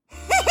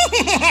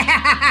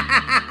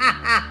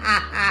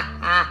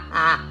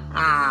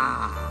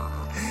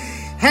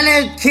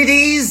Hello,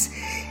 kiddies.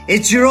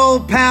 It's your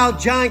old pal,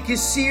 John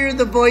Kassir,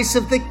 the voice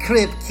of the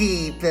Crypt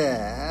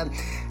Keeper.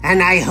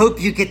 And I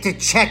hope you get to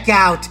check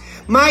out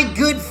my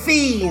good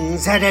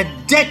fiends at A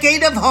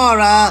Decade of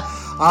Horror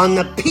on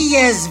the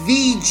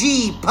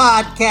PSVG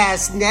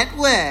Podcast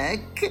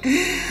Network.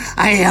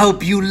 I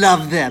hope you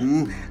love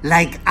them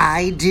like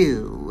I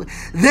do.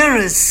 They're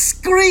a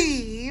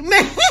scream.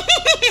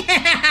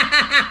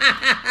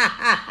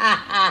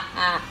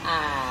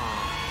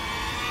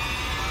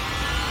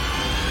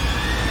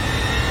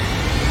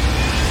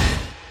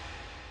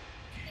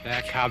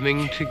 They're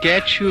coming to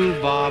get you,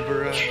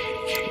 Barbara.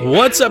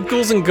 What's up,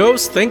 ghouls and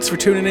ghosts? Thanks for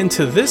tuning in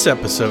to this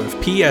episode of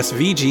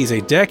PSVG's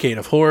A Decade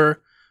of Horror,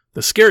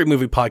 the scary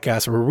movie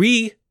podcast where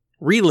we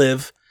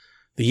relive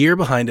the year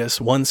behind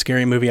us, one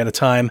scary movie at a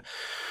time.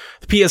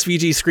 The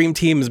PSVG Scream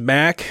team is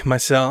back.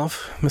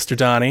 Myself, Mr.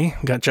 Donnie,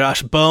 got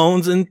Josh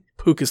Bones and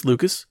Pukas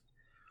Lucas.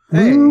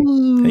 Hey.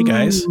 Hey,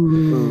 guys.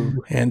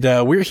 And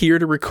we're here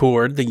to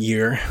record the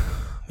year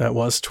that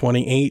was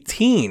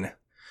 2018.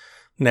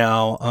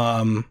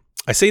 Now,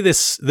 I say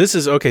this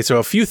is okay. So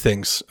a few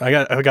things. I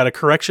got a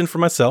correction for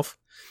myself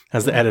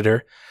as the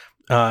editor.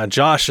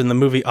 Josh, in the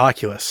movie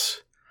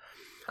Oculus,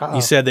 you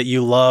said that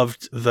you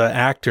loved the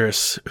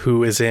actress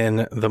who is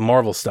in the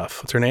Marvel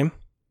stuff. What's her name?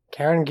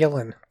 Karen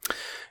Gillan.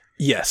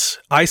 Yes.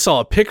 I saw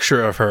a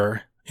picture of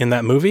her in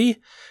that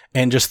movie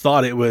and just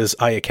thought it was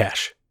Aya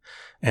Cash.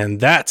 And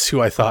that's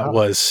who I thought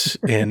was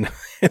in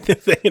the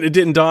thing. And it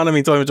didn't dawn on me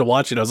until I went to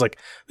watch it. I was like,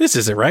 this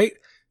isn't right.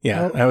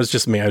 Yeah, that was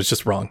just me. I was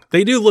just wrong.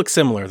 They do look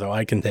similar, though,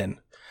 I contend.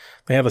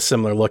 They have a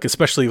similar look,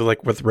 especially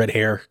like with red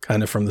hair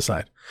kind of from the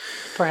side.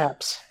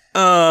 Perhaps.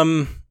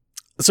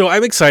 So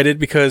I'm excited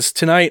because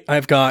tonight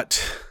I've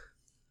got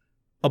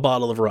a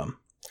bottle of rum.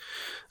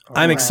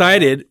 I'm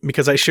excited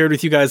because I shared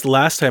with you guys the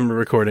last time we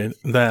recorded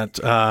that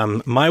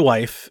my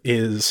wife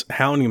is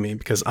hounding me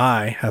because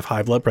I have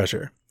high blood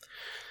pressure.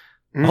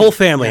 The whole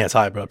family has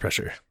high blood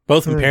pressure.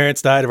 Both my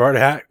parents died of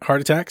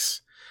heart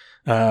attacks,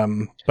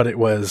 but it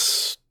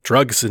was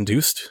drugs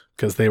induced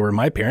because they were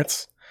my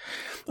parents.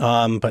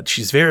 But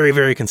she's very,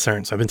 very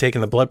concerned. So I've been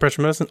taking the blood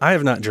pressure medicine. I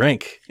have not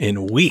drank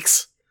in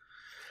weeks.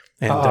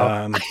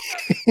 And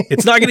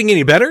it's not getting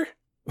any better.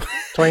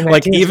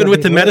 Like even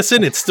with the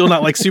medicine, it's still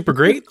not like super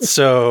great.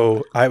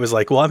 So I was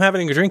like, well, I'm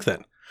having a drink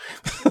then.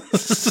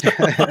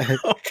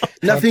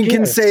 Nothing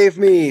can save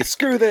me.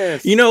 Screw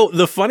this. You know,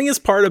 the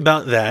funniest part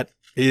about that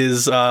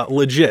is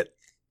legit.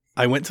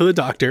 I went to the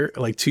doctor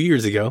like 2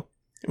 years ago.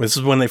 This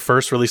is when they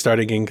first really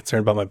started getting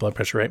concerned about my blood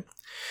pressure, right?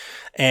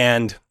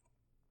 And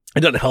it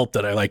doesn't help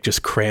that I like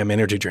just cram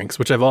energy drinks,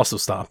 which I've also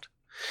stopped.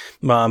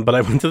 But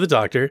I went to the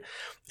doctor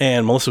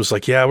and Melissa was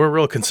like, yeah, we're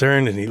real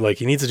concerned. And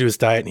he needs to do his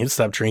diet and he needs to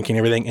stop drinking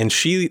and everything. And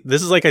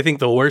this is like, I think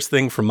the worst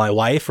thing for my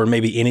wife or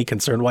maybe any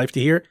concerned wife to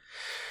hear.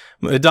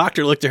 The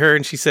doctor looked at her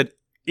and she said,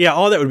 yeah,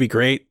 all that would be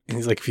great. And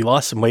he's like, if you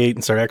lost some weight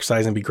and started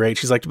exercising, it'd be great.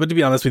 She's like, but to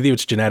be honest with you,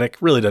 it's genetic.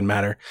 Really doesn't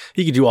matter.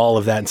 You could do all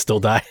of that and still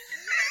die.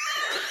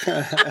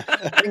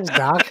 Thanks,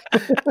 Doc.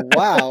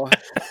 Wow.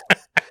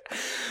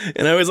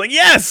 And I was like,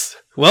 yes.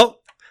 Well,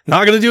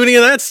 not going to do any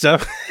of that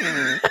stuff.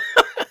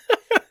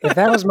 If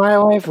that was my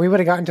wife, we would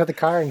have gotten to the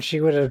car and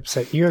she would have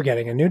said, you're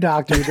getting a new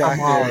doctor.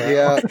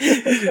 Yeah.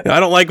 I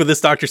don't like what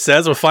this doctor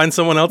says. We'll find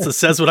someone else that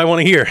says what I want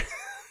to hear.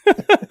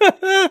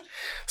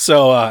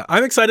 So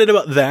I'm excited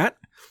about that.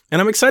 And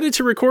I'm excited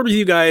to record with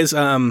you guys.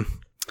 I'm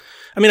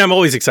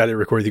always excited to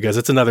record with you guys.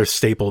 It's another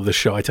staple of the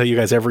show. I tell you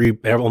guys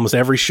almost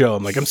every show.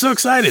 I'm like, I'm so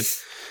excited.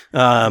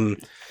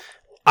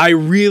 I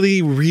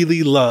really,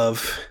 really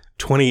love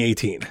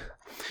 2018.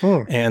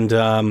 And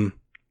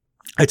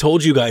I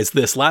told you guys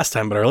this last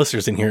time, but our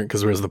listeners didn't hear it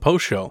because it was the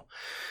post show.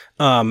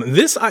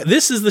 This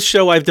is the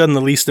show I've done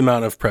the least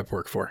amount of prep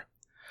work for.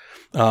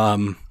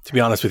 To be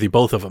honest with you,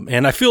 both of them.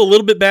 And I feel a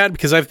little bit bad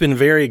because I've been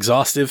very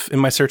exhaustive in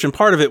my search. And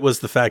part of it was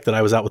the fact that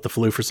I was out with the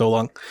flu for so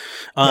long.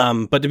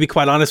 But to be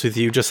quite honest with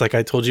you, just like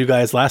I told you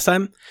guys last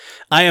time,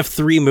 I have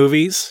 3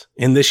 movies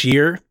in this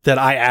year that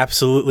I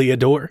absolutely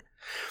adore.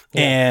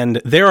 Yeah.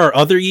 And there are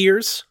other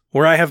years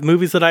where I have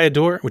movies that I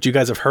adore, which you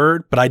guys have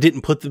heard, but I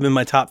didn't put them in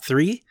my top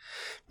 3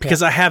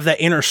 because I have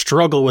that inner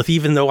struggle with,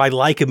 even though I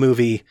like a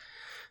movie,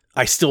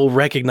 I still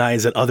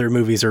recognize that other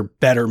movies are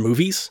better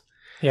movies.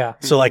 Yeah.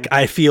 So like,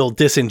 I feel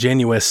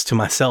disingenuous to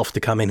myself to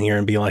come in here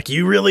and be like,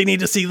 you really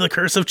need to see The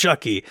Curse of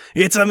Chucky.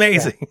 It's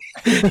amazing,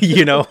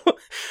 you know?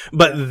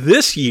 But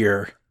this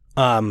year,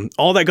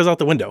 all that goes out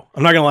the window.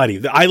 I'm not going to lie to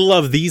you. I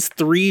love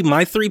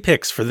my 3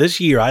 picks for this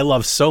year. I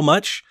love so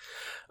much.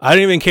 I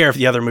don't even care if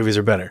the other movies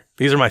are better.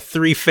 These are my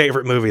 3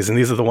 favorite movies, and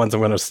these are the ones I'm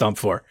going to stump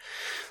for.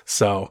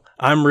 So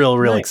I'm real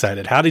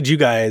excited. How did you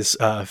guys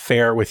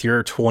fare with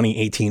your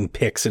 2018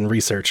 picks and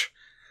research?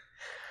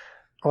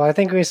 Well, I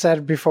think we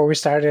said before we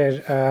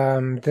started,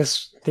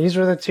 these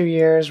were the 2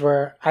 years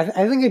where I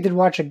think I did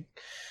watch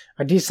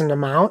a decent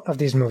amount of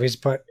these movies,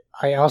 but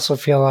I also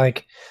feel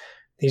like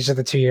these are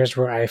the 2 years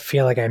where I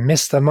feel like I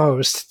missed the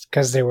most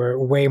because there were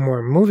way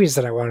more movies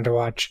that I wanted to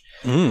watch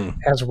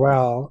as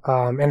well.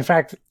 In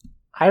fact,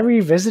 I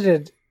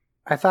revisited,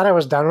 I thought I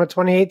was done with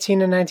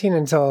 2018 and 19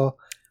 until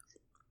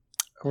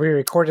we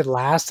recorded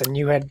last, and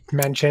you had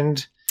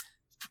mentioned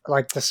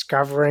like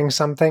discovering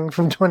something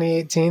from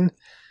 2018.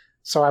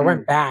 So I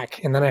went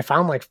back, and then I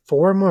found like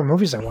 4 more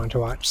movies I wanted to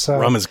watch. So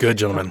Rum is good,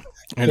 gentlemen.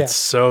 It's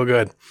so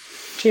good.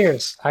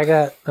 cheers.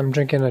 I'm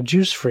drinking a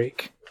Juice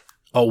Freak.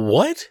 A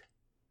what?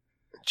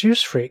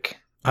 Juice Freak.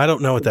 I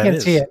don't know what that Can't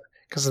is. see it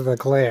because of the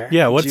glare.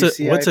 Yeah, what's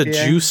Juicy a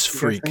IPA, juice I'm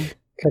freak? guessing?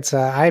 It's a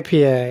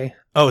IPA.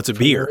 Oh, it's a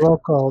beer.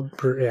 Local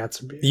brew. Yeah, it's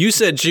a beer. You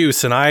said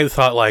juice, and I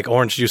thought like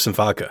orange juice and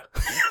vodka.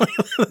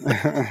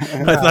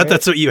 I thought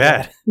that's what you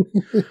had.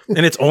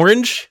 And it's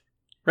orange,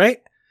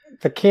 right?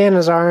 The can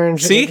is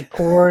orange. See? It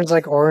pours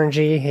like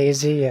orangey,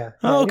 hazy. Yeah.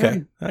 Oh, Yeah,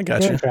 okay. I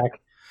got you're you. on track.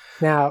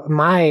 Now,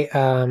 my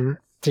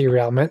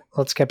derailment.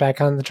 Let's get back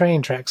on the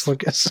train tracks,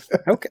 Lucas.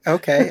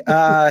 Okay.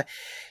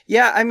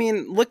 Yeah, I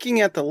mean,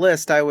 looking at the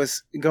list, I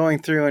was going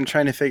through and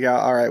trying to figure out,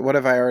 all right, what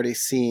have I already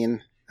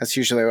seen? That's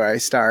usually where I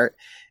start.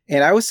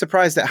 And I was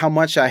surprised at how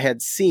much I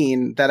had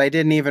seen that I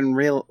didn't even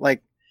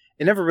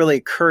it never really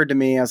occurred to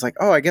me. I was like,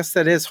 oh, I guess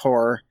that is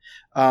horror.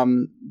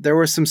 There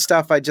was some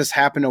stuff I just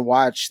happened to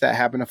watch that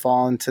happened to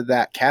fall into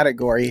that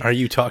category. Are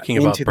you talking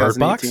in about Bird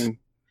Box?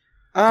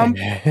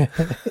 2018.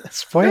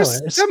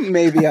 Spoilers. Some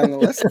maybe on the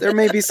list. There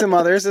may be some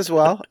others as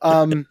well.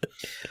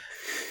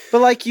 But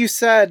like you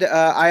said,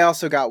 I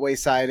also got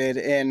waysided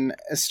and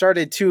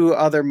started 2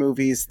 other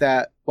movies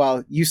that,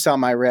 well, you saw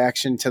my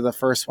reaction to the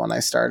first one I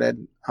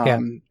started.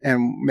 And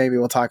maybe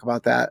we'll talk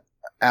about that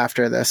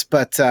after this.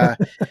 But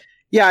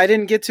yeah, I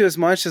didn't get to as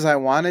much as I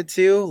wanted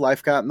to.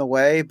 Life got in the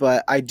way.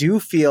 But I do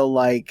feel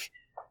like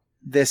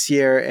this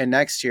year and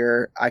next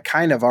year, I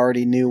kind of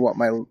already knew what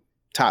my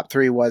top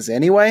 3 was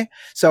anyway.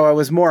 So I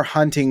was more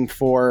hunting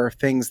for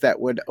things that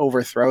would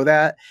overthrow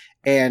that.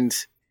 And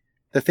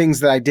the things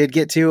that I did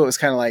get to, it was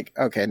kind of like,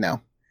 okay,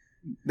 no,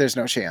 there's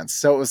no chance.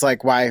 So it was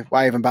like, why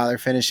even bother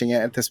finishing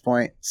it at this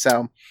point?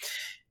 So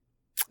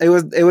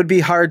it would be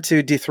hard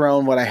to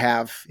dethrone what I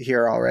have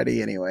here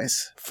already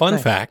anyways. Fun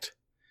Nice. fact.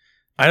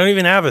 I don't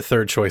even have a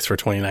third choice for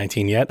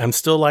 2019 yet. I'm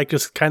still like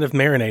just kind of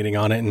marinating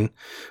on it, and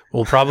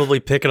we'll probably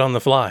pick it on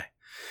the fly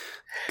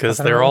because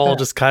Nothing they're wrong with all that.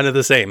 just kind of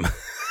the same.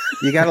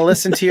 You got to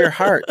listen to your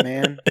heart,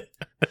 man.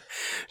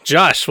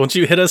 Josh, won't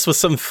you hit us with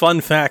some fun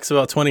facts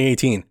about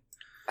 2018?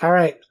 All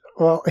right.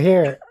 Well,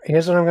 here's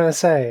what I'm going to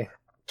say.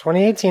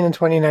 2018 and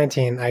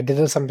 2019, I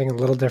did something a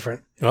little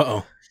different.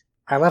 Uh-oh.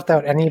 I left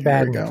out any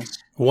bad we go. news.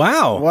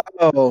 Wow.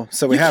 Whoa.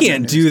 So we You have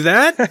can't do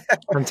that.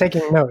 I'm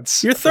taking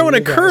notes. You're from throwing a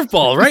you guys.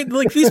 curveball, right?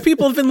 Like these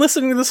people have been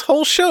listening to this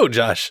whole show,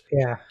 Josh.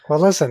 Yeah. Well,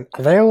 listen,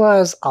 there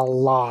was a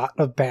lot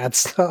of bad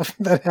stuff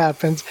that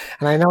happens.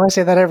 And I know I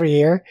say that every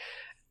year.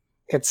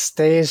 It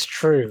stays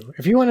true.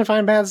 If you want to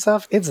find bad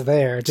stuff, it's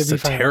there to It's be a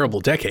found.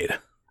 terrible decade.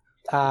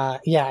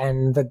 Yeah,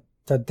 and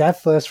the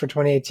death list for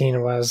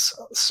 2018 was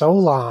so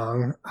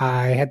long,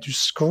 I had to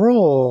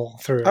scroll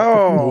through it.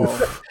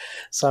 Oh,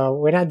 So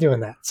we're not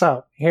doing that.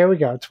 So here we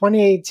go.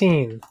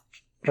 2018.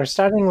 We're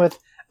starting with,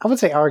 I would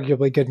say,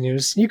 arguably good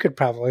news. You could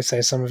probably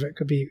say some of it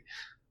could be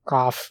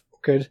off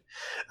good.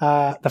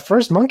 The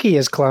first monkey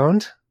is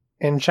cloned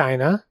in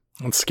China.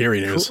 That's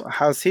scary news.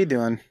 how's he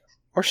doing?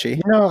 Or she?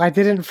 You know, I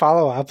didn't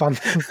follow up on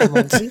the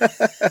monkey,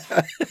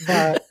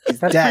 but He's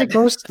that's dead. pretty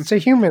close to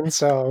human.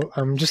 So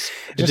I'm just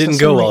It didn't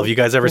go well. Have you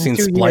guys ever in seen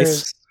 2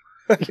 Splice?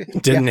 years-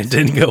 It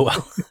didn't go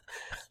well.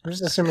 I'm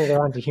just assuming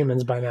they're onto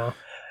humans by now.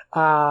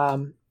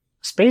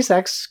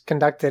 SpaceX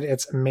conducted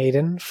its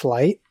maiden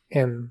flight,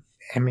 and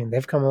I mean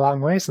they've come a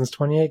long way since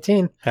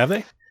 2018. Have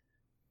they?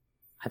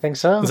 I think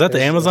so. Is that the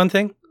There's- Amazon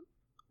thing?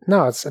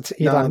 No, it's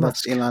No, Elon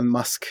that's Musk. Elon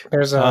Musk.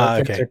 There's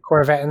Okay. a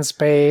Corvette in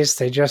space.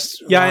 They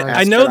just Yeah, launched-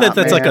 I know that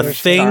that's like a Astronaut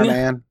thing,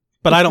 man.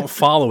 but I don't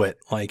follow it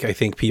like I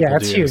think people yeah,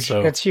 it's do. huge.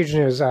 So, It's huge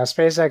news.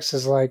 SpaceX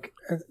is like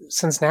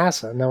since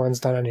NASA, no one's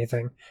done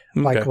anything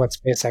like okay. what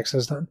SpaceX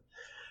has done.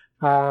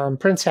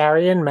 Prince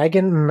Harry and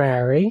Meghan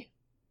marry.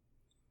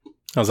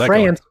 How's that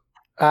France.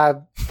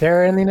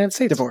 They're in the United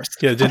States. Divorced.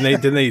 going? Yeah,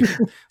 didn't they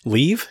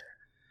leave?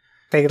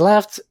 They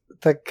left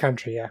the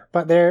country, yeah,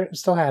 but they're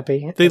still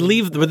happy. They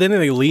leave, but then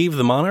they leave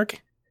the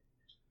monarch.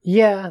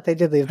 Yeah, they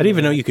did leave. I didn't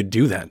even know you could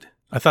do that.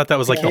 I thought that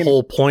was like the Yeah.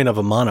 whole point of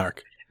a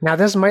monarch. Now,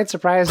 this might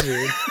surprise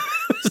you,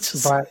 It's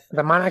just- but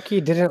the monarchy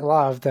didn't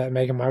love that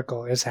Meghan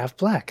Markle is half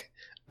black.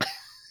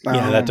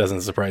 yeah, that Um,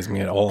 doesn't surprise me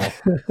at all.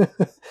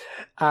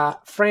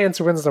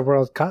 France wins the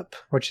World Cup,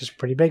 which is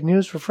pretty big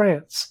news for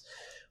France.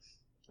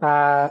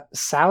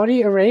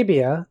 Saudi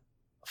Arabia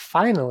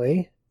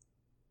finally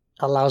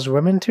allows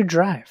women to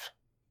drive.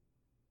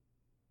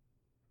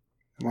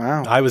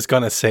 Wow. I was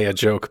gonna say a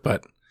joke,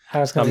 but I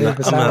was going I'm to not- leave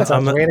this I'm out. not- I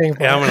was waiting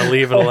for yeah, I'm it. gonna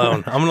leave it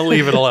alone. I'm gonna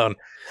leave it alone.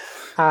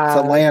 It's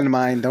a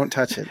landmine. Don't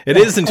touch it. It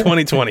is in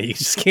 2020. You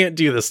just can't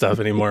do this stuff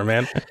anymore,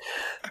 man.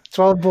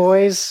 12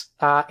 boys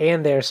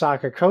and their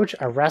soccer coach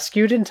are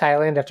rescued in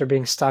Thailand after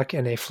being stuck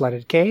in a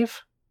flooded cave.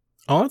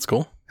 Oh, that's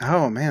cool.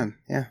 Oh man.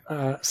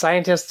 Yeah.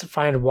 Scientists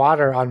find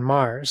water on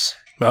Mars.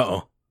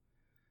 Uh-oh.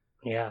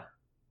 Yeah.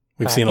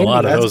 We've seen a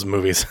lot of India. those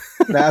movies.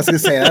 I was gonna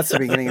say that's the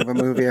beginning of a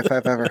movie if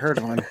I've ever heard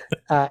one.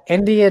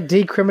 India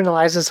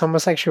decriminalizes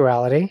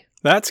homosexuality.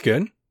 That's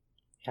good.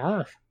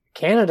 Yeah.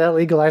 Canada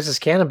legalizes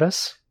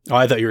cannabis. Oh,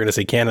 I thought you were going to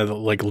say Canada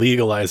like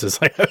legalizes.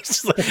 Like, I was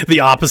just like, the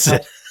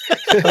opposite.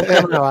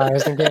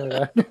 Criminalized in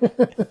Canada.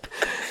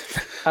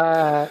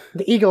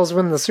 The Eagles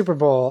win the Super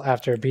Bowl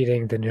after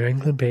beating the New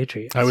England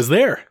Patriots. I was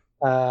there.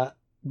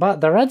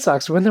 But the Red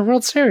Sox win the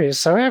World Series,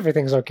 so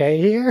everything's okay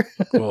here.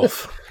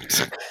 Oof.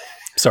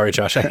 Sorry,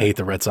 Josh. I hate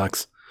the Red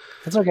Sox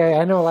It's okay.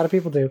 I know a lot of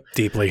people do.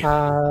 deeply.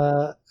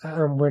 We're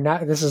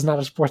not. This is not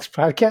a sports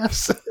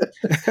podcast,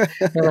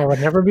 and I would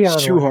never be on one.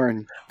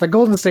 Shoehorn. The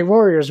Golden State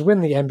Warriors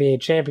win the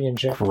NBA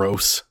championship.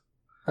 Gross.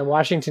 The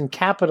Washington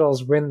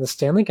Capitals win the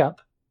Stanley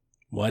Cup.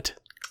 What?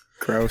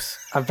 Gross.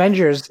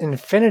 Avengers: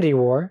 Infinity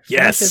War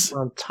Yes. finishes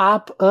on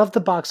top of the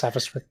box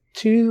office with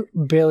 $2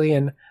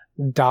 billion.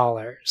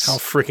 How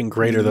freaking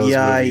great are those movies?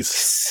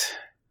 Yikes.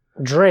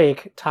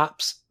 Drake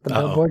tops the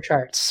Uh-oh. Billboard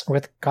charts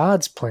with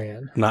God's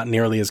Plan. Not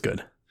nearly as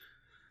good.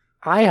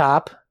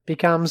 IHOP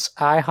becomes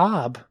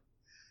IHOB.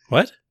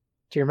 What?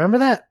 Do you remember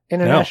that?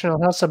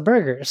 International House of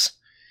Burgers.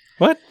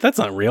 What? That's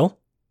not real.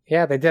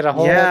 Yeah, they did a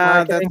whole Yeah,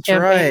 marketing that's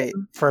campaign right.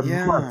 for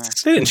Yeah.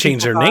 months. They didn't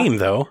change their name,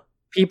 though.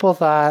 People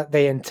thought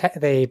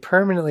they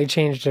permanently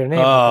changed their name.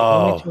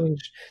 Oh. They only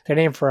changed their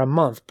name for a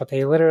month, but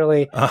they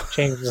literally Oh.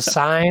 changed the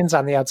signs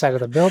on the outside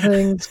of the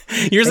buildings.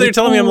 You're there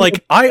telling me, I'm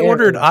like, I Yeah.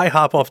 ordered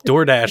IHOP off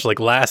DoorDash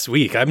like last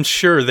week. I'm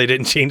sure they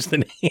didn't change the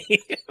name.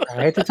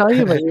 I hate to tell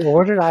you, but you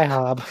ordered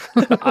IHOB.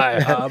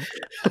 IHOP.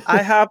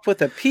 I hop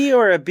with a P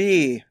or a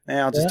B.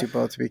 I'll just Yeah. do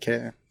both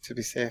to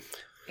be safe.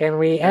 And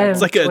we end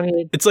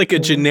It's like a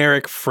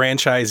generic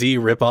franchisee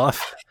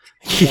ripoff.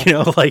 Yeah. You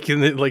know, like in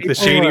the People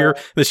shadier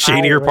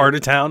irate. part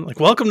of town.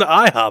 Like, welcome to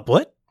IHOP.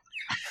 What?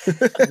 You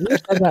said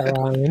that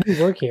wrong. And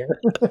you work here.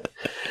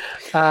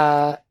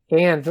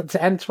 And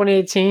to end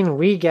 2018,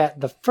 we get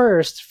the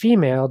first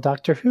female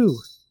Doctor Who.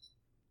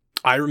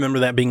 I remember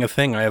that being a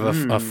thing. I have a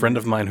Hmm. friend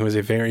of mine who is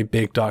a very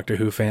big Doctor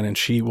Who fan, and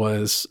she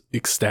was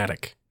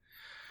ecstatic.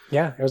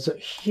 Yeah, it was a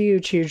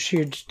huge, huge,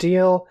 huge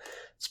deal.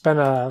 It's been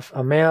a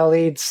male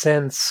lead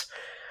since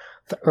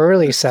the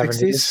early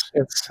 70s.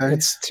 60s?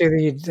 It's to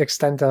the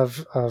extent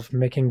of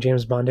making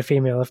James Bond a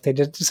female if they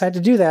did decide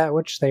to do that,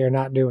 which they are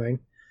not doing.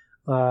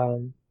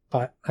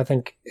 But I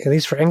think, at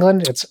least for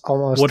England, it's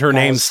almost... Would her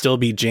name as- still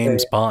be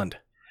James Bond?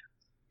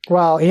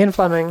 Well, Ian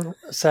Fleming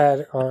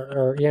said,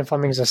 or Ian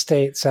Fleming's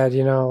estate said,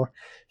 you know,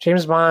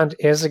 James Bond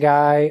is a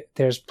guy.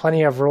 There's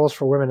plenty of roles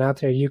for women out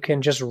there. You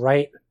can just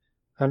write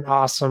an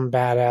awesome,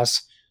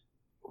 badass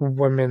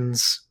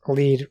women's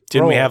lead.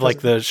 Didn't we role. have like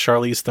the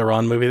Charlize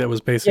Theron movie that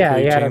was basically Yeah,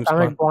 yeah, James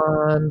Atomic Bond?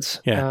 Blonde.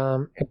 Yeah.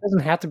 It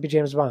doesn't have to be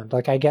James Bond.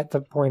 Like, I get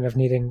the point of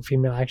needing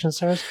female action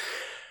stars,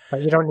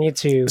 but you don't need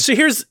to So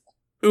here's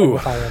ooh,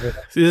 simplify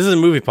everything. this is a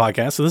movie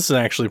podcast, so this is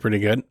actually pretty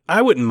good.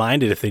 I wouldn't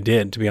mind it if they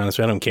did, to be honest.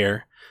 I don't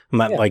care. I'm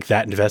not Yeah. like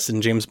that invested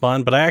in James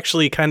Bond, but I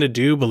actually kind of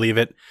do believe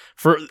it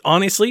for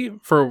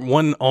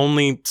one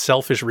only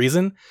selfish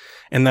reason,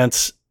 and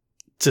that's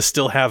to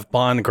still have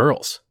Bond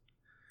girls.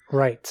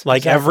 Right. Like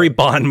exactly. every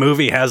Bond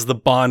movie has the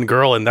Bond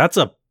girl, and that's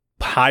a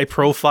high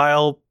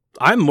profile.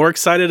 I'm more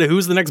excited to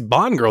who's the next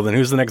Bond girl than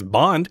who's the next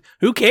Bond.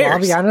 Who Well, cares?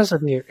 I'll be honest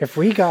with you. If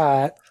we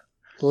got,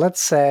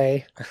 let's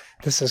say,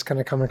 this is going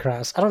to come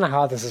across. I don't know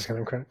how this is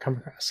going to come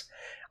across.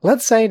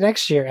 Let's say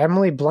next year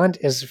Emily Blunt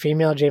is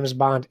female James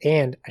Bond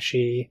and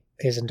she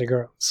is into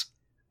girls.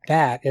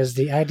 That is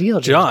the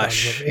ideal James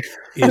Josh Bond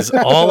movie. is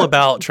all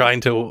about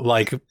trying to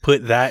like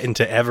put that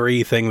into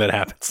everything that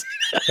happens.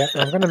 Yeah,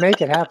 I'm going to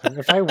make it happen.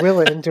 If I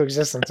will it into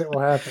existence, it will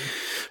happen.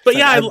 But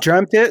yeah, I've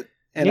dreamt it,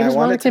 and James I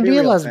want Bond it to can be be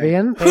a real thing.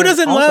 lesbian. Who and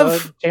doesn't also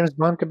love- James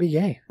Bond could be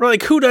gay?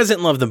 like who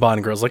doesn't love the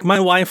Bond girls? Like my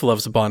wife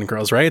loves the Bond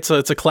girls, right? So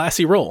it's a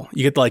classy role.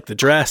 You get like the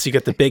dress, you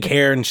get the big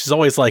hair, and she's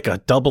always like a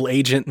double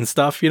agent and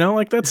stuff. You know,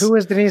 like that's Who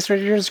was Denise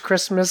Richards?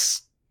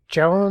 Christmas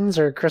Jones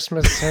or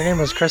Christmas? Her name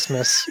was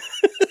Christmas.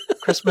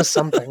 Christmas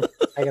something.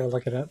 I gotta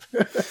look it up.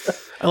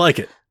 I like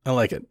it. I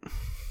like it.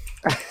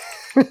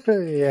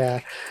 Yeah.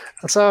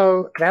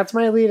 So that's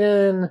my lead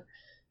in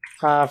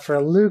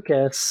for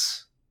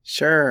Lucas.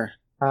 Sure.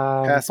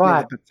 Pass me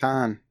But the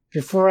baton.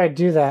 before I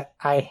do that,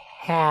 I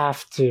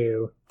have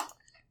to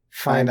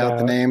Find out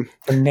the name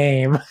the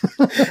name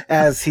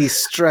as he of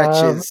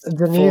stretches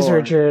Denise for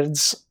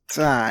Richards'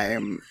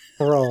 time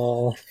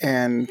role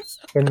and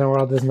in The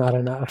World Is Not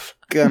Enough.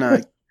 That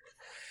gonna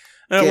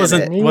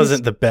Get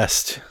wasn't the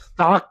best.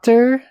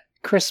 Dr.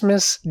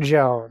 Christmas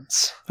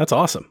Jones. That's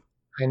awesome.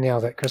 I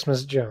nailed it.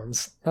 Christmas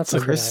Jones. That's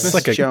It's a Christmas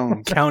like a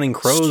Jones. Counting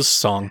Crows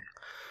song.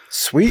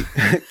 Sweet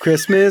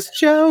Christmas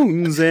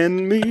Jones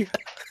and me.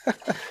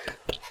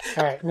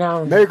 All right,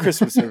 now Merry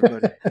Christmas,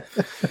 everybody.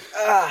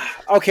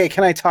 Okay,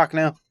 can I talk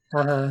now?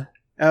 Uh-huh.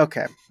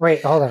 Okay.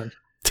 Wait, hold on.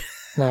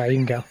 No, you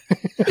can go.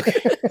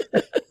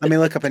 Let me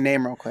look up a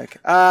name real quick.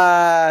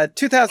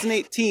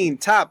 2018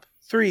 top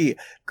 3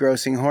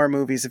 grossing horror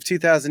movies of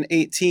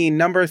 2018.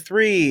 Number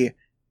 3,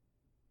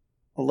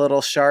 A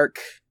Little Shark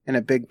in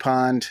a Big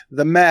Pond.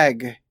 The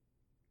Meg.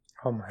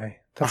 Oh my.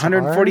 That's hard?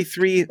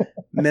 $143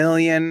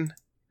 million.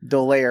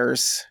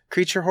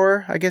 Creature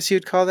horror, I guess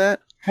you'd call that.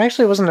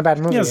 Actually, it wasn't a bad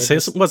movie. Yeah,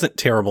 it wasn't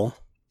terrible.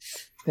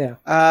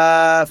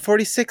 Yeah.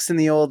 46 in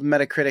the old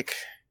Metacritic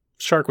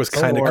Shark was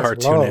kind of Oh,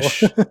 it's low.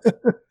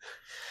 cartoonish.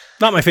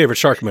 Not my favorite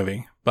shark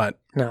movie, but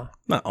No,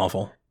 not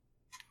awful.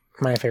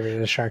 my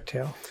favorite is Shark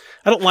Tale.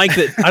 I don't like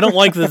that. I don't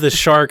like that the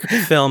shark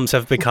films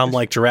have become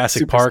like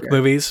Jurassic Super Park scary.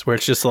 movies, where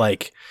it's just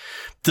like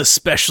the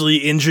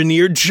specially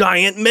engineered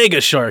giant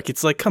mega shark.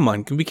 It's like, come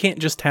on, we can't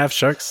just have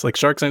sharks. Like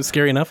sharks aren't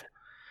scary enough.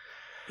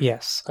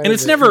 Yes, I And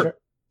it's agree. never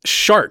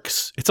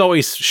sharks. It's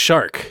always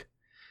shark.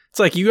 It's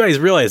like you guys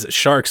realize that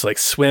sharks like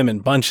swim in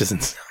bunches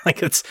and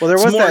like it's. Well, there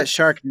it's was more- that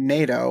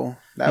Sharknado.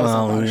 That was a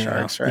lot of yeah,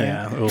 sharks, right?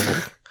 Yeah.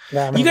 Oh.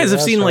 That You movie guys have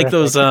was seen like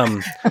those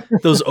horrific.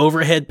 those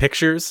overhead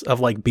pictures of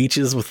like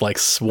beaches with like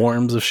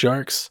swarms of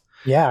sharks.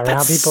 Yeah, around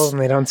That's- people and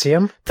they don't see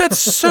them. That's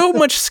so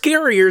much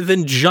scarier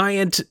than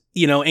giant,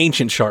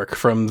 ancient shark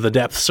from the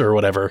depths or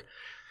whatever.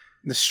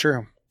 That's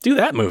true. Do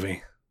that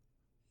movie.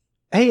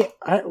 Hey,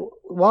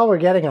 while we're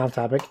getting off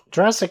topic,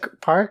 Jurassic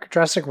Park,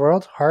 Jurassic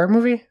World, horror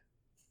movie?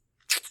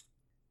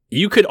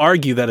 You could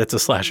argue that it's a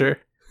slasher.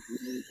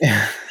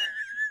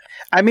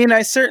 I mean,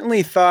 I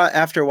certainly thought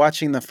after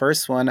watching the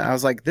first one, I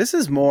was like, this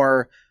is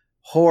more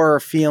horror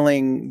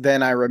feeling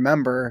than I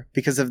remember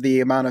because of the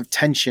amount of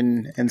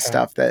tension and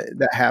stuff that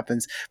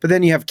happens. But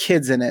then you have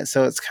kids in it,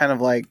 so it's kind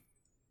of like,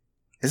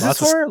 is Lots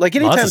this of- horror? Like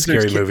anytime Lots of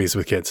there's scary movies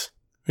with kids.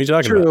 What are you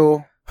talking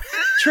about?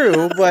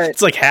 True, but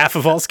It's like half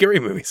of all scary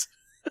movies.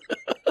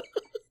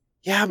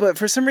 yeah, but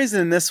for some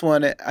reason in this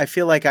one, I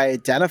feel like I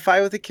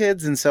identify with the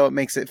kids, and so it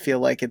makes it feel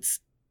like it's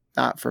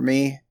not for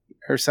me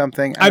or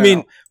something. I don't mean,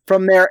 know.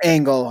 From their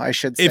angle, I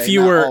should say. if you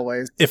not were-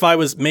 always. If I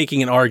was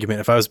making an argument,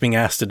 if I was being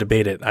asked to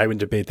debate it, I would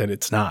debate that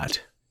it's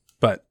not.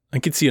 But I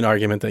could see an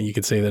argument that you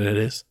could say that it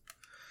is.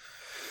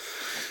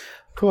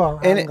 Cool.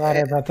 And I'm glad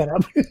I brought that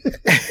up.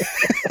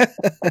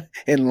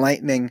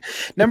 Enlightening.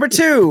 Number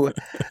 2,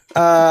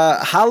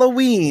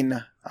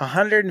 Halloween,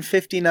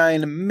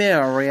 $159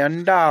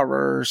 million,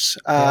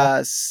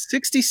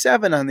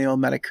 67 on the old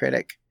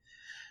Metacritic.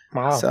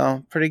 Wow.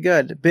 So pretty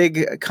good.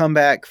 Big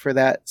comeback for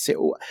that.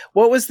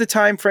 What was the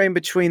time frame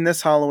between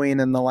this Halloween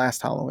and the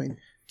last Halloween?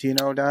 Do you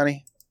know,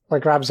 Donnie?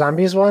 Like Rob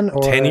Zombie's one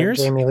or 10 years?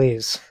 Jamie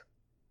Lee's?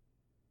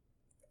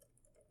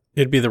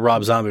 It'd be the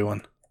Rob Zombie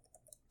one.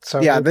 So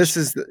Yeah, it's- this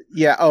is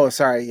yeah. Oh,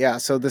 sorry. Yeah,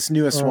 so this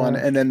newest one,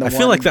 and then the I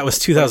feel like that was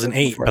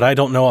 2008, but I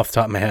don't know off the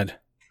top of my head.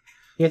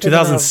 you're thinking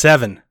of-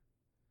 2007.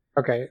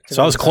 Okay.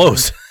 So I was 2007.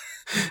 close.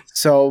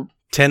 So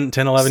 10,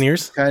 11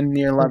 years, 10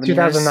 year, 11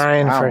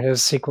 2009 years. for Wow.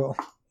 his sequel.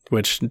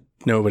 which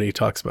nobody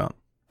talks about.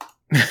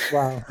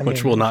 Wow. I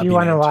Which will not If you be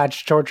want to named.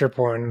 watch torture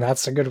porn,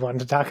 that's a good one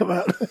to talk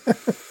about.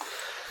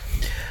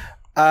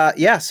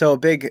 Yeah, so a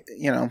big,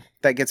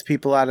 that gets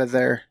people out of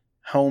their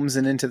homes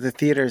and into the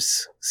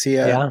theaters. See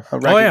a Yeah. a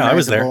Oh, yeah, I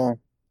was there.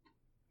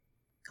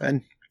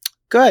 recognizable-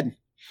 Good.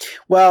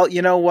 Well,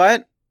 you know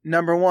what?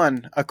 Number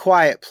 1, A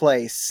Quiet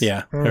Place.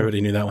 Yeah, Hmm.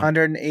 everybody knew that one.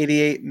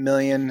 $188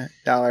 million.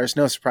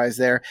 No surprise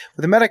there.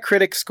 With a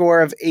Metacritic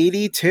score of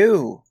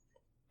 82.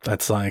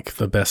 That's like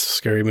the best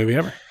scary movie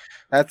ever.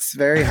 That's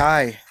very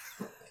high.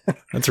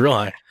 That's real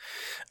high.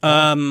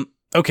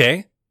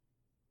 Okay.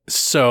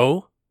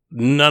 So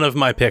none of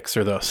my picks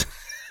are those.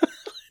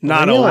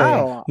 Not Really? a one.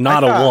 Wow.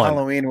 Not I a thought one.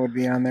 Halloween would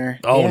be on there.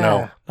 Oh Yeah.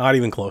 no, not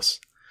even close.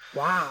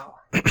 Wow.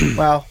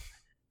 Well,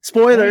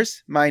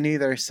 spoilers. Mine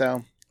either,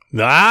 so.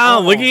 Ah,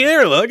 Oh. looky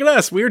here. Look at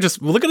us.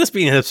 Look at us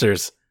being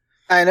hipsters.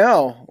 I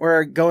know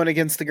we're going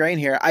against the grain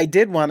here. I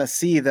did want to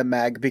see the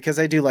Meg because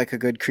I do like a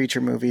good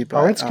creature movie. But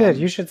Oh, it's good.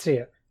 You should see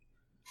it.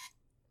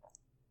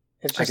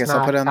 It's I just guess I'll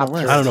not put it on the top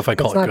list. three. I don't know if I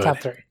call it's it not good. top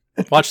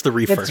 3. Watch the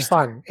Reef It's first.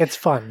 fun. It's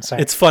fun.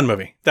 Sorry. It's a fun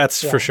movie.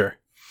 That's Yeah. for sure.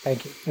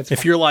 Thank you. It's If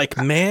fun. you're like,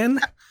 man,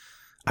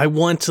 I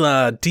want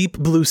Deep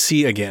Blue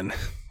Sea again,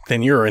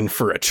 then you're in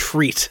for a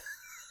treat.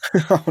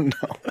 Oh no!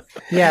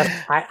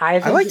 Yes, I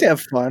think I like to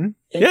have fun.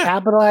 it Yeah.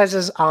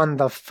 capitalizes on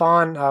the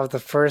fun of the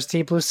first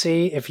Deep Blue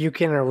Sea if you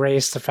can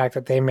erase the fact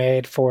that they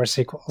made 4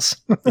 sequels.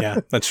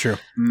 Yeah, that's true.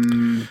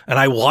 Mm. And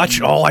I watched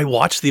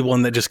the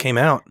one that just came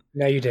out.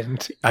 No, you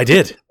didn't. I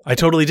did. I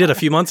totally did a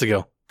few months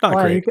ago. Not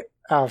Well, great. you could,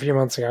 a few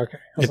months ago. Okay. I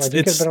was It's- like, you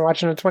could have it's- been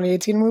watching a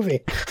 2018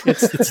 movie.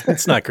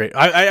 It's not great.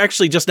 I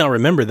actually just now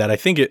remembered that. I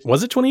think it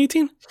was it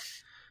 2018?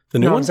 The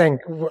new No, one? I'm saying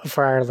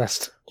for our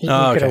list. You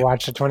Oh, could have okay.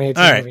 watched a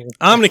 2018 All right. movie.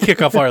 I'm going to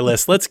kick off our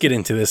list. Let's get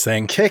into this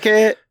thing. Kick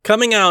it!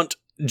 Coming out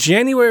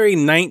January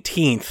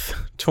 19th,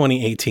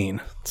 2018.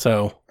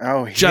 So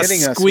Oh, just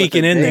hitting us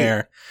squeaking with a in date.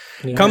 there.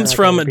 Yeah, Comes I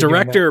from think we could do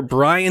director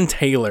Brian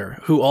Taylor,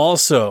 who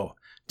also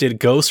did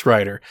Ghost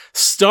Rider,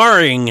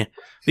 starring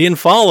the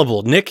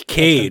infallible Nick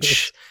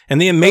Cage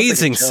and the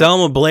amazing joke.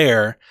 Selma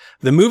Blair,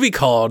 the movie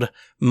called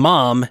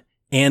Mom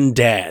and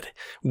Dad,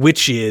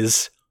 which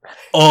is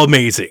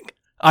amazing.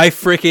 I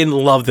freaking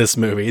love this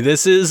movie.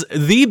 This is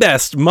the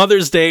best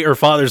Mother's Day or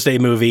Father's Day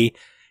movie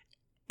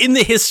in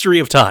the history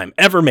of time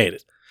ever made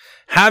it.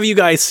 Have you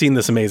guys seen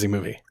this amazing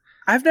movie?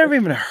 I've never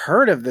even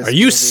heard of this. Are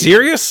you movie.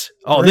 serious?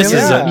 Oh, this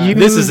is Really? a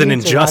this is an need to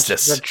watch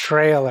injustice. The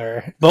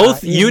trailer.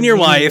 Both you and your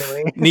wife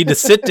immediately. need to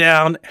sit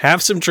down,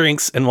 have some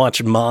drinks, and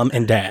watch Mom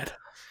and Dad.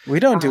 We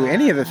don't do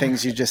any of the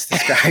things you just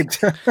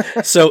described.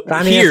 So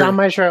Donnie is on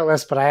my short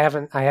list, but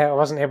I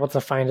wasn't able to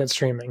find it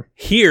streaming.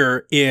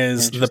 Here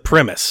is the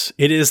premise.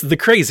 It is the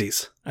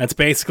Crazies. That's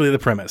basically the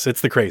premise.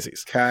 It's the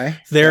Crazies. Okay.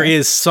 There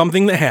is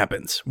something that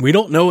happens. We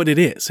don't know what it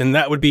is, and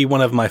that would be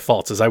one of my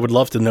faults, is I would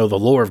love to know the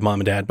lore of Mom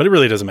and Dad, but it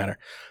really doesn't matter.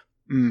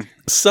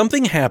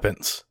 Something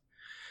happens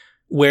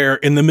where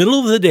in the middle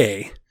of the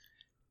day,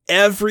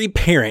 every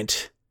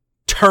parent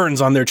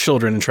turns on their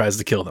children and tries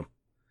to kill them.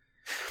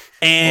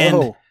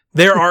 And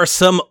there are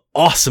some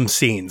awesome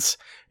scenes.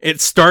 It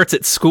starts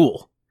at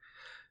school.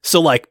 So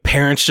like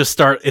parents just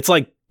start, it's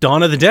like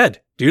Dawn of the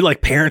Dead, dude.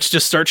 Like parents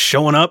just start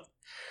showing up,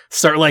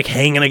 start like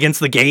hanging against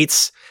the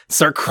gates,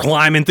 start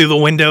climbing through the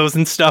windows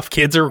and stuff.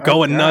 Kids are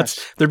going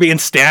nuts. They're being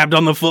stabbed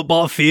on the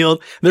football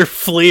field. They're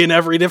fleeing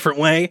every different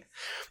way.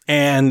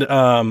 And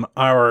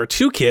our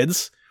two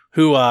kids,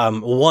 who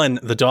one,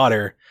 the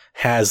daughter,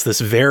 has this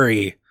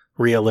very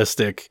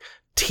realistic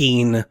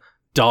teen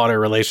daughter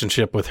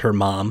relationship with her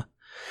mom.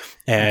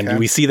 And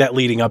we see that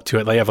leading up to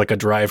it. They have like a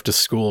drive to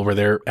school where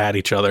they're at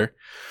each other.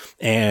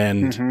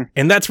 And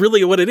and that's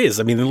really what it is.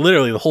 I mean,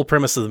 literally the whole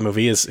premise of the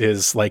movie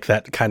is like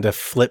that kind of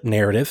flip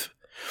narrative.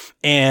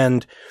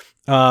 And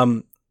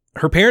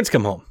her parents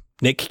come home.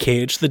 Nick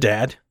Cage, the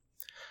dad.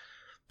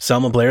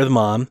 Selma Blair, the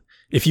mom.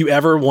 If you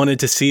ever wanted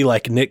to see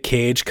like Nick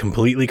Cage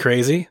completely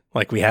crazy,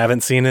 like we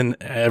haven't seen in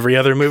every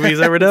other movie he's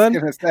ever done,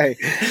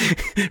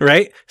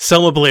 right?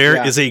 Selma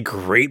Blair is a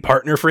great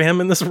partner for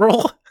him in this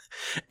role.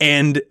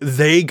 And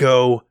they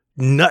go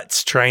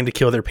nuts trying to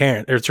kill their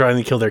parent or trying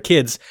to kill their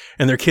kids.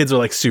 And their kids are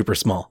like super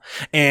small.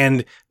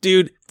 And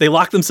dude, they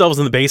lock themselves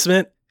in the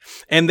basement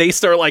and they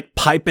start like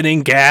piping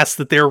in gas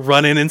that they're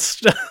running and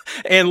stuff.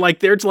 And like,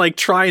 they're like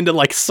trying to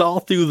like saw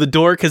through the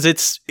door. Cause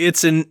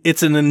it's an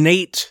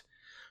innate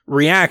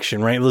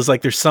reaction, right? It was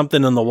like there's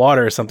something in the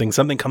water or something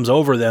comes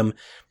over them,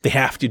 they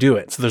have to do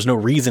it. So there's no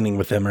reasoning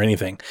with them or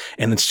anything.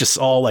 And it's just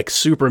all like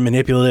super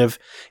manipulative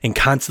and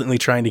constantly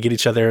trying to get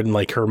each other. And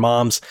like her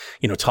mom's,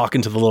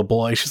 talking to the little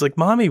boy. She's like,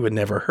 Mommy would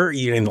never hurt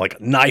you. And like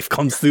a knife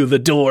comes through the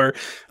door.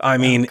 I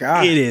mean,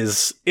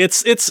 it's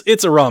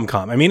a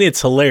rom-com. I mean,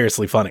 it's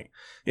hilariously funny.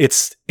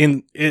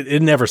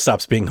 It never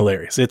stops being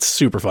hilarious. It's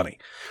super funny.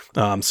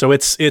 So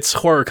it's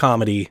horror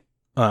comedy.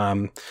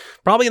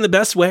 Probably in the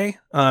best way.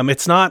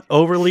 It's not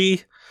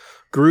overly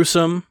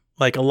gruesome.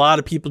 Like a lot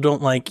of people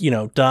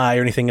don't die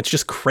or anything. It's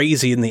just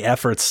crazy in the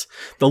efforts,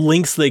 the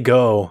lengths they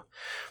go,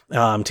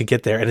 to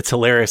get there. And it's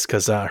hilarious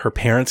because, her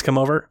parents come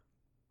over.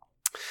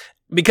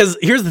 Because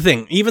here's the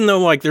thing, even though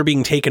like they're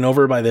being taken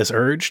over by this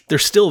urge, they're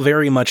still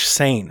very much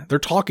sane. They're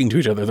talking to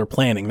each other. They're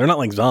planning. They're not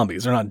like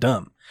zombies. They're not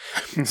dumb.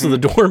 So the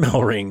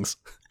doorbell rings.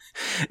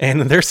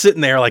 And they're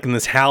sitting there like in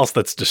this house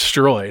that's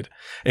destroyed.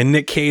 And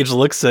Nick Cage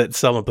looks at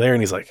Selma Blair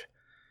and he's like,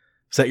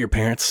 is that your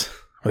parents?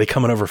 Are they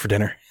coming over for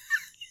dinner?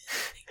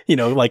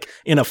 Like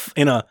in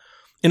a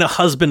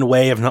husband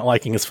way of not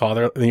liking his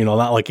father,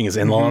 not liking his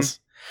in-laws.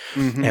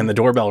 And the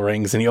doorbell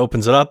rings and he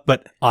opens it up.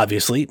 But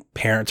obviously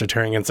parents are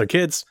turning against their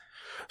kids.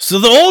 So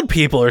the old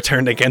people are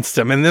turned against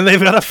them. And then they've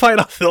got to fight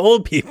off the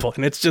old people.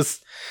 And it's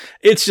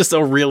just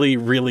a really,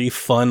 really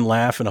fun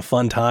laugh and a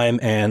fun time.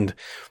 And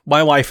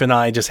my wife and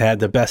I just had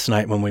the best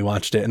night when we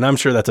watched it. And I'm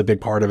sure that's a big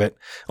part of it.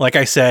 Like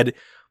I said,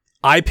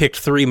 I picked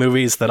 3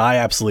 movies that I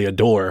absolutely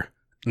adore.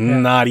 Yeah.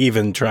 Not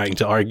even trying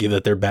to argue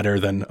that they're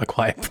better than A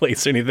Quiet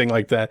Place or anything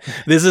like that.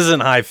 This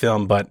isn't high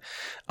film, but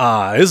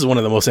this is one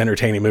of the most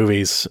entertaining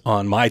movies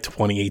on my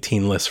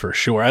 2018 list for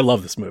sure. I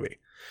love this movie.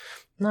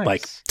 Nice.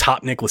 Like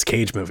top Nicolas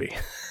Cage movie.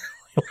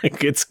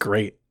 Like it's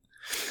great.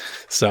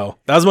 So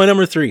that was my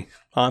number 3,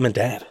 Mom and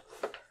Dad.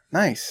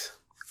 Nice.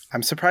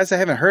 I'm surprised I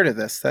haven't heard of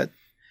this. That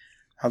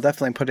I'll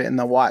definitely put it in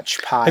the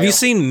watch pile. Have you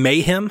seen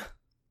Mayhem?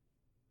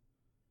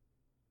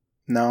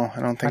 No, I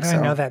don't think so. How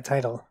do I know that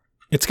title?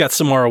 It's got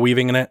Samara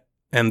Weaving in it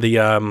and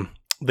the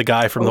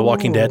guy from The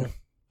Walking Dead.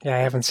 Yeah, I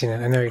haven't seen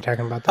it. I know you're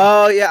talking about that.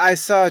 Oh yeah, I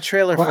saw a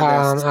trailer for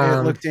this.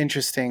 It looked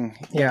interesting.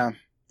 Yeah.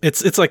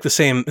 It's like the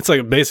same. It's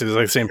like basically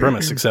like the same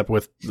premise, except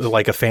with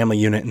like a family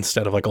unit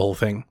instead of like a whole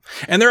thing.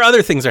 And there are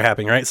other things that are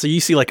happening, right? So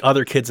you see like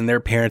other kids and their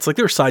parents. Like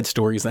there are side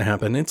stories that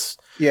happen. It's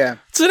an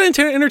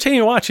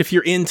entertaining watch if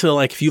you're into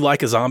like if you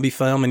like a zombie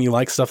film and you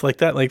like stuff like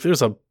that. Like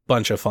there's a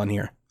bunch of fun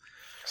here.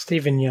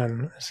 Stephen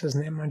Yeun is his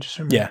name. I just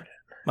remembered. Yeah,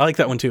 I like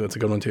that one too. It's a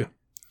good one too.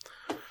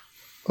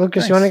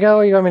 Lucas, you want to go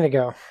or you want me to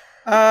go?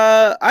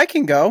 I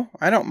can go.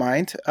 I don't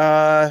mind.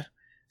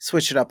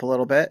 Switch it up a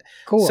little bit.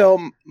 Cool.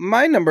 So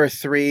my number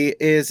 3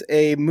 is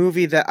a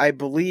movie that I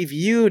believe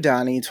you,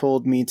 Donnie,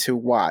 told me to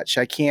watch.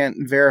 I can't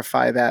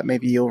verify that.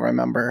 Maybe you'll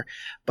remember.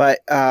 But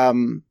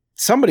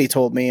somebody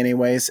told me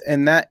anyways,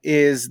 and that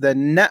is the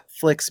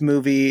Netflix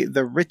movie,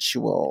 The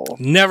Ritual.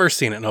 Never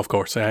seen it. No, of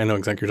course. I know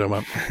exactly what you're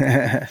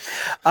talking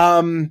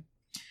about.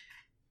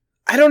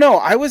 I don't know.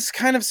 I was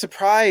kind of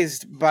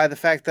surprised by the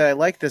fact that I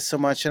liked this so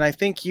much, and I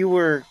think you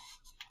were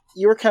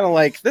kind of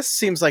like, this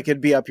seems like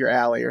it'd be up your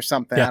alley or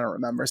something. Yeah. I don't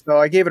remember. So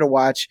I gave it a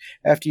watch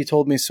after you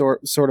told me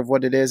sort of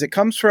what it is. It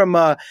comes from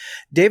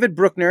David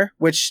Bruckner,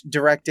 which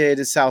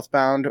directed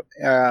Southbound,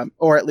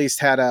 or at least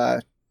had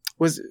a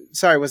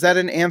was that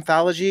an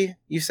anthology?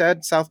 You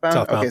said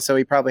Southbound? Okay, so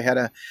he probably had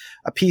a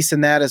piece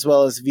in that as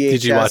well as VHS.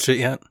 Did you watch it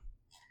yet?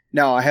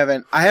 No, I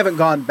haven't. I haven't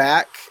gone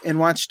back and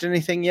watched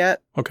anything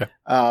yet. Okay.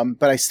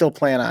 But I still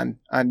plan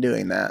on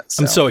doing that.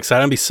 So. I'm so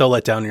excited. I'm gonna be so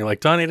let down. You're like,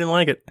 Donnie, I didn't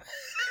like it.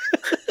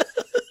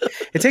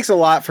 It takes a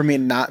lot for me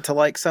not to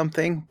like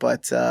something,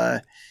 but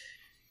I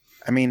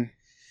mean,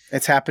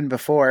 it's happened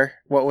before.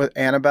 What with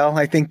Annabelle?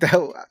 I think that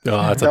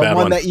that's a bad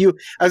one. I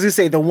was gonna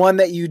say the one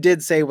that you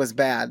did say was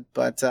bad,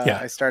 but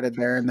I started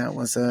there, and that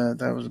was a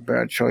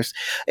bad choice.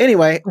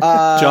 Anyway,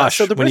 Josh,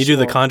 so when you do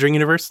the Conjuring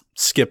universe,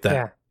 skip that.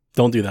 Yeah.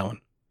 Don't do that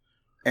one.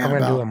 I'm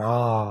going to do them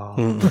all.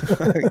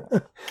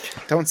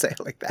 Don't say it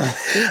like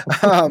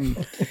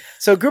that.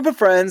 So a group of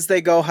friends,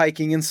 they go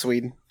hiking in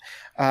Sweden.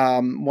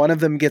 One of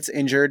them gets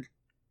injured,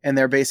 and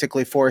they're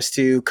basically forced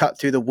to cut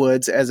through the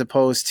woods as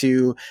opposed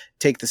to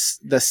take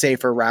the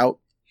safer route.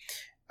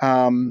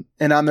 And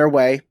on their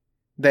way,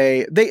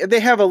 they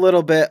have a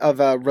little bit of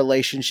a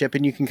relationship,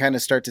 and you can kind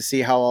of start to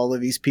see how all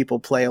of these people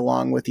play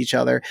along with each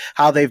other,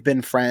 how they've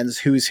been friends,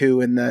 who's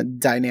who in the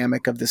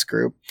dynamic of this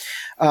group.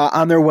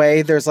 On their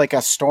way, there's like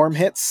a storm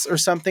hits or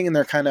something, and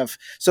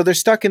they're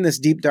stuck in this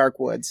deep, dark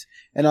woods.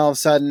 And all of a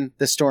sudden,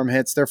 the storm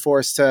hits. They're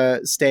forced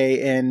to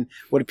stay in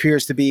what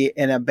appears to be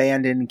an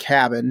abandoned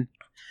cabin.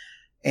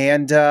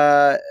 And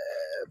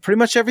pretty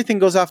much everything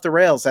goes off the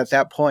rails at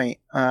that point.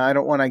 I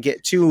don't want to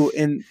get too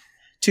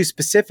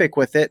specific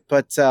with it,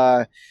 but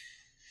I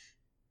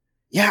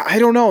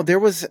don't know.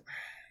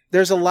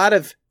 There's a lot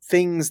of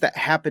things that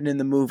happen in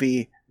the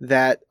movie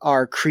that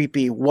are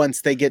creepy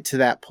once they get to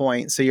that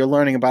point. So you're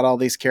learning about all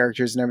these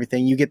characters and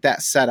everything. You get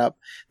that setup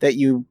that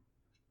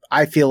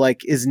I feel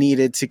like is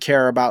needed to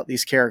care about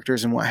these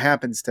characters and what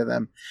happens to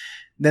them.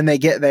 Then they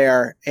get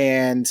there,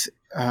 and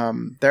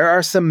there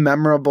are some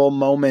memorable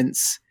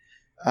moments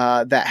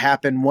that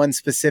happen. One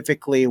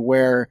specifically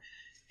where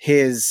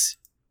his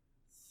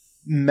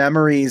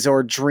memories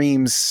or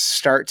dreams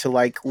start to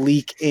like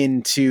leak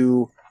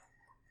into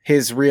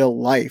his real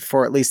life,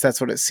 or at least that's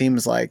what it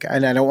seems like.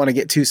 And I don't want to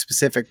get too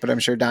specific, but I'm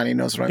sure Donnie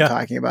knows what I'm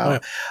talking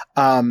about.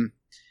 Oh,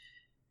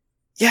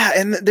 yeah.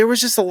 And there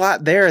was just a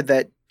lot there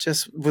that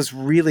just was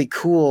really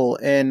cool,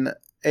 and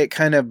it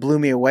kind of blew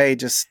me away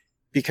just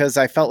because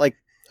I felt like,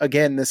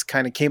 again, this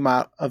kind of came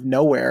out of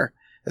nowhere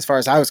as far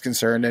as I was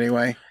concerned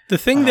anyway. The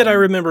thing that I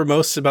remember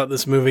most about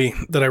this movie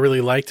that I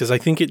really liked is I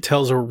think it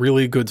tells a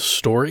really good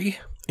story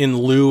in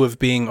lieu of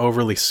being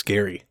overly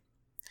scary.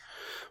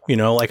 You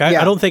know, like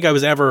I don't think I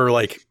was ever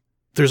like,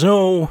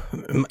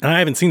 and I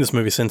haven't seen this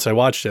movie since I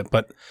watched it,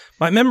 but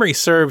my memory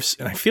serves,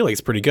 and I feel like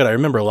it's pretty good. I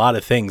remember a lot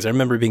of things. I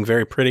remember being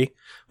very pretty,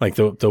 like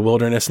the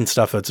wilderness and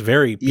stuff. It's a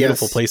very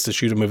beautiful place to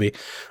shoot a movie.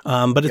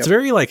 But it's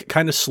very like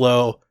kind of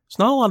slow. It's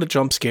not a lot of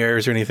jump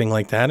scares or anything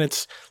like that.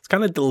 It's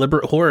kind of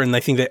deliberate horror, and I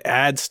think that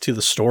adds to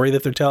the story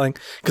that they're telling,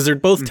 because they're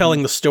both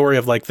telling the story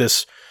of like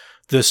this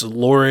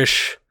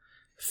lore-ish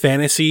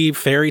fantasy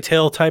fairy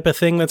tale type of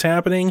thing that's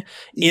happening,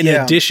 in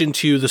addition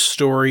to the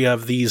story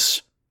of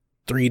these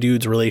three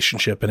dudes'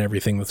 relationship and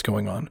everything that's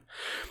going on.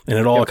 And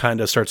it all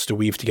kind of starts to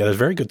weave together. It's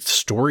very good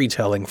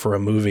storytelling for a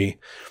movie.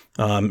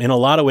 In a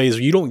lot of ways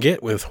you don't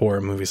get with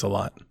horror movies a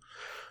lot.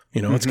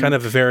 You know, it's kind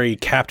of a very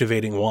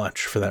captivating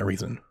watch for that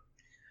reason.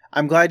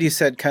 I'm glad you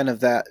said kind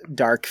of that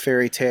dark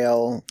fairy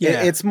tale.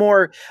 Yeah. It's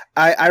more,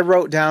 I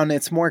wrote down,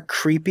 it's more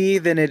creepy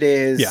than it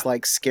is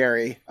like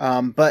scary.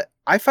 But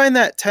I find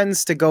that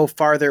tends to go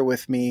farther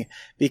with me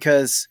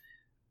because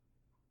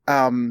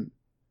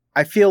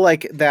I feel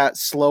like that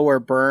slower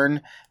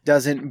burn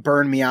doesn't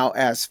burn me out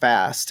as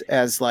fast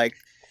as like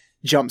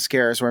jump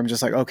scares where I'm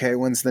just like, okay,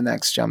 when's the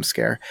next jump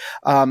scare?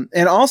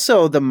 And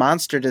also the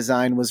monster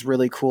design was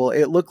really cool.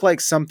 It looked like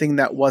something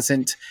that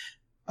wasn't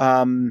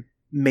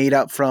made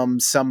up from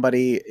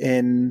somebody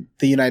in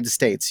the United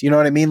States. You know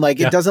what I mean?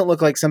 Like it doesn't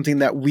look like something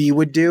that we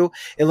would do.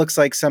 It looks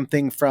like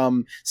something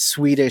from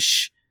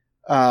Swedish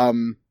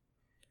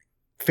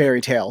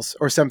fairy tales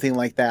or something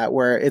like that,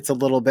 where it's a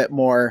little bit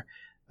more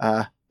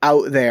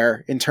out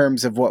there in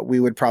terms of what we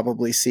would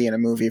probably see in a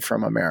movie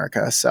from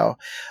America. So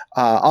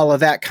all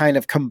of that kind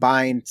of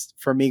combined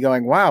for me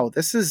going, wow,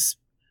 this is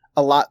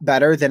a lot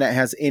better than it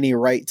has any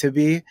right to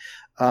be.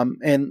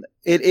 And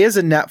it is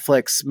a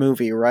Netflix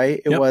movie, right?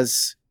 It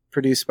was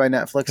produced by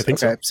Netflix. I think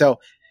so. So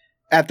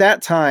at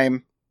that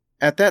time,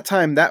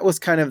 that was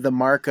kind of the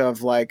mark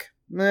of like,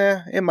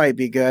 it might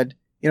be good.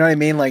 You know what I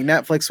mean? Like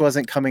Netflix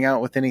wasn't coming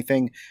out with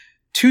anything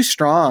too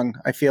strong,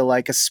 I feel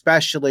like,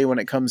 especially when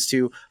it comes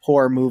to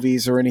horror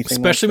movies or anything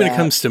especially like when it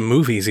comes to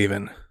movies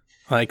even.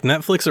 Like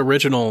Netflix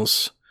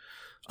originals,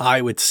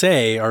 I would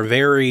say, are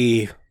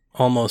very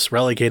almost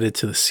relegated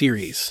to the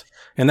series.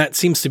 And that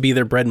seems to be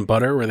their bread and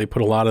butter, where they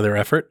put a lot of their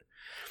effort.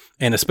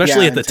 And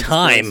especially at the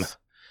time,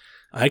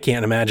 I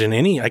can't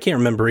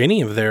remember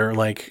any of their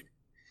like,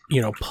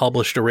 you know,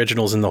 published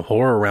originals in the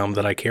horror realm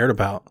that I cared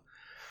about.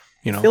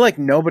 You know, I feel like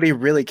nobody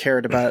really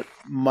cared about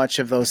much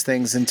of those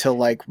things until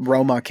like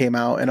Roma came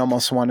out and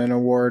almost won an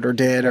award or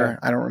did, or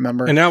I don't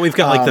remember. And now we've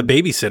got like The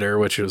Babysitter,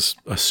 which was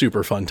a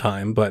super fun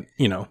time, but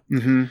you know,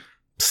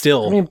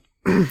 still. I mean,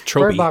 tropey.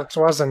 Bird Box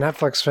was a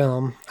Netflix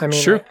film. I mean,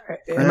 Sure.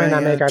 it might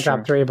not make our true.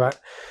 top 3, but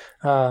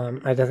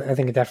I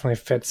think it definitely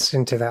fits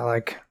into that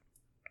like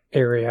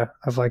area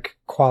of like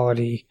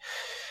quality,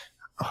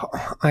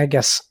 I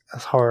guess,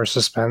 horror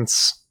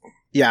suspense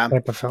Yeah,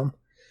 type of film.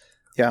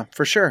 yeah,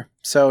 for sure.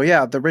 So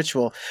yeah, The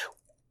Ritual,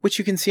 which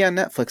you can see on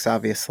Netflix,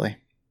 obviously,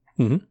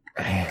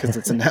 because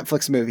it's a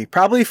Netflix movie,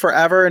 probably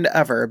forever and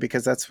ever,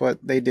 because that's what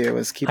they do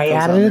is keep. I those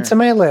added on it there. to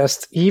my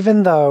list,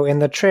 even though in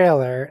the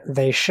trailer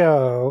they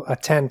show a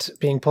tent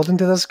being pulled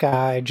into the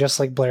sky, just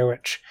like Blair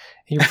Witch.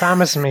 You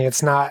promised me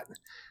it's not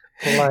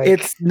like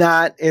It's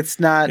not.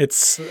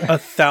 It's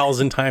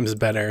 1,000 times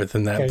better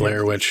than that Okay,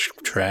 Blair Witch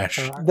trash.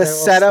 it The will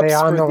stay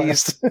setups on for the these,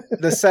 list.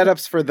 the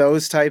setups for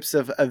those types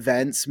of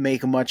events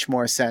make much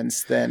more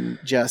sense than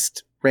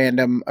just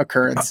random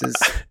occurrences.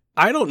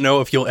 I don't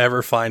know if you'll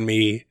ever find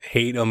me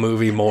hate a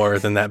movie more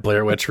than that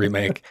Blair Witch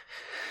remake.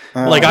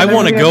 Like, I I'm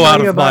want to gonna go tell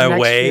out you of about my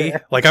next way.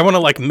 year. Like, I want to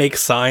like make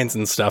signs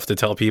and stuff to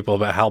tell people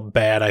about how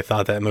bad I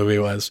thought that movie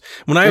was.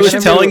 When I We was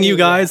should telling really- you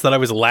guys that I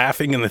was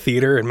laughing in the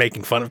theater and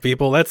making fun of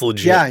people, that's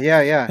legit.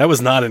 yeah. That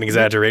was not an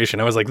exaggeration.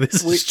 I was like,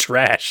 this is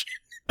trash.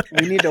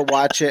 We need to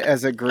watch it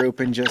as a group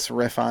and just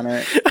riff on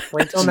it.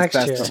 Wait till next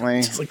year. Incessantly.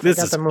 It's like, I this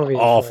got is the movie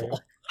awful.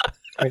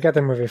 For you. I got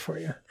the movie for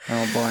you.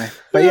 Oh boy.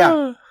 But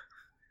yeah,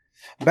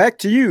 back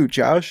to you,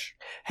 Josh.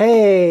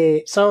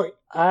 Hey, so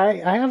I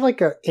have like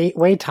a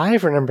 8-way tie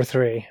for number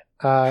 3.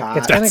 It's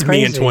kind That's of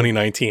me crazy. in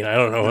 2019. I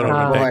don't know what I'm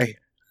Oh, going to pick. Boy.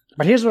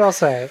 But here's what I'll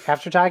say.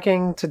 After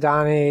talking to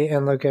Donnie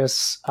and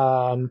Lucas,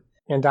 and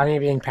Donnie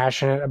being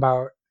passionate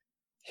about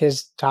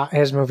his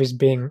movies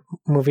being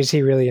movies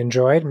he really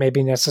enjoyed,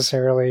 maybe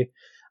necessarily,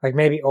 like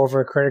maybe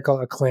over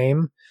critical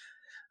acclaim,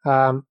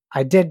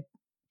 I did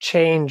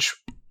change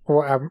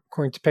what I'm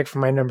going to pick for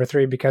my number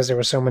 3 because there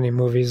were so many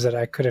movies that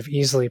I could have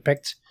easily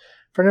picked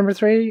for number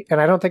 3, and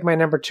I don't think my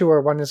number 2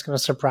 or 1 is going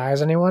to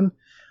surprise anyone.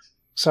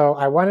 So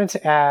I wanted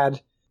to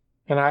add,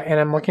 and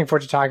I'm looking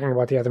forward to talking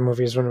about the other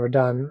movies when we're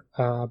done.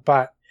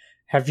 But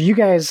have you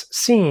guys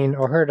seen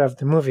or heard of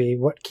the movie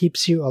What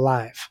Keeps You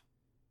Alive?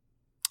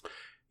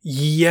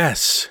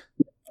 Yes.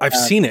 I've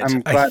seen it,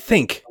 I'm I glad-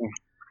 think.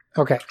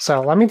 Okay,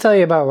 so let me tell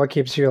you about What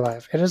Keeps You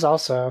Alive. It is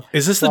also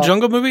Is this the Well-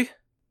 Jungle movie?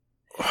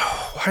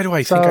 Why do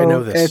I think I So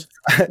know this?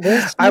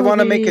 This I want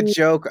to make a movie-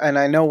 joke, and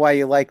I know why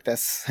you like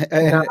this.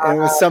 And it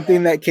was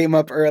something that came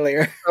up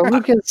earlier. so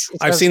Lucas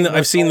I've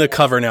says seen the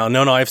cover now.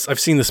 No, I've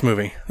seen this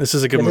movie. This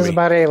is a good It is movie.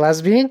 about a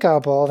lesbian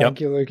couple. Thank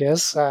Yep. you,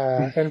 Lucas.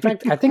 In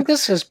fact, I think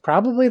this is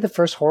probably the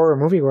first horror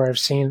movie where I've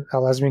seen a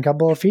lesbian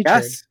couple featured.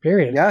 Yes.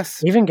 Period.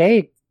 Yes. Even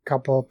gay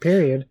couple.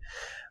 Period.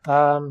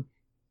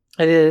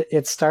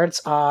 It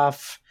starts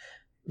off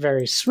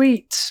very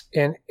sweet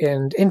and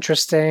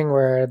interesting,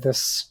 where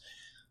this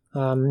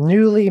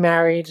newly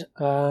married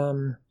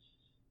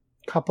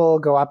couple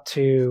go up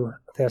to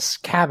this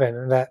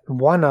cabin that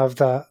one of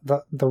the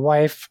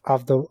wife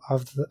of the I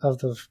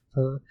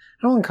don't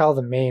want to call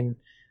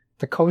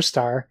the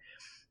co-star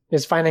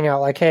is finding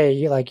out, like, hey,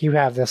 you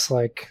have this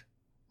like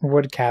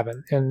wood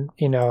cabin, and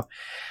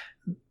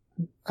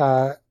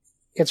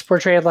it's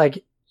portrayed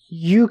like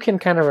you can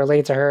kind of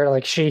relate to her.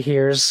 Like, she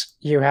hears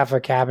you have a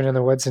cabin in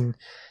the woods and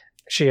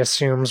she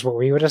assumes what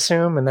we would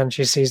assume, and then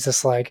she sees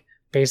this like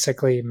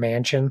basically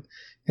mansion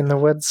in the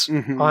woods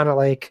Mhm. on a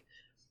lake,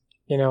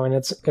 and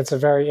it's a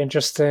very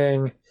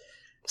interesting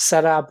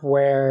setup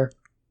where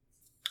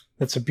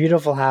it's a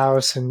beautiful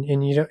house, and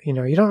you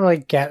don't really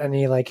get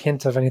any like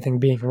hint of anything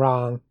being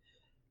wrong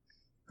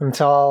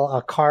until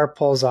a car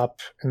pulls up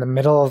in the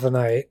middle of the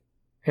night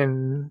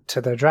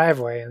into the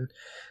driveway, and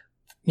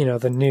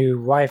the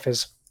new wife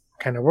is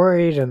kind of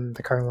worried, and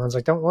the current one's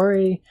like, don't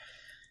worry,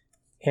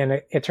 and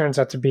it turns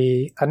out to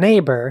be a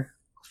neighbor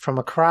from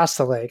across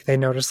the lake. They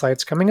noticed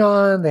lights coming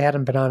on. They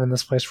hadn't been on in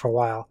this place for a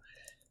while.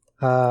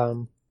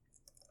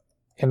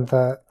 And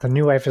the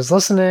new wife is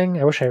listening.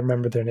 I wish I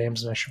remembered their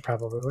names, and I should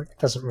probably. It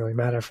doesn't really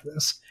matter for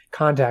this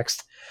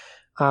context.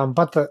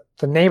 But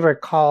the neighbor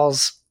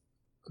calls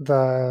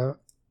the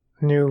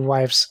new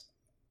wife's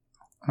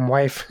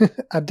wife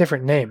a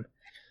different name.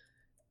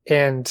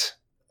 And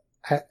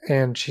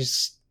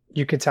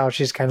you could tell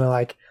she's kind of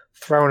like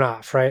thrown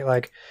off, right?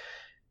 Like,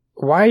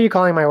 why are you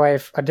calling my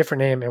wife a different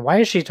name? And why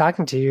is she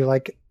talking to you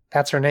like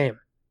that's her name?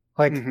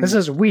 Like, Mhm. this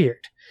is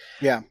weird.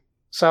 Yeah.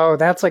 So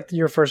that's like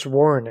your first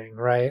warning,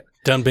 right?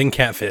 Done being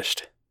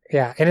catfished.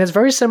 Yeah. And it's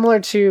very similar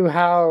to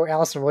how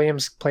Allison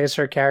Williams plays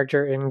her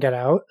character in Get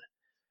Out,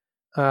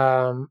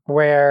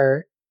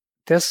 where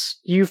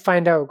you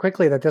find out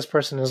quickly that this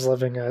person is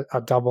living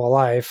a double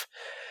life.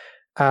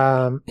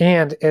 And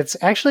it's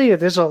actually,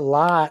 there's a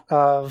lot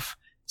of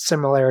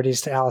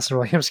similarities to Allison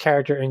Williams'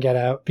 character in Get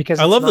Out, because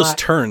I it's love those not-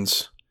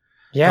 turns.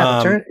 Yeah, Um,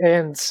 the turn,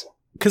 and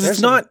Because there's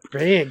it's some not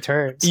big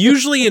turns.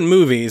 usually in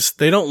movies,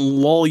 they don't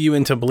lull you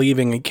into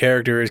believing a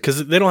character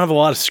because they don't have a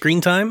lot of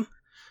screen time,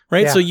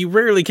 right? Yeah. So you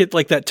rarely get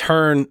like that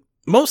turn.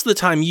 Most of the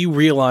time, you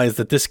realize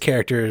that this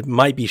character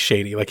might be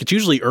shady. Like, it's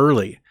usually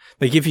early.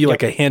 They give you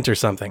like a hint or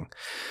something.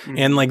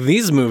 And like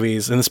these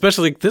movies, and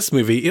especially like this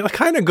movie, it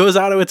kind of goes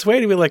out of its way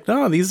to be like,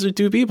 no, these are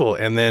two people.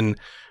 And then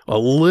a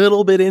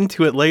little bit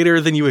into it later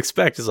than you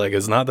expect. It's like,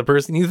 it's not the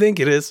person you think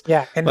it is.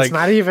 Yeah, and Like- it's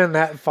not even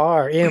that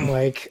far in.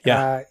 Like,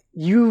 Yeah.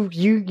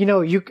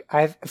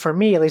 for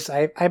me at least,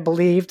 I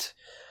believed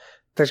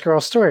this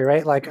girl's story,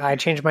 right? Like, I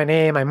changed my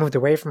name, I moved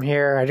away from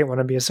here, I didn't want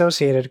to be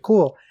associated.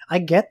 Cool, I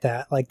get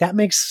that. Like, that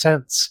makes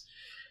sense.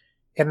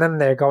 And then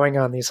they're going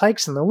on these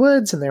hikes in the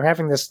woods, and they have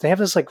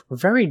this like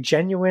very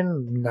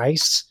genuine,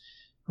 nice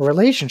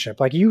relationship.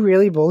 Like, you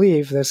really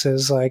believe this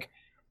is like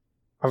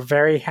a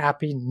very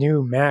happy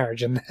new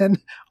marriage. And then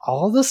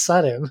all of a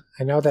sudden,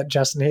 I know that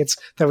Justin hates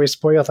that we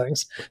spoil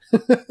things,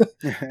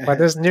 but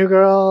this new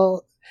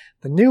girl,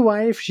 the new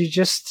wife,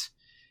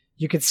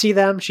 you could see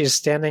them. She's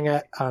standing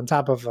on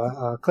top of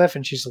a cliff,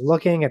 and she's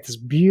looking at this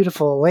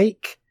beautiful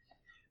lake,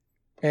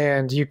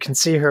 and you can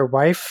see her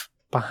wife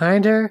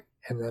behind her.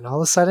 And then all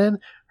of a sudden,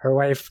 her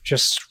wife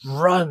just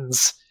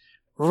runs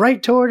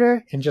right toward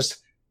her and just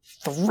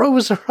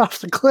throws her off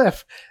the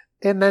cliff.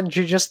 And then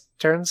she just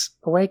turns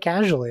away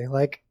casually,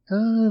 like,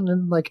 and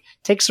then like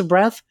takes a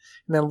breath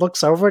and then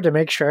looks over to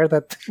make sure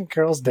that the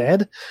girl's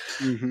dead.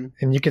 Mm-hmm.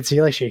 And you can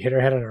see like she hit her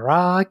head on a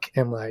rock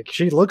and like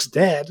she looks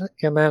dead.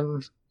 And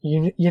then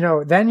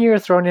then you're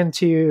thrown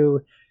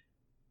into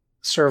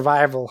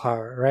survival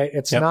horror, right?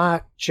 It's Yep.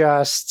 not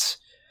just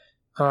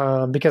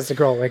because the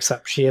girl wakes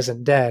up, she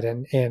isn't dead,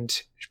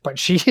 but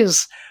she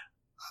is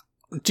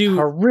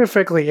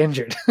horrifically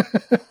injured.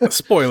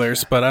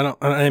 Spoilers, but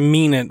I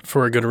mean it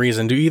for a good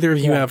reason. Do either of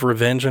you Yeah. have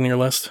Revenge on your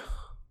list?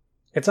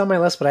 It's on my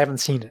list, but I haven't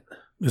seen it.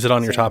 Is it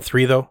on your Same. top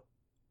 3 though?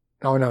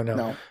 Oh, no.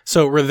 No.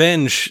 So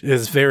Revenge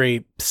is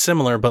very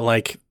similar, but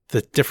like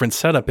the different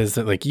setup is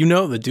that like,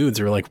 the dudes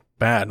are like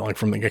bad, like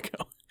from the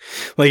get-go.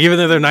 Like, even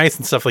though they're nice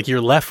and stuff, like you're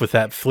left with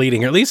that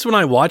fleeting, or at least when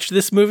I watched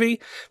this movie,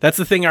 that's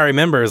the thing I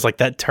remember is like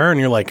that turn.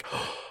 You're like,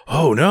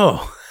 oh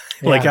no.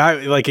 Yeah.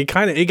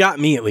 It got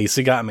me, at least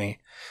it got me,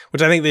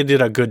 which I think they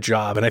did a good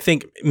job. And I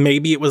think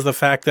maybe it was the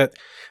fact that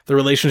the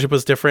relationship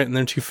was different and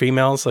they're two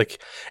females. Like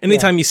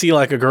anytime you see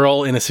like a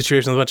girl in a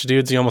situation with a bunch of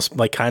dudes, you almost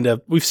like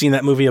we've seen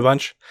that movie a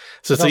bunch.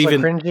 So it's also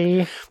even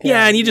cringy.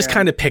 Yeah, and you just Yeah.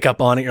 kind of pick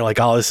up on it. You're like,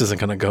 oh, this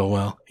isn't going to go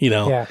well,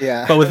 Yeah.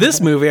 Yeah. But with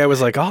this movie, I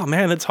was like, oh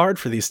man, it's hard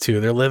for these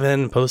two. They're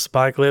living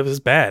post-apocalypse is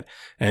bad,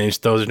 and he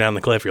just throws her down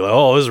the cliff. You're like,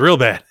 oh, this is real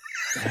bad.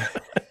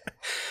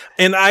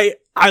 And I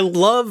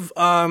love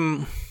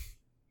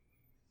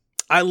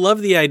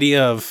the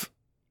idea of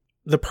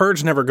the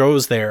Purge never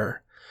goes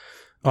there,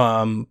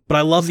 but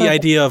I love the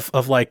idea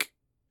of like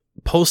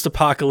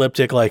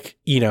post-apocalyptic, like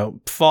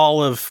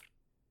fall of.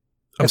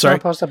 I'm It's sorry.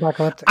 not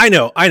post-apocalyptic. I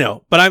know,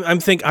 but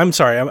I'm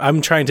sorry.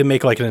 I'm trying to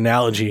make like an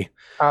analogy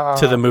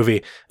to the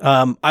movie.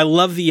 I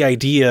love the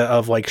idea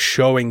of like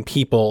showing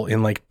people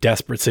in like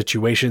desperate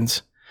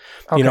situations,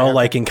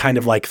 like in kind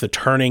of like the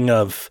turning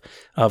of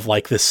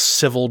like this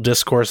civil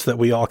discourse that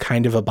we all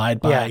kind of abide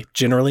by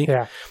generally.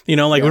 Yeah. We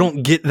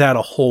don't get that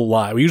a whole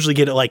lot. We usually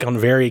get it like on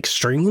very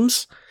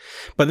extremes,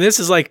 but this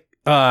is like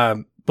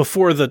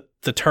before the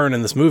turn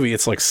in this movie,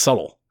 it's like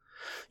subtle.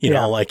 And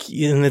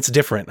it's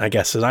different, I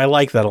guess. And I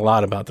like that a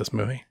lot about this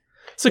movie.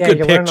 It's a good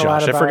you pick, learn a lot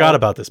Josh. I about- forgot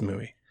about this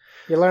movie.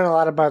 You learn a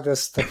lot about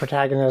the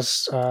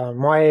protagonist's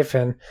wife,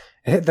 and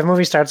the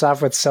movie starts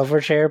off with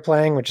Silverchair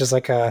playing, which is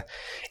like a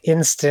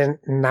instant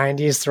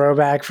 90s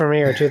throwback for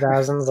me, or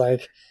 2000s.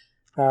 Like,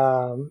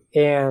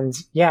 and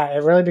yeah,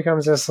 it really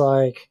becomes this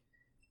like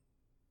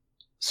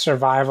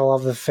survival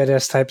of the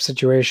fittest type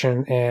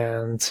situation.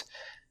 And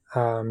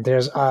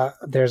there's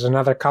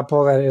another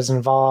couple that is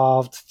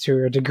involved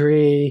to a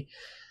degree.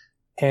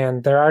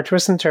 And there are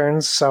twists and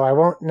turns, so I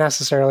don't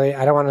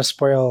want to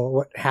spoil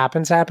what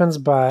happens,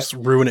 but Just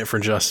ruin it for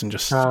Justin.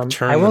 Just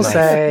turn I will the knife.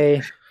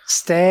 say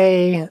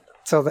stay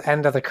till the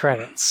end of the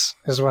credits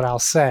is what I'll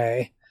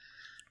say.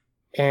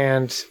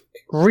 And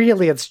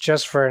really it's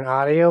just for an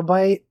audio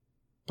bite,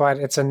 but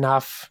it's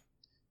enough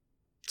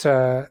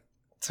to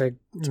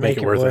make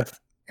it worth worth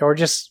it. Or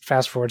just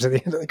fast forward to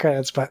the end of the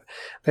credits, but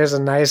there's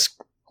a nice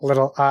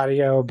little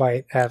audio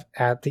bite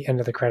at the end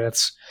of the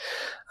credits.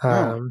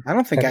 I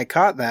don't think I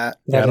caught that.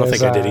 Yeah, I don't That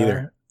think I is, did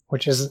either.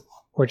 Which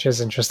is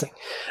interesting,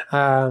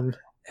 and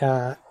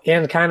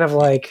kind of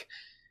like,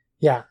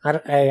 yeah. I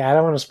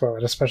don't want to spoil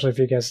it, especially if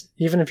you guys,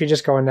 even if you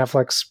just go on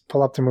Netflix,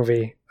 pull up the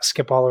movie,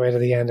 skip all the way to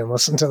the end, and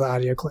listen to the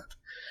audio clip.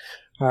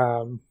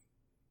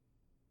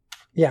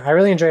 Yeah, I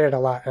really enjoyed it a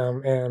lot,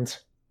 and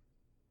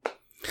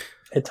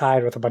it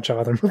tied with a bunch of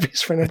other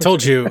movies for I number told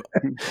two.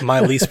 you my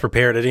least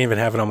prepared. I didn't even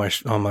have it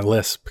on my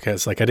list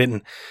because like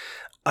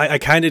I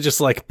kind of just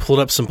like pulled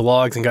up some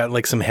blogs and got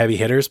like some heavy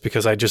hitters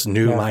because I just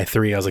knew my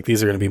 3. I was like,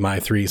 these are going to be my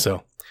 3.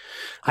 So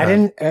I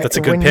didn't. That's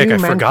a good when pick. you I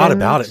forgot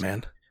mentioned- about it,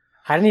 man.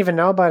 I didn't even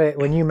know about it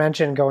when you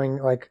mentioned going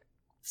like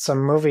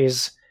some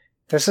movies.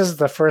 This is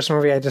the first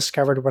movie I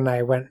discovered when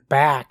I went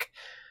back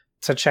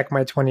to check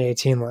my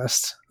 2018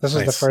 list. This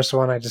was the Nice. first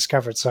one I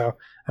discovered, so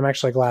I'm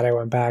actually glad I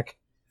went back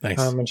Nice.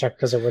 and checked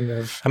because it wouldn't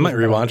have. I might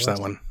been on the rewatch that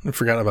list. one. I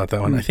forgot about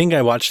that one. I think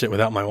I watched it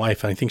without my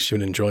wife, and I think she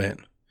would enjoy it.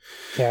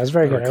 Yeah, it was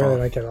very I good. I really recall.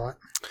 like it a lot.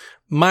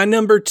 My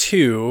number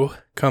 2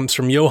 comes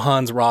from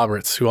Johannes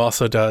Roberts, who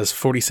also does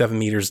 47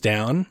 Meters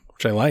Down,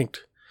 which I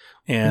liked.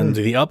 and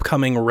the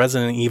upcoming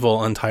Resident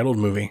Evil Untitled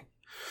movie,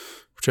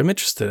 which I'm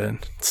interested in.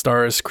 It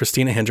stars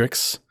Christina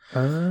Hendricks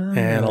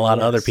and a lot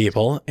of other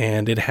people,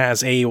 and it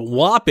has a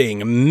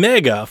whopping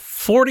mega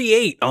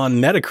 48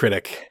 on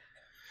Metacritic,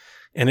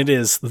 and it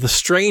is The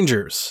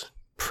Strangers,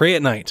 Prey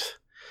at Night,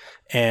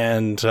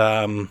 and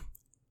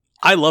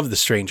I love The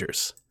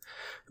Strangers.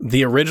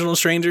 The original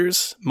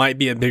Strangers might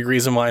be a big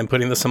reason why I'm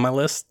putting this on my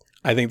list.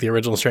 I think the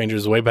original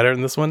Strangers is way better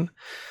than this one.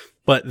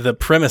 But the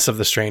premise of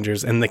The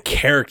Strangers and the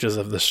characters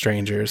of The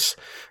Strangers,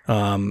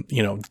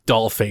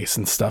 Dollface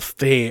and stuff,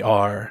 they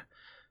are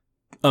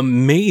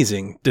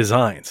amazing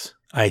designs,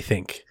 I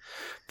think.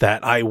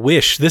 That I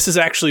wish, this is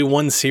actually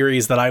one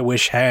series that I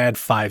wish had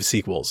 5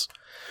 sequels.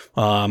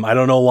 I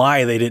don't know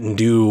why they didn't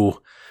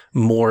do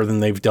more than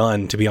they've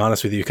done, to be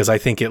honest with you, because I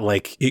think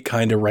it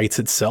kind of writes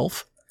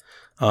itself.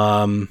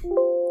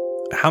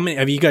 How many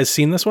have you guys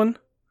seen this one?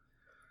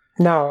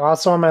 No,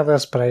 also on my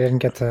list, but I didn't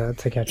get to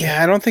catch it.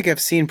 Yeah, I don't think I've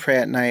seen Prey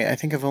at Night. I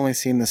think I've only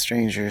seen The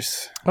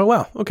Strangers. Oh,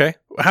 wow. Okay.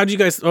 How'd you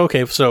guys...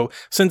 Okay, so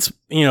since,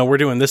 we're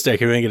doing this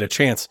decade, we didn't get a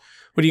chance.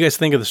 What do you guys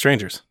think of The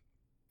Strangers?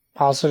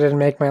 Also didn't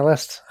make my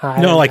list.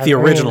 The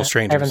original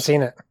Strangers. I haven't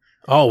seen it.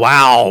 Oh,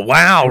 wow.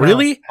 Wow,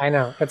 really? I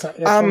know. It's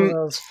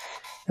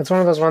one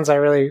of those ones I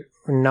really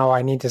know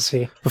I need to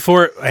see.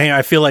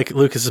 I feel like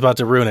Lucas is about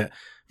to ruin it.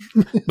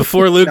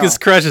 Before Lucas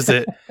crushes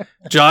it,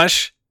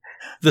 Josh,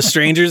 The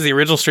Strangers, the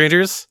original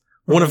Strangers,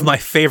 one of my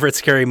favorite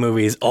scary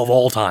movies of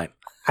all time.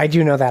 I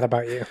do know that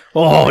about you.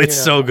 Oh, it's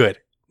so good.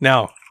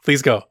 Now,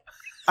 please go.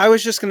 I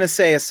was just going to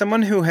say, as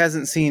someone who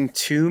hasn't seen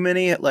too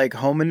many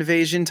home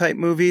invasion type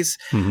movies,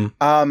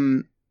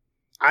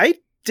 I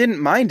didn't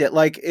mind it.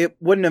 It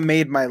wouldn't have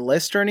made my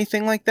list or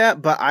anything like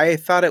that, but I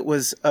thought it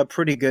was a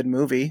pretty good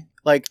movie.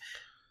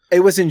 It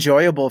was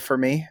enjoyable for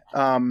me.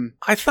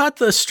 I thought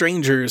The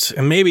Strangers,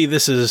 and maybe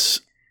this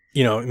is,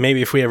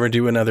 maybe if we ever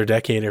do another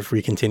decade, if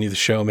we continue the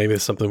show, maybe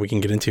it's something we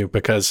can get into,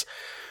 because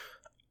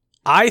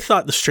I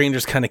thought The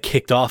Strangers kind of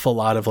kicked off a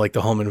lot of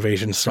the home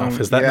invasion stuff.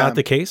 Is that not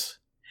the case?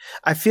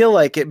 I feel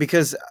like it,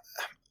 because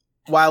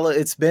while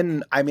it's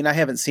been, I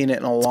haven't seen it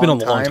in a long time.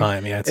 It's been a long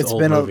time. Yeah, it's an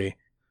old movie.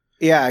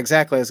 Yeah,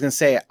 exactly. I was going to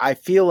say, I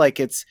feel like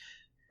it's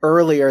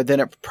earlier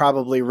than it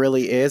probably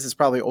really is. It's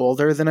probably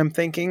older than I'm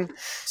thinking.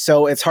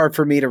 So it's hard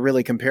for me to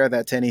really compare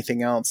that to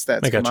anything else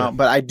that's come out.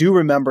 But I do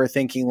remember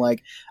thinking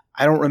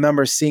I don't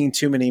remember seeing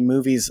too many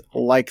movies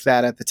like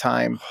that at the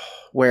time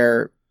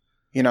where,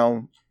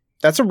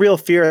 that's a real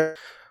fear.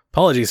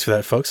 Apologies for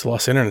that, folks. I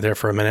lost internet there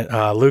for a minute.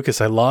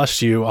 Lucas, I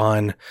lost you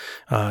on,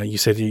 you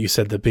said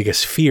the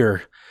biggest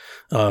fear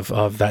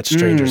of that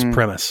Stranger's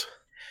premise.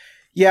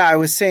 Yeah, I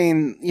was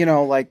saying,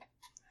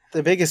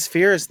 the biggest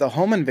fear is the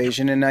home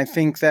invasion, and I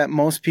think that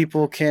most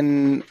people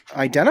can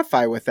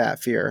identify with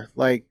that fear.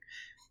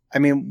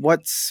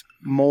 What's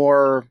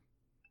more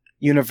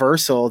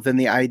universal than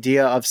the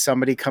idea of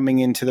somebody coming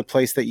into the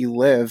place that you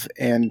live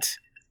and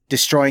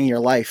destroying your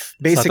life,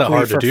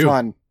 basically for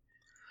fun?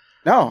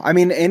 No,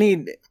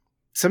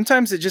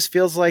 sometimes it just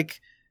feels like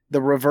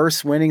the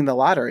reverse winning the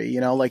lottery,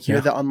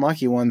 you're the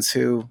unlucky ones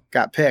who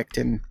got picked,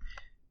 and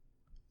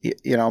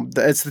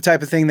it's the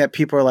type of thing that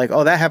people are like,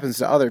 oh, that happens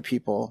to other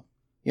people.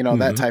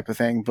 That type of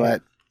thing.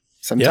 But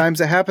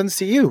sometimes it happens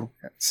to you.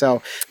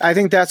 So I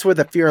think that's where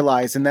the fear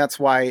lies. And that's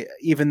why,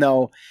 even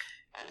though,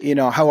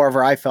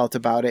 however I felt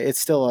about it, it's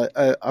still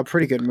a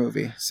pretty good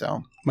movie.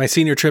 So my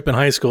senior trip in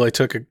high school, I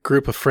took a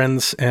group of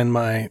friends and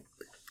my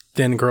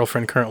then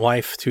girlfriend, current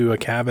wife, to a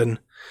cabin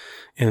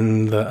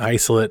in the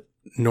isolate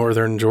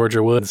northern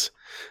Georgia woods.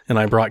 And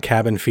I brought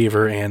Cabin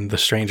Fever and The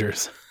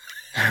Strangers.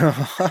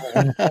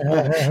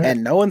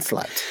 And no one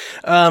slept.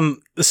 The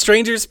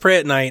Strangers, Prey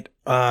at Night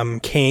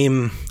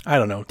came,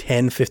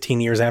 10,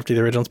 15 years after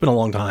the original. It's been a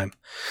long time.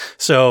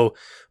 So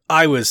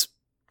I was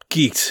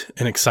geeked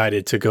and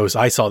excited to go.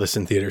 I saw this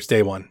in theaters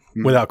day one,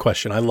 without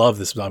question. I love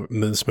this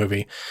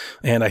movie.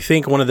 And I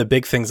think one of the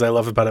big things I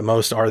love about it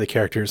most are the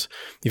characters.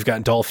 You've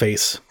got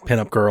Dollface,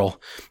 Pinup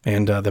Girl,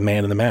 and the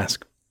Man in the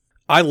Mask.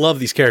 I love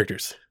these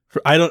characters.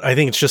 I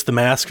think it's just the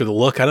mask or the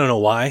look. I don't know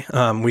why.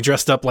 We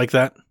dressed up like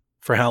that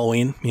for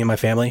Halloween, me and my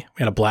family. We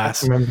had a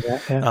blast. I remember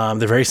that, yeah.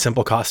 They're very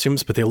simple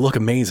costumes, but they look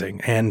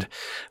amazing. And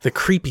the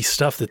creepy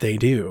stuff that they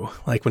do,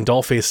 like when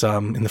Dollface,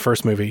 in the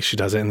first movie, she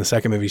does it. In the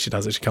second movie, she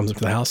does it. She comes up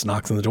to the house and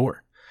knocks on the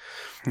door.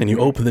 And you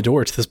open the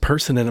door to this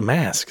person in a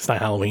mask. It's not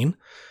Halloween.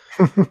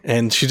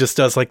 And she just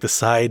does the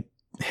side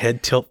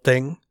head tilt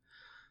thing.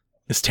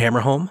 Is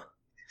Tamara home?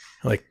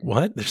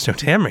 What? There's no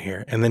Tamara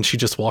here. And then she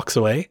just walks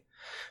away.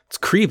 It's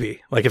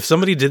creepy. If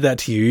somebody did that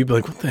to you, you'd be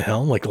like, what the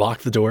hell? Lock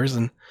the doors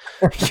and,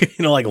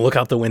 look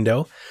out the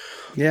window.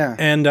 Yeah.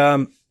 And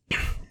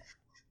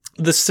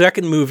the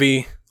second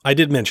movie, I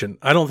did mention,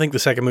 I don't think the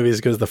second movie is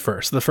as good as the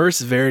first. The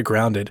first is very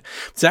grounded.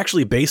 It's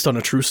actually based on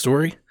a true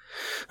story,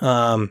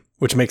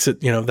 which makes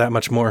it, that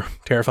much more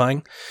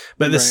terrifying.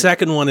 But the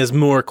second one is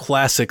more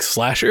classic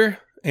slasher.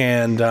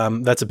 And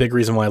that's a big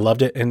reason why I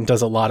loved it, and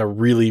does a lot of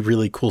really,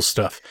 really cool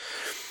stuff.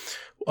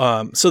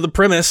 So the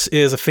premise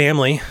is a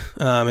family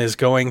is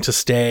going to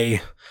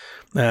stay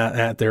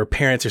at their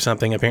parents or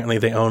something. Apparently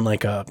they own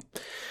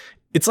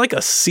it's like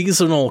a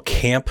seasonal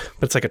camp,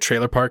 but it's like a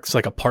trailer park. It's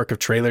like a park of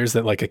trailers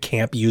that like a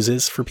camp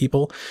uses for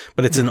people,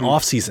 but it's an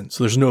off season.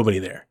 So there's nobody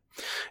there.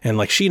 And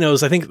like she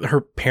knows, I think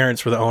her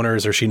parents were the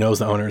owners or she knows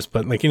the owners,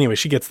 but like anyway,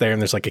 she gets there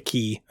and there's like a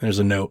key and there's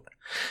a note.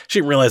 She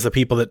didn't realize the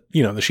people that,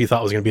 you know, that she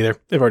thought was going to be there,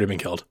 they've already been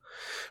killed.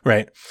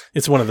 Right.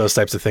 It's one of those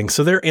types of things.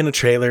 So they're in a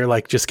trailer,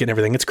 like just getting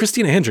everything. It's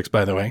Christina Hendricks,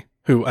 by the way,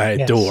 who I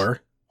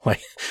adore.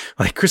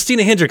 Like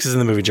Christina Hendricks is in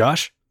the movie,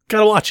 Josh.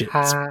 Gotta watch it.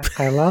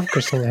 I love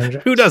Christina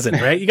Hendricks. Who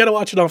doesn't, right? You gotta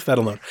watch it off that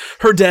alone.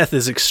 Her death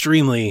is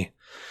extremely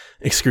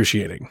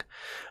excruciating.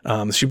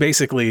 She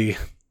basically,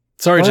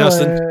 sorry,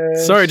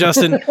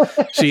 Justin.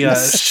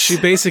 She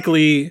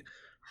basically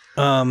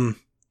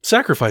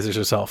sacrifices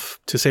herself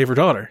to save her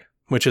daughter,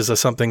 which is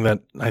something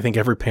that I think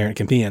every parent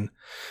can be in,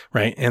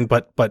 right? And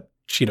but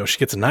you know, she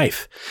gets a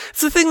knife.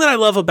 It's the thing that I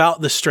love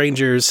about The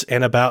Strangers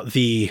and about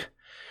the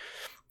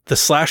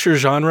slasher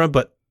genre,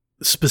 but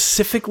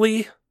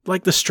specifically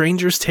like The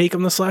Strangers' take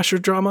on the slasher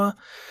drama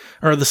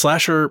or the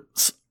slasher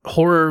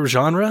horror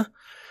genre.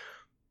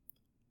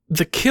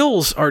 The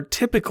kills are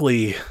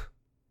typically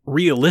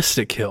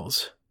realistic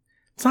kills.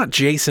 It's not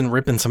Jason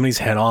ripping somebody's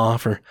head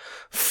off or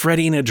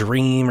Freddy in a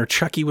dream or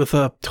Chucky with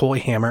a toy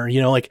hammer.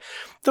 You know, like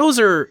those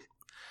are,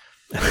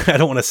 I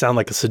don't want to sound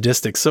like a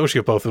sadistic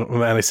sociopath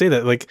when I say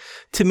that. Like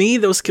to me,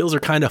 those kills are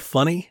kind of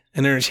funny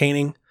and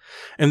entertaining.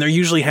 And they're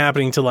usually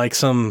happening to like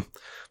some,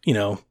 you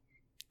know,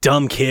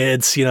 dumb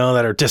kids, you know,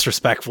 that are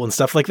disrespectful and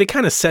stuff. Like they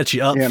kind of set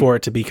you up for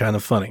it to be kind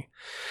of funny.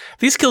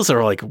 These kills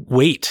are like,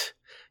 wait,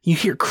 you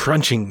hear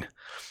crunching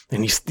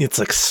and it's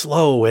like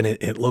slow and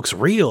it looks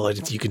real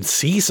and you can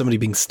see somebody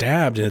being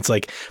stabbed. And it's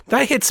like,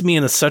 that hits me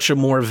in such a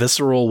more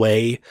visceral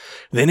way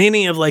than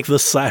any of like the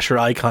slasher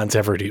icons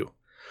ever do.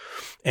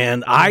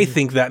 And I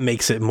think that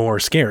makes it more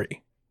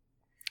scary.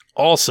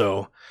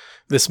 Also,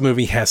 this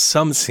movie has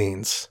some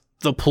scenes,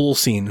 the pool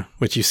scene,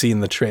 which you see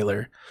in the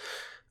trailer,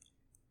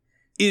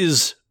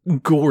 is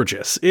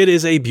gorgeous. It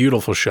is a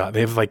beautiful shot.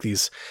 They have like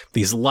these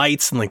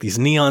lights and like these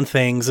neon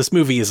things. This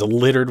movie is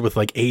littered with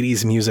like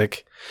 80s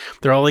music.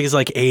 There are all these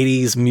like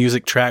 80s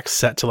music tracks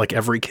set to like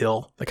every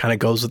kill that kind of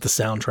goes with the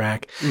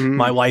soundtrack.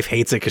 My wife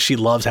hates it because she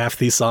loves half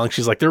these songs.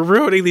 She's like, they're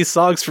ruining these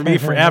songs for me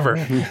forever.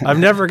 I'm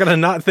never going to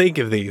not think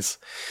of these.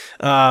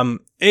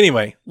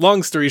 Anyway,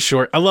 long story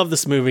short, I love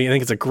this movie. I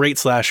think it's a great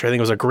slasher. I think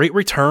it was a great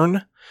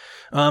return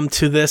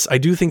to this. I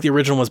do think the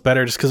original was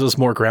better just because it was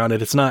more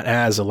grounded. It's not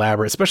as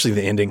elaborate, especially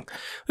the ending.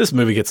 This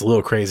movie gets a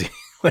little crazy.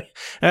 Like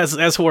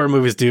as horror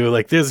movies do,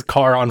 like there's a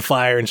car on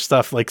fire and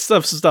stuff, like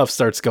stuff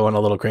starts going a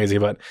little crazy,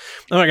 but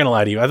I'm not going to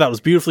lie to you. I thought it was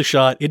beautifully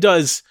shot. It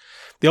does.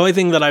 The only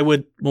thing that I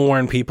would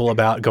warn people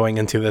about going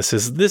into this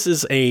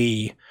is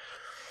a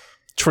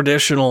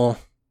traditional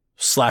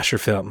slasher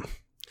film.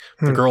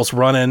 The girl's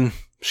running,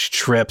 she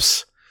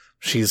trips,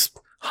 she's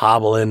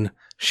hobbling,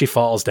 she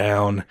falls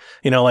down,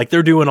 you know, like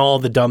they're doing all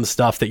the dumb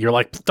stuff that you're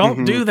like,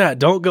 don't do that.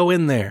 Don't go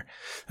in there.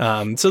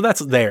 So that's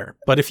there.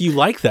 But if you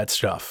like that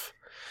stuff,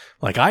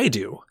 like I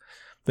do,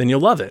 then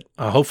you'll love it.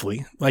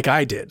 Hopefully, like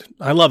I did.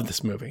 I love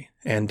this movie.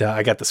 And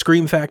I got the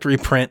Scream Factory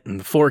print and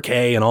the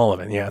 4K and all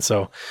of it. Yeah.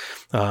 So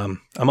I'm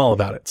all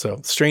about it.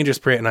 So Strangers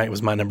Pray at Night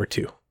was my number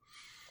 2.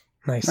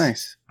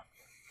 Nice.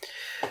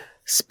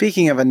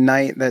 Speaking of a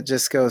night that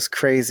just goes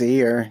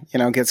crazy or, you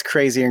know, gets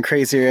crazier and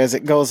crazier as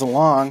it goes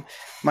along,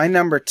 my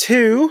number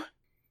 2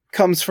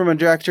 comes from a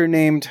director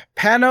named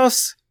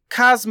Panos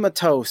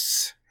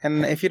Cosmatos.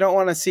 And if you don't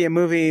want to see a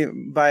movie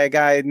by a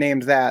guy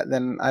named that,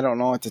 then I don't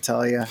know what to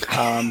tell you.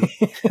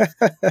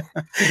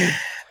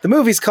 The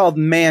movie's called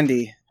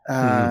Mandy.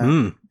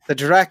 The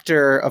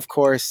director, of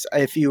course,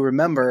 if you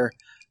remember,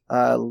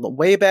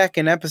 way back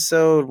in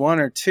episode 1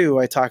 or 2,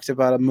 I talked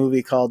about a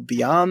movie called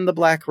Beyond the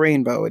Black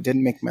Rainbow. It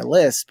didn't make my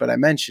list, but I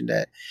mentioned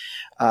it.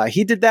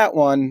 He did that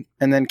one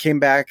and then came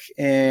back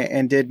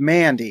and did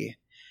Mandy.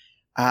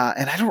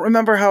 And I don't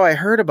remember how I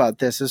heard about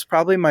this. It was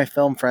probably my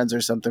film friends or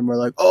something were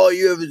like, oh,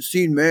 you haven't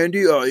seen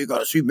Mandy? Oh, you got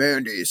to see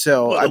Mandy.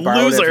 So I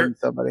borrowed it from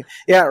somebody.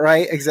 Yeah,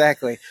 right.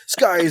 Exactly. This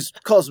guy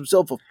calls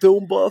himself a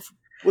film buff.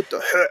 What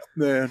the heck,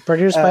 man?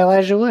 Produced by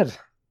Elijah Wood.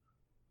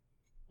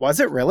 Was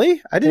it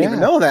really? I didn't even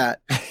know that.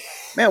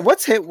 Man,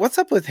 what's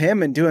up with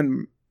him and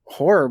doing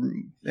horror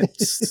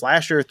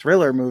slasher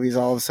thriller movies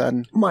all of a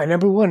sudden? My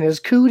number 1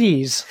 is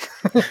Cooties.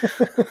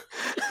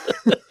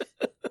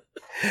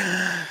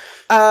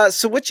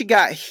 So what you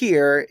got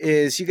here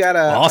is you got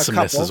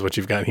awesomeness a couple. Is what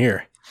you've got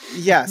here.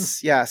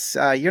 Yes.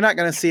 You're not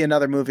going to see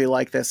another movie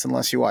like this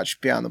unless you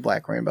watch Beyond the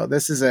Black Rainbow.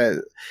 This is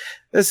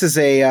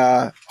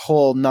a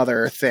whole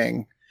nother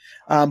thing.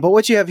 But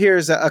what you have here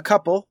is a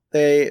couple.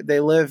 They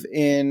live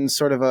in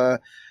sort of a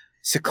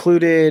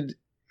secluded.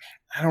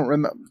 I don't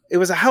remember. It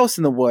was a house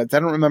in the woods. I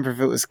don't remember if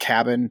it was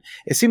cabin.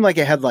 It seemed like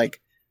it had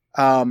like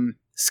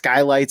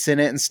skylights in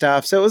it and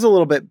stuff. So it was a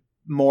little bit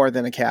more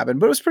than a cabin,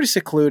 but it was pretty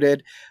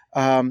secluded.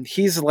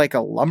 He's like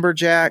a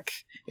lumberjack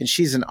and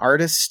she's an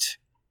artist,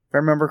 if I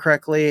remember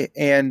correctly.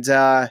 And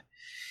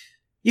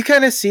you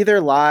kind of see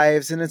their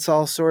lives and it's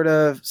all sort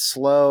of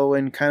slow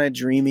and kind of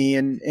dreamy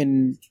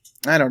and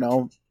I don't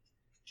know,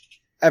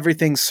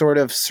 everything's sort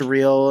of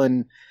surreal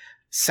and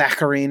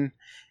saccharine.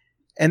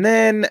 And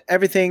then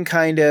everything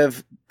kind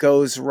of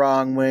goes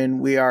wrong when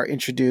we are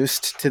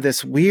introduced to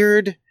this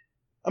weird...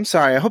 I'm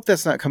sorry, I hope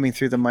that's not coming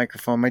through the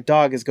microphone. My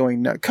dog is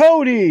going nuts.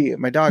 Cody!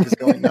 My dog is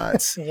going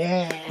nuts.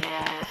 Yeah.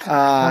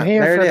 I'm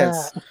here there for it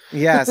is. that.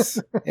 Yes.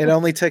 It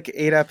only took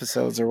 8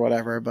 episodes or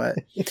whatever, but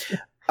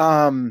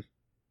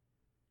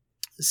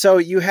so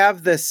you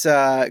have this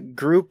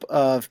group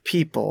of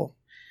people.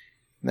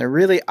 And they're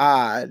really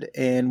odd,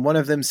 and one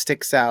of them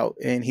sticks out,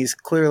 and he's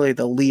clearly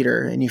the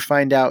leader, and you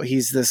find out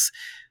he's this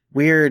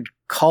weird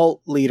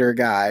cult leader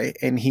guy,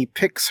 and he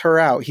picks her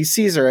out. He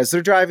sees her as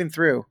they're driving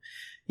through.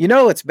 You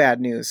know it's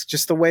bad news,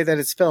 just the way that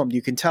it's filmed.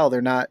 You can tell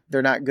they're not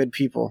good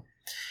people.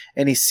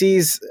 And he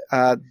sees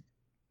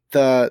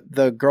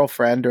the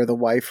girlfriend or the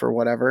wife or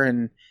whatever,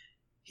 and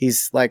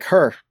he's like,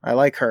 I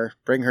like her.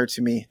 Bring her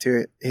to me,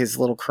 to his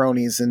little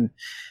cronies. And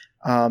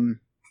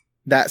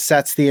that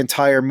sets the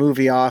entire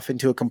movie off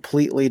into a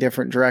completely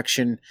different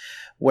direction,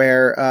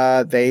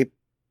 where they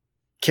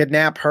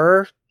kidnap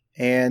her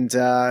and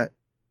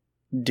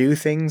do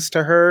things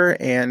to her,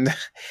 and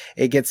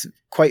it gets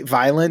quite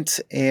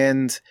violent.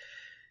 And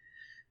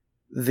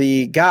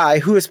the guy,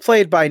 who is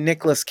played by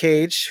Nicolas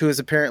Cage, who is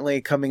apparently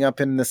coming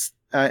up in this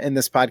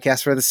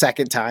podcast for the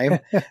second time,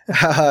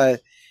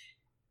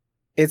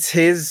 it's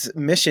his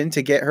mission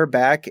to get her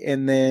back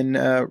and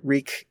then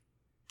wreak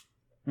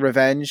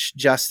revenge,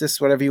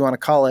 justice, whatever you want to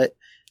call it,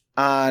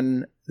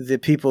 on the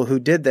people who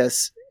did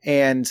this.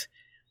 And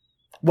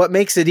what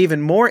makes it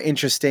even more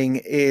interesting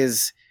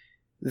is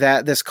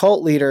that this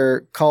cult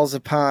leader calls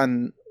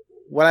upon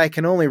what I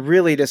can only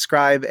really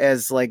describe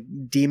as like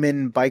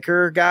demon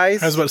biker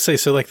guys. I was about to say,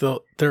 so like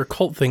their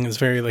cult thing is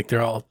very like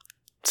they're all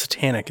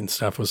satanic and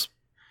stuff.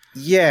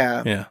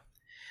 Yeah.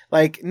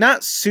 Like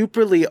not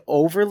superly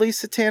overly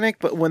satanic,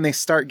 but when they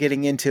start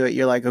getting into it,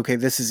 you're like, okay,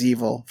 this is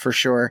evil for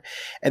sure.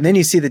 And then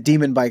you see the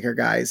demon biker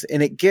guys,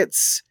 and it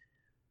gets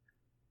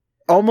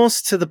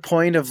almost to the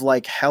point of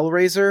like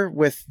Hellraiser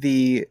with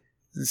the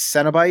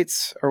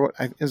Cenobites, or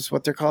what is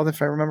what they're called,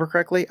 if I remember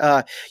correctly.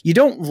 You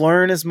don't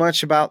learn as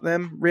much about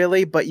them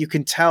really, but you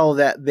can tell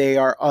that they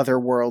are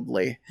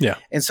otherworldly. Yeah.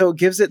 And so it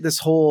gives it this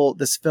whole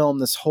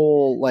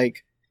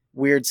like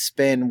weird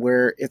spin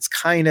where it's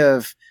kind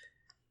of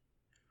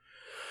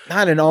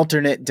not an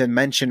alternate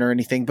dimension or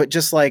anything, but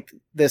just like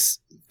this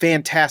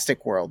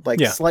fantastic world, like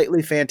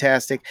slightly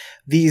fantastic.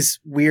 These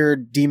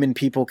weird demon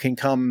people can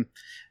come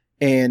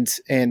and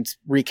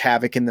wreak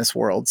havoc in this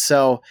world.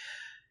 So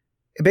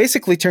it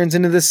basically turns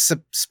into this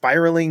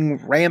spiraling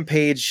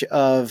rampage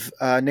of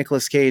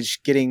Nicolas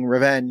Cage getting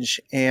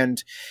revenge,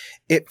 and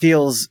it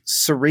feels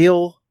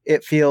surreal.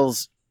 It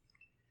feels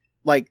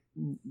like,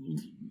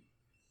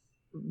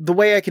 the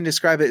way I can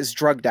describe it is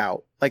drugged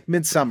out, like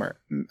Midsommar,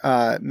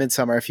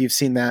 if you've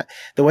seen that.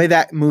 The way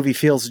that movie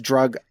feels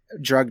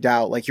drugged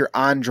out, like you're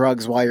on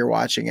drugs while you're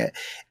watching it.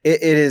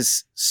 It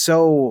is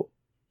so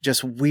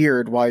just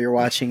weird while you're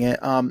watching it,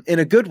 in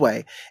a good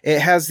way. It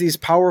has these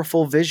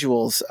powerful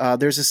visuals.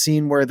 There's a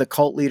scene where the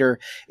cult leader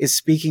is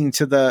speaking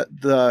to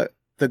the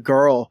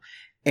girl,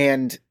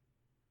 and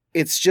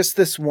it's just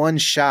this one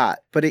shot,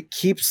 but it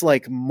keeps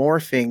like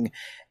morphing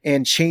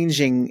and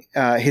changing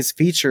his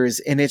features,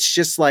 and it's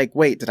just like,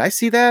 wait, did I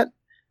see that?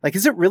 Like,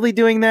 is it really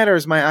doing that, or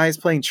is my eyes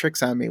playing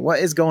tricks on me? What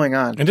is going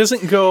on?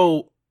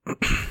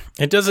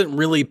 It doesn't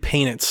really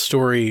paint its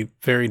story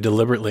very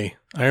deliberately.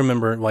 I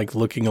remember like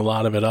looking a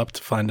lot of it up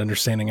to find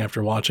understanding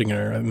after watching it,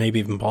 or maybe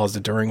even paused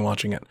it during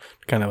watching it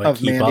to kind of like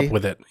keep Mandy. up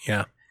with it.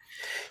 Yeah.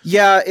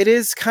 Yeah, it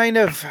is kind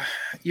of,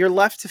 you're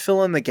left to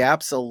fill in the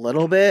gaps a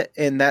little bit,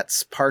 and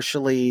that's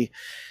partially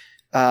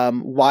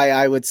why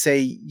I would say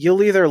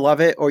you'll either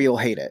love it or you'll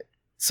hate it.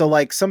 So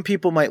like some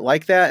people might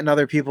like that, and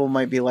other people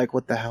might be like,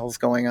 what the hell's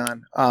going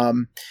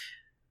on?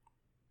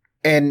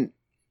 And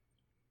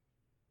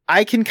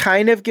I can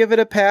kind of give it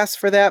a pass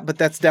for that, but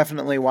that's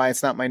definitely why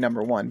it's not my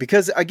number one.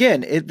 Because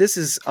again, this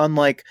is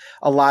unlike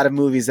a lot of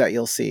movies that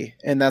you'll see.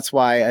 And that's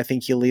why I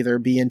think you'll either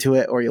be into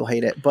it or you'll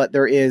hate it. But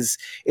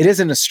it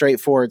isn't a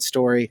straightforward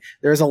story.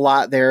 There's a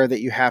lot there that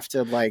you have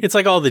to like. It's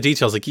like all the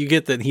details. Like you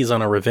get that he's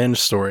on a revenge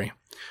story,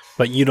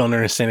 but you don't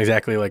understand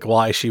exactly like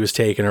why she was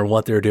taken or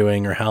what they're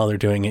doing or how they're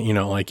doing it. You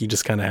know, like you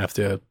just kind of have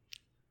to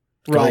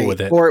go with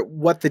it. Or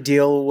what the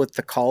deal with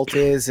the cult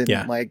is, and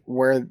like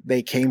where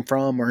they came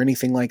from or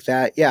anything like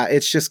that. Yeah.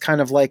 It's just kind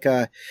of like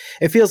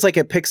it feels like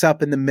it picks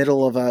up in the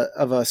middle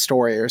of a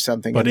story or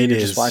something. But you're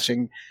just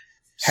watching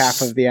half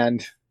of the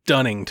end.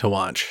 Stunning to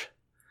watch.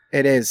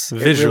 It is.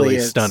 Visually really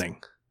is.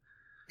 Stunning.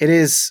 It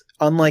is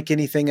unlike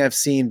anything I've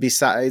seen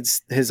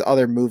besides his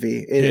other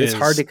movie. It is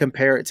hard to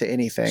compare it to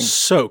anything.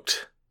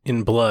 Soaked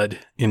in blood,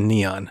 in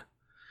neon.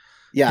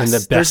 Yes. In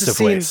the best of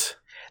ways.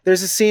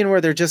 There's a scene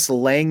where they're just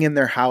laying in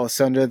their house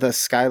under the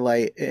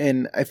skylight,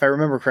 and if I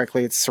remember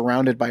correctly, it's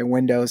surrounded by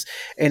windows,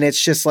 and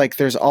it's just like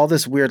there's all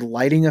this weird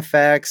lighting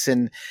effects,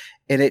 and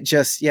it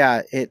just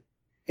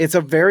it's a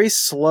very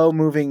slow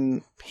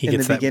moving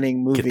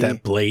beginning movie. Get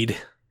that blade.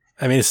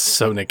 I mean, it's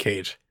so Nick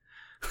Cage.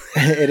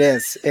 It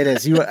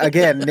is. You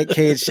again, Nick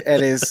Cage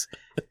at his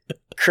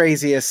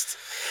craziest.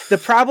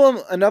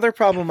 Another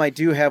problem I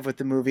do have with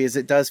the movie is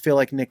it does feel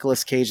like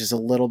Nicolas Cage is a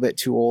little bit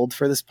too old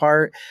for this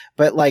part,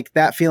 but like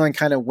that feeling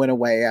kind of went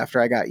away after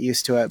I got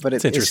used to it. But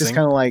it's just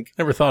kind of like,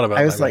 never thought about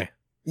it. I was like,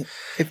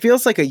 it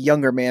feels like a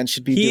younger man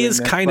should be doing he is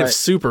this, kind of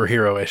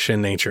superhero-ish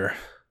in nature.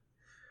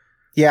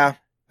 Yeah,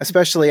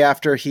 especially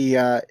after he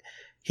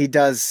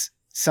does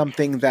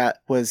something that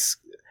was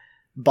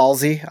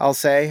ballsy, I'll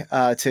say,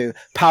 to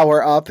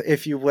power up,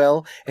 if you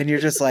will. And you're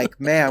just like,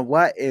 man,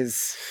 what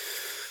is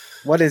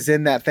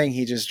in that thing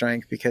he just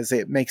drank? Because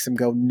it makes him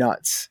go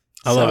nuts.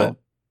 I love it.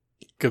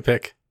 Good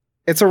pick.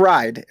 It's a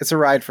ride. It's a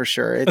ride for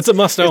sure. It's a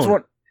must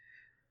own.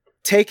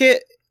 Take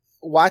it,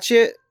 watch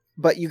it,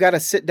 but you got to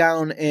sit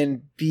down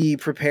and be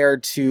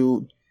prepared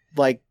to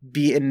like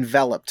be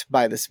enveloped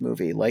by this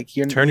movie. Like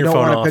you don't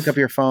want to pick up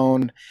your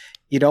phone.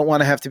 You don't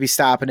want to have to be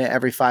stopping it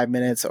every 5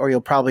 minutes, or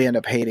you'll probably end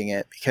up hating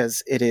it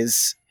because it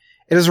is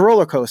a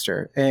roller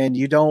coaster and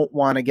you don't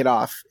want to get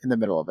off in the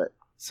middle of it.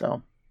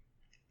 So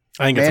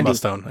I think it's a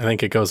must own. I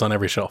think it goes on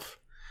every shelf.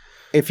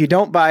 If you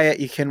don't buy it,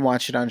 you can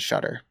watch it on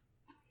Shudder.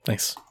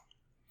 Nice.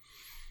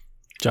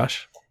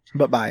 Josh?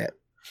 But buy it.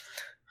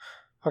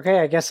 Okay,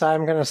 I guess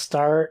I'm going to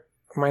start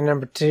my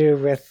number 2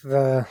 with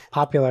the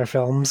popular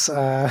films.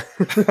 My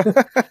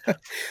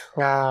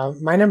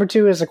number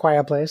 2 is A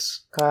Quiet Place.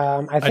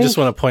 I just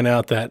want to point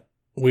out that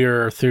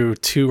we're through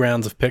 2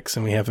 rounds of picks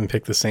and we haven't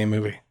picked the same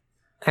movie.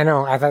 I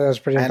know. I thought that was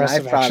pretty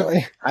impressive,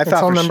 actually. I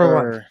thought for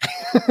number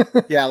sure.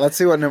 1. Yeah, let's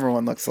see what number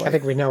 1 looks like. I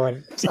think we know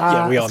it.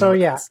 Yeah, we all know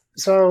it.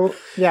 So,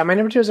 my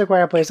number 2 is A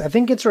Quiet Place. I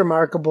think it's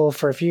remarkable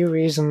for a few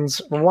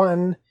reasons.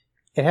 One,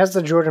 it has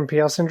the Jordan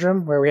Peele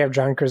syndrome, where we have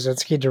John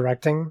Krasinski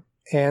directing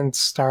and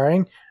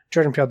starring.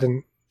 Jordan Peele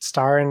didn't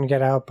star in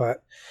Get Out,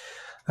 but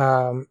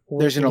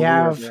there's an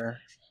allure there.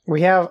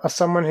 We have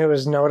someone who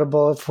is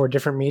notable for a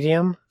different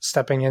medium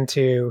stepping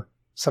into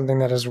something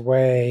that is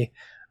way,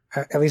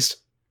 at least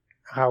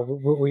how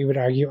we would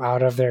argue,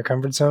 out of their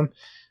comfort zone.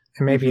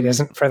 And maybe it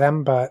isn't for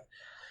them, but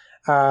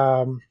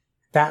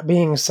that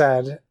being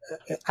said,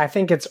 I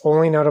think it's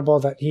only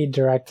notable that he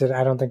directed.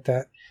 I don't think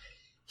that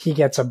he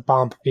gets a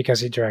bump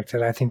because he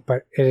directed, I think,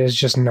 but it is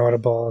just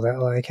notable that,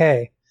 like,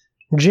 hey,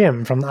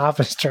 Jim from The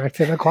Office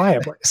directed A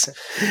Quiet Place.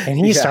 And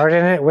he starred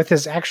in it with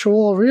his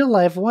actual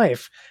real-life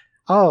wife.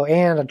 Oh,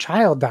 and a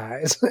child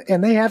dies,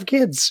 and they have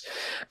kids.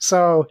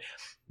 So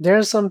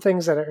there's some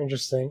things that are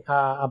interesting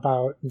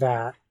about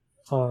that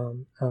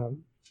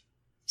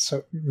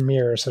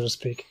mirror, so to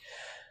speak.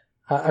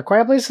 A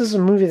Quiet Place is a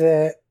movie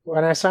that,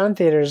 when I saw in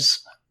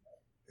theaters,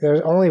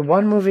 there's only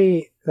one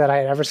movie that I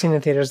had ever seen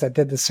in theaters that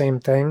did the same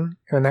thing,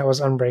 and that was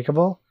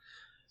Unbreakable,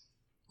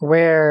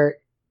 where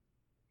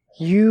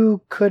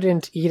you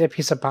couldn't eat a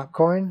piece of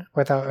popcorn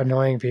without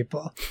annoying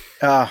people.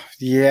 Oh,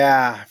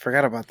 yeah. I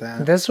forgot about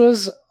that. This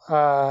was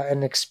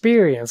an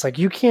experience. Like,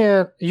 you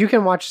can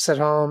watch this at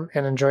home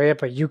and enjoy it,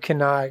 but you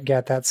cannot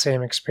get that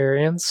same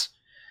experience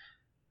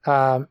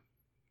that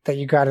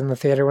you got in the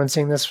theater when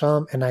seeing this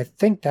film. And I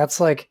think that's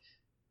like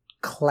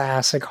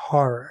classic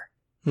horror.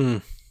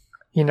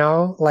 You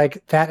know,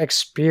 like that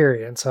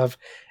experience of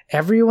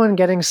everyone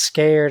getting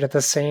scared at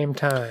the same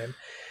time.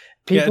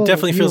 People, it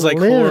definitely feels like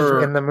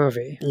horror in the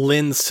movie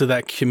lends to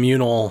that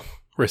communal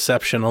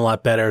reception a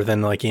lot better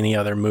than like any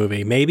other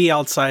movie. Maybe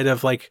outside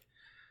of like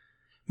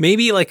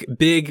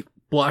big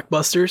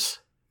blockbusters.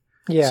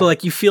 Yeah. So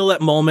like you feel that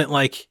moment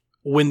like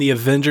when the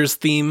Avengers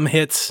theme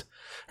hits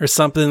or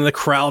something, the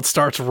crowd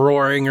starts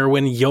roaring, or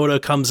when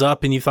Yoda comes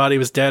up and you thought he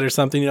was dead or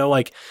something, you know,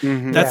 like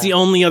that's the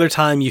only other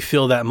time you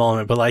feel that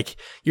moment. But like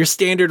your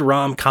standard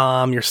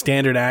rom-com, your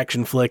standard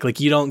action flick, like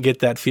you don't get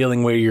that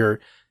feeling where you're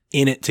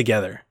in it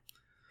together.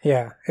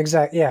 Yeah,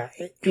 exactly.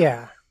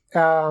 Yeah.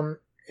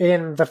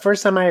 And the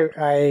first time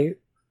I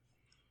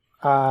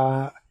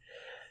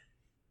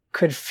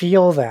could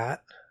feel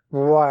that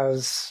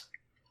was,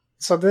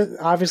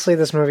 obviously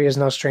this movie is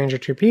no stranger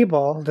to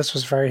people. This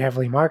was very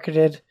heavily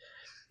marketed.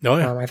 Oh,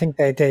 yeah. I think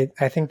that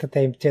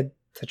they did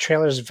the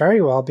trailers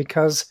very well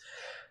because,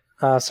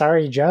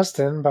 sorry,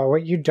 Justin, but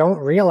what you don't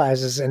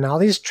realize is in all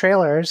these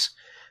trailers,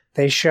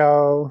 they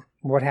show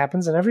what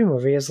happens in every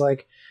movie is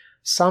like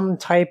some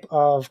type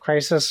of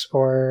crisis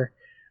or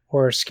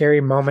scary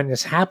moment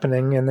is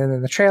happening. And then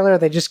in the trailer,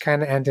 they just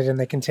kind of end it and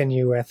they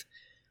continue with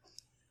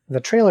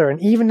the trailer. And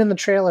even in the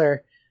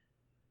trailer,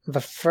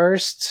 the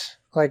first,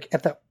 like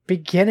at the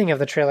beginning of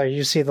the trailer,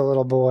 you see the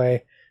little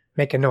boy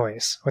make a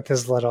noise with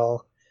his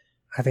little,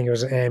 I think it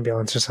was an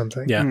ambulance or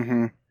something. Yeah.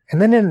 Mm-hmm.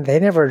 And then they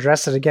never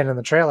addressed it again in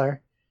the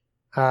trailer.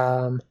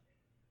 And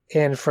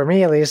for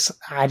me, at least,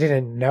 I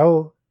didn't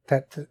know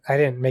that I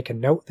didn't make a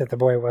note that the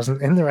boy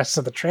wasn't in the rest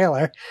of the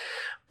trailer.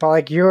 But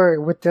like you're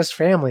with this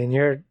family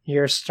and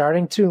you're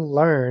starting to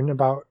learn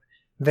about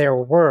their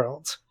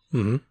world.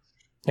 Mm-hmm.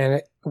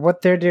 And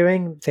what they're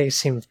doing, they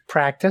seem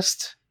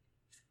practiced.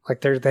 Like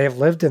they've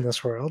lived in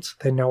this world.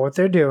 They know what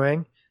they're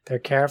doing. They're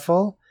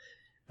careful.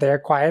 They're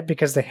quiet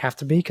because they have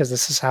to be, because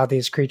this is how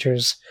these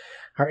creatures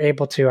are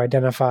able to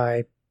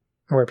identify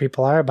where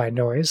people are by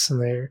noise.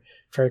 And they're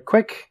very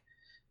quick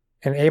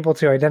and able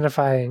to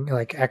identify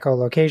like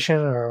echolocation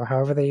or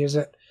however they use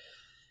it.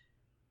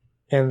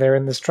 And they're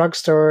in this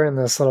drugstore, and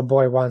this little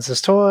boy wants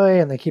his toy,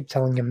 and they keep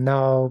telling him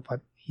no,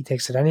 but he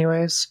takes it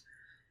anyways.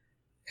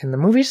 And the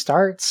movie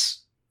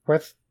starts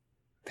with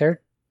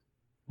their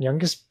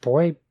youngest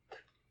boy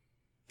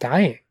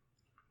dying.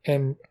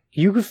 And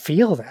you could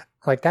feel that.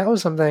 Like, that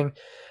was something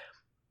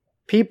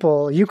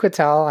you could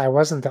tell I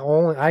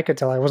could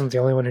tell I wasn't the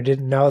only one who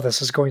didn't know this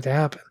was going to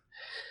happen.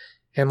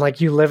 And,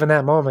 like, you live in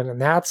that moment,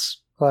 and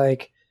that's,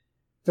 like,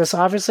 this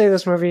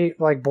movie,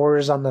 like,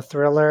 borders on the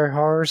thriller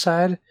horror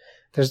side.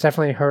 There's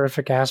definitely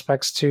horrific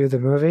aspects to the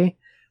movie.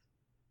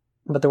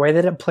 But the way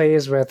that it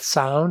plays with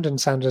sound and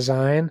sound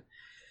design,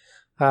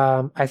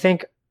 I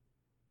think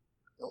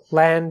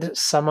lend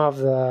some of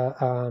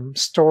the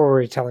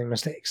storytelling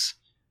mistakes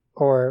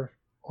or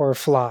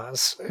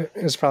flaws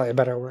is probably a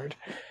better word.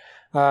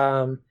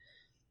 The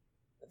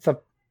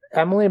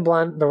Emily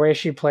Blunt, the way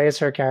she plays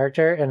her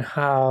character and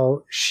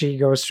how she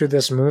goes through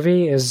this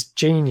movie is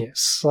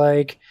genius.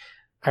 Like,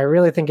 I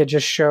really think it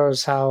just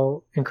shows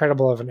how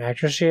incredible of an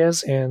actress she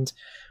is and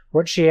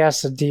what she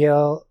has to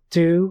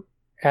do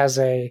as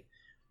I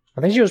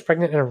think she was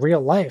pregnant in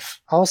real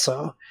life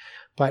also,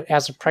 but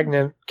as a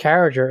pregnant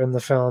character in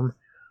the film,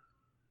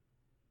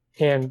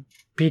 and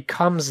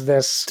becomes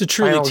this... It's a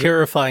truly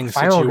terrifying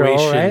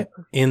situation right?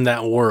 in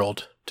that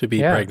world to be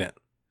pregnant.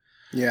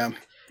 Yeah.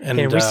 And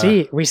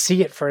we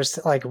see it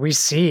first, like, we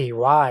see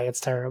why it's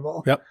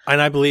terrible. Yep. And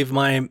I believe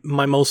my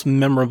most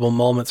memorable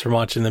moments from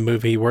watching the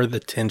movie were the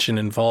tension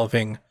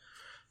involving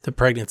the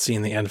pregnancy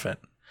and the infant.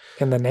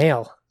 And the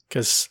nail.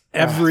 Because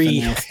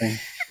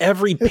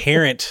every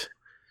parent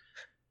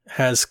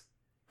has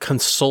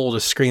consoled a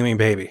screaming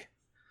baby.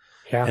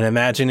 Yeah. And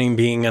imagining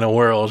being in a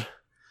world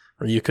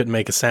where you couldn't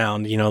make a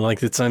sound,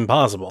 like, it's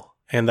impossible.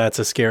 And that's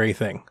a scary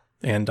thing.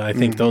 And I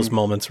think those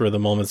moments were the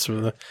moments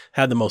that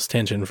had the most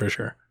tension for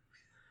sure.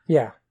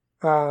 Yeah.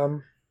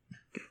 I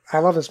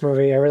love this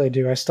movie. I really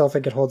do. I still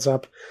think it holds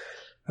up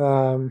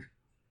until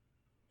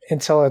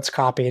it's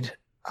copied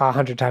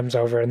 100 times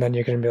over, and then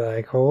you're going to be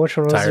like, "Oh, which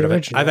one was the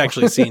original?" I've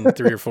actually seen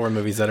 3 or 4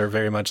 movies that are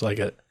very much like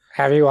it.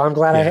 Have you? Well, I'm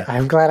glad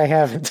I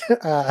haven't.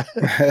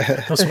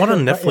 There's one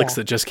on Netflix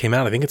that just came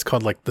out. I think it's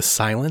called like The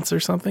Silence or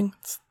something.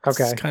 It's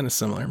kind of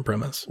similar in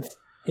premise.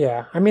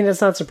 Yeah, I mean,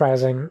 it's not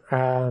surprising.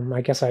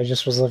 I guess I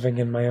just was living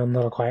in my own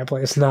little quiet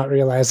place, not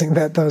realizing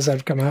that those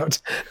have come out.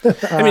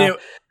 I mean,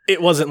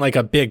 it wasn't like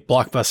a big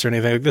blockbuster or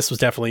anything. This was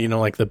definitely,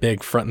 like the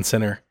big front and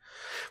center,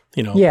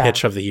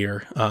 pitch of the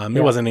year.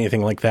 It wasn't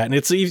anything like that. And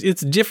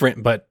it's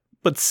different, but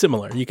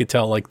similar. You could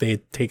tell like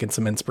they'd taken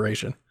some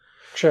inspiration.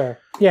 Sure.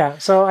 Yeah.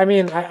 So, I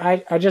mean,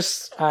 I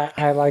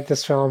like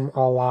this film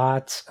a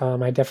lot.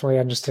 I definitely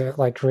understand,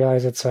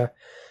 realize it's a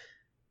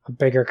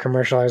bigger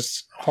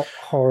commercialized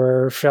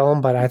horror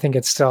film, but I think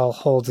it still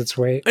holds its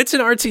weight. It's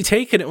an artsy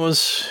take, and it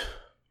was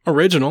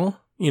original,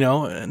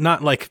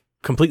 not like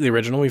completely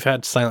original. We've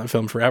had silent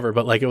film forever,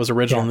 but like it was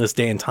original in this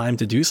day and time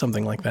to do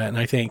something like that. And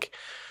I think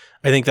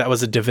that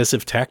was a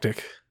divisive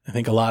tactic. I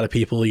think a lot of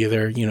people you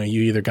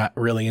either got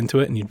really into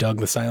it and you dug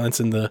the silence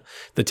and the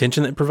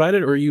tension that it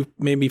provided, or you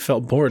maybe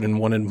felt bored and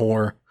wanted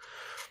more,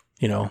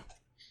 at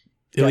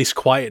least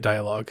quiet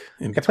dialogue.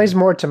 It plays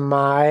more to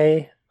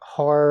my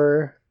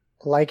horror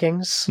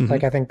likings.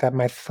 Like, I think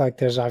that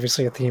there's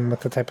obviously a theme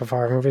with the type of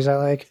horror movies I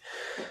like.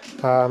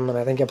 And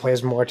I think it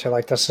plays more to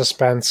like the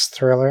suspense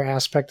thriller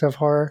aspect of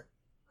horror.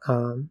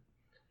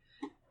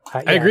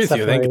 I agree with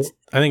you. I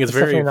think it's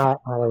very, definitely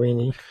not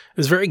Halloween-y.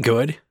 It's very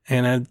good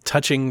and a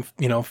touching,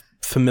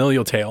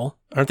 familial tale.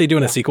 Aren't they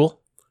doing a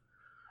sequel?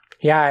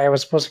 Yeah, it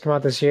was supposed to come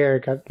out this year.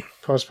 It got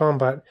postponed,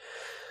 but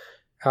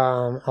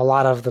a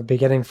lot of the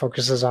beginning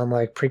focuses on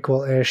like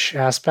prequel-ish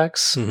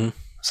aspects.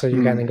 So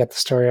you kind of get the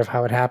story of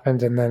how it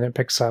happened, and then it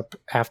picks up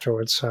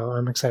afterwards. So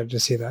I'm excited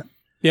to see that.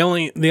 The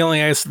only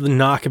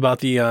knock about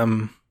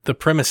the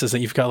premise is that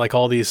you've got like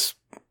all these.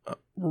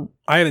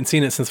 I haven't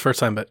seen it since the first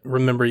time, but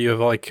remember you have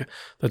like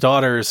the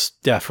daughter's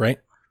deaf, right?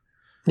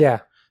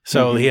 Yeah.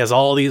 So he has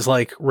all these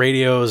like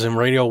radios and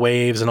radio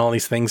waves and all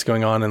these things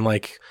going on, and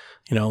like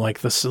like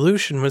the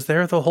solution was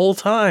there the whole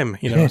time.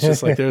 It's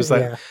just like there's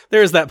that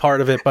there's that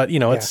part of it, but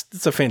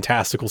it's a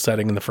fantastical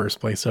setting in the first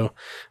place, so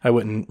I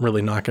wouldn't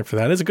really knock it for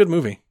that. It's a good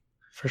movie.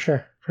 For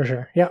sure.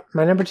 Yeah,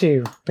 my number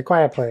 2, The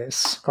Quiet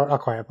Place, or A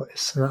Quiet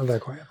Place, not The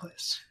Quiet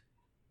Place.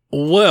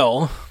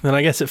 Well, then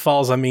I guess it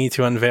falls on me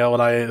to unveil what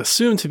I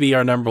assume to be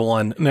our number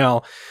 1.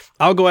 Now,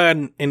 I'll go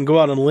ahead and go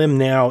out on a limb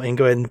now and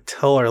go ahead and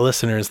tell our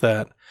listeners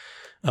that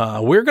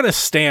we're going to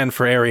stand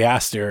for Ari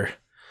Aster.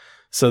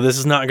 So this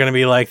is not going to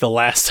be like the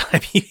last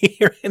time you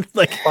hear it.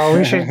 Like, well,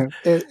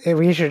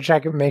 we should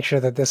check and make sure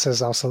that this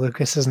is also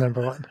Lucas's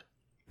number 1.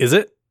 Is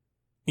it?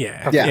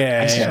 Yeah.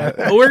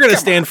 We're going to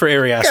stand for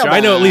Ari Aster. I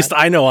know, at least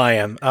I know I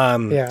am.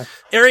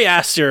 Ari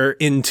Aster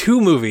in 2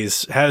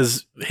 movies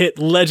has hit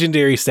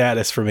legendary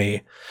status for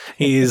me.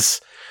 He's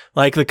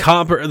like the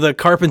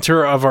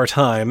carpenter of our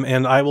time,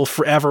 and I will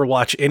forever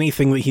watch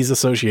anything that he's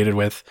associated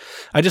with.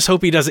 I just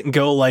hope he doesn't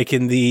go like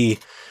in the,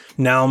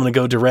 now I'm going to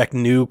go direct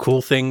new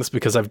cool things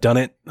because I've done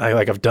it.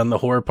 I've done the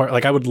horror part.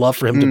 Like, I would love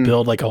for him to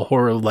build like a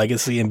horror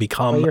legacy and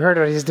become. Well, you heard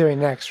what he's doing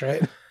next,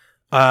 right?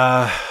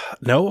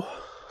 No.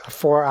 a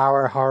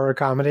 4-hour horror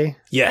comedy.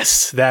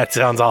 Yes, that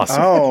sounds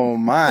awesome. Oh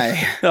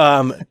my.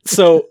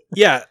 So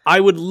yeah, I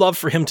would love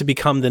for him to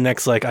become the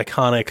next like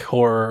iconic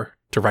horror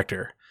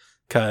director,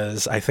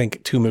 because I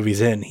think 2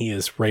 movies in, he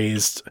has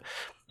raised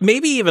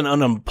maybe even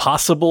an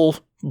impossible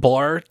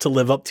bar to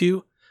live up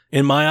to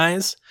in my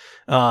eyes.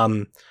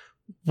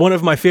 One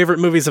of my favorite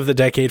movies of the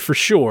decade for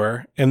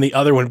sure, and the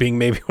other one being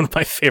maybe one of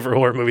my favorite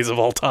horror movies of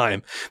all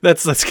time.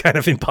 That's kind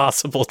of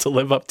impossible to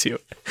live up to.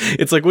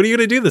 It's like, what are you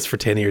going to do this for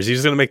 10 years? You're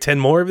just going to make 10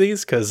 more of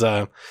these? Because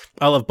I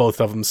love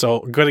both of them. So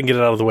go ahead and get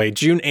it out of the way.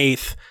 June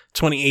 8th,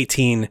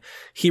 2018,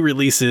 he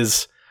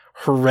releases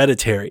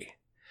Hereditary,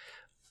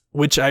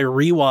 which I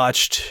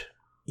rewatched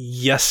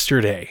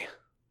yesterday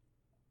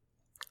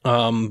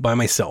by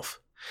myself.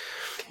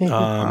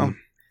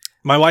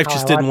 My wife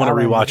just didn't want to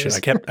rewatch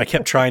it. I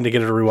kept trying to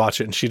get her to rewatch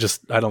it, and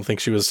I don't think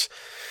she was.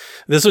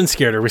 This one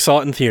scared her. We saw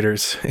it in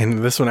theaters,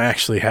 and this one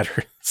actually had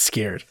her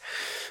scared.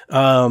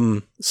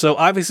 So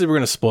obviously we're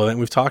going to spoil it.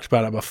 We've talked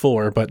about it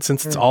before, but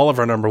since it's all of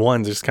our number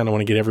ones, I just kind of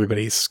want to get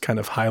everybody's kind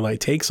of highlight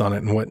takes on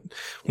it and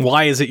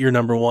why is it your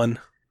number one?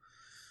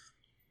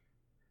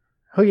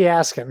 Who you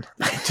asking?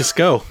 Just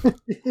go.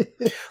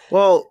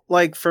 Well,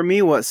 like for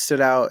me, what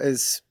stood out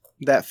is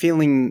that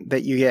feeling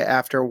that you get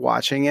after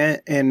watching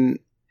it. And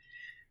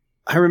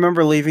I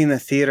remember leaving the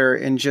theater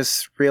and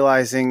just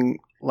realizing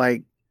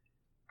like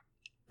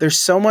there's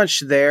so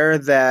much there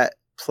that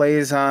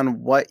plays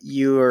on what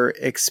you're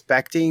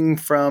expecting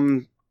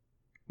from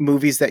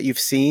movies that you've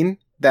seen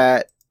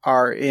that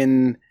are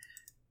in,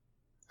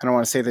 I don't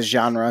want to say the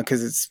genre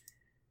because it's,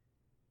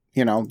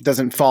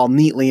 doesn't fall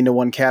neatly into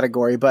one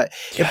category, but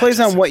it plays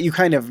on what you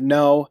kind of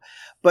know.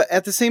 But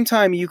at the same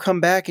time, you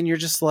come back and you're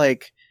just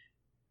like,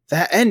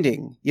 that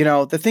ending,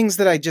 the things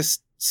that I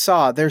just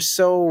saw, they're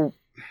so...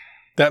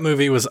 That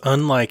movie was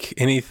unlike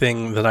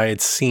anything that I had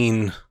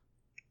seen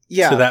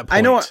to that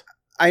point.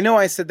 I know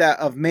I said that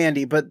of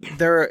Mandy, but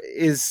there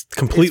is...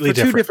 Completely for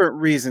different. 2 different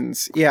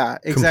reasons. Yeah,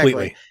 exactly.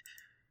 Completely.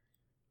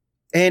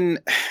 And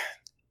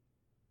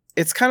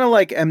it's kind of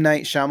like M.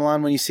 Night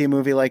Shyamalan when you see a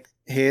movie like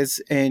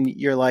his and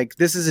you're like,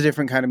 this is a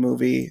different kind of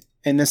movie.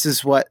 And this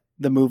is what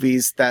the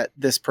movies that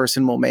this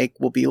person will make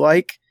will be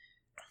like.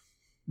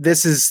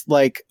 This is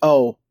like,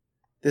 oh,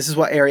 this is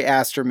what Ari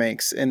Aster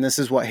makes. And this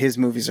is what his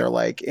movies are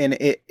like. And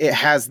it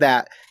has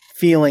that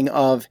feeling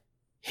of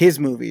his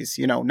movies,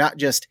 not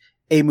just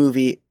a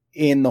movie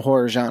in the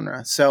horror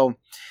genre. So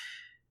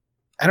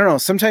I don't know.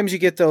 Sometimes you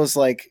get those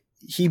like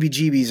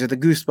heebie-jeebies or the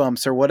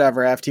goosebumps or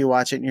whatever after you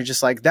watch it and you're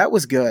just like, that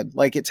was good.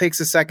 Like it takes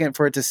a second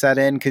for it to set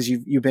in because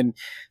you've been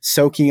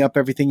soaking up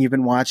everything you've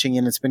been watching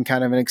and it's been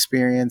kind of an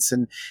experience,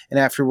 and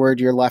afterward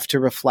you're left to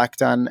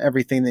reflect on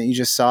everything that you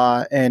just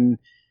saw. And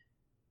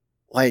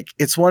like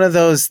it's one of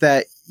those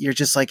that you're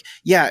just like,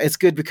 yeah, it's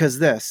good because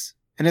this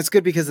and it's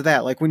good because of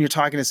that. Like when you're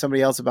talking to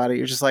somebody else about it,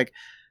 you're just like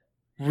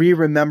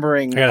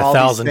remembering I got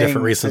 1,000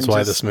 different reasons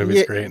why this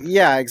movie's great.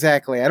 Yeah,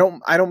 exactly. I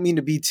don't mean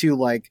to be too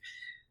like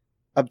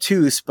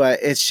obtuse, but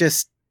it's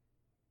just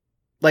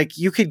like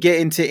you could get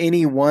into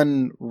any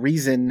one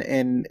reason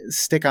and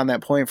stick on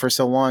that point for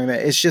so long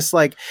that it's just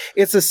like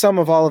it's a sum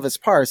of all of its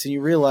parts, and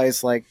you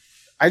realize like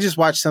I just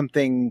watched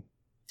something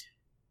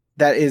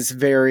that is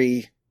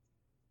very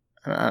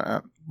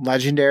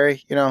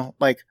legendary,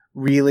 like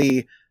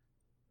really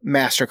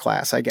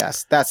masterclass, I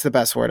guess. That's the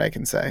best word I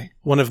can say.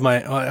 One of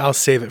my I'll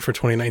save it for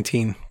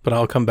 2019, but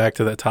I'll come back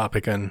to that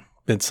topic on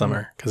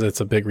Midsommar because it's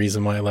a big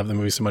reason why I love the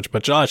movie so much.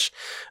 But Josh,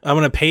 I'm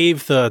going to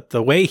pave the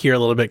way here a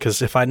little bit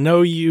because if I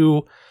know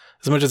you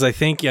as much as I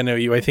think I know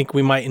you, I think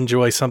we might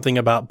enjoy something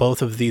about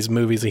both of these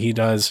movies that he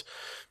does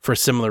for a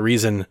similar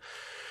reason.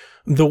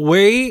 The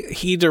way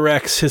he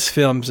directs his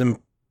films and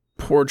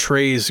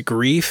portrays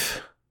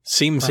grief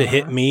seems to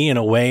hit me in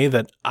a way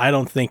that I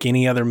don't think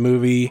any other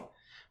movie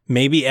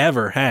maybe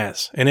ever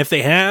has. And if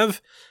they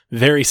have,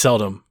 very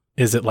seldom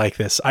is it like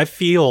this. I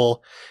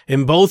feel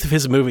in both of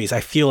his movies,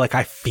 I feel like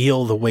I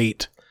feel the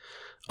weight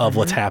of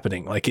what's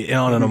happening, like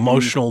on an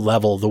emotional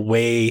level, the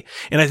way,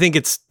 and I think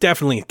it's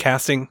definitely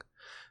casting.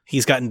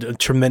 He's gotten a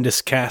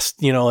tremendous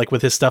cast, like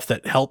with his stuff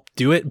that helped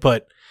do it.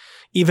 But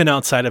even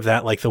outside of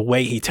that, like the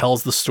way he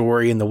tells the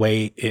story and the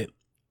way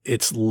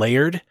it's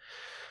layered,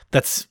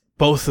 that's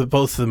both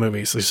of the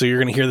movies. So you're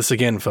going to hear this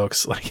again,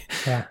 folks. Like,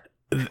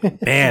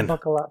 man,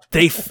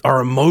 they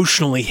are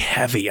emotionally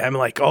heavy. I'm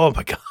like, oh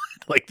my God.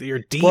 Like you're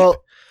deep.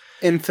 Well,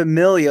 in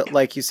familial,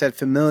 like you said,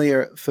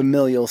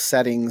 familial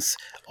settings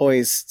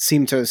always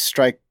seem to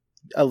strike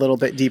a little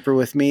bit deeper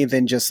with me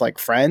than just like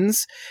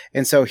friends.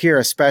 And so here,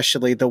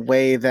 especially the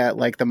way that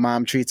like the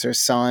mom treats her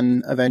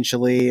son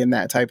eventually and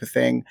that type of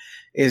thing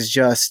is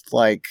just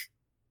like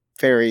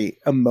very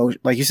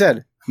like you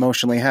said,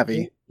 emotionally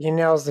heavy. He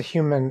nails the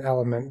human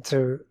element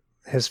to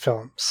his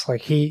films.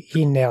 Like he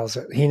nails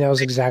it. He knows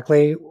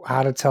exactly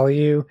how to tell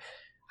you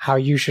how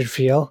you should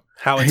feel.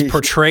 How it's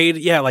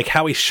portrayed, like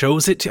how he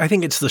shows it. I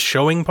think it's the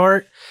showing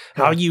part.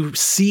 How you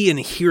see and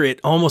hear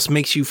it almost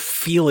makes you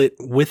feel it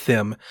with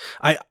them.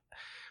 I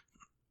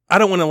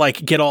don't want to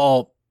like get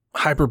all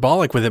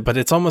hyperbolic with it, but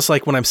it's almost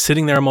like when I'm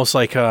sitting there, almost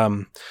like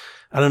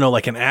I don't know,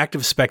 like an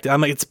active spectator.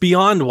 I'm like, it's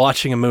beyond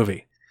watching a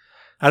movie.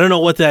 I don't know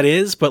what that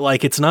is, but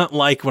like, it's not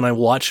like when I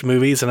watch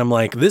movies and I'm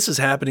like, this is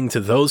happening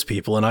to those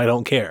people and I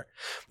don't care.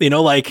 You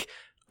know, like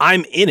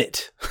I'm in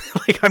it.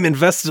 Like I'm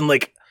invested in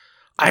like,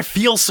 I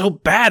feel so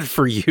bad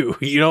for you.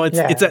 You know, it's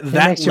at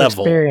that makes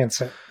level. You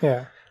experience it.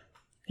 Yeah.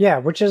 Yeah.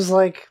 Which is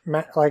like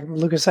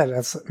Lucas said,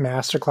 that's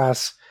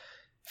masterclass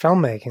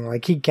filmmaking.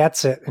 Like he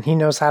gets it and he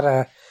knows how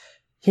to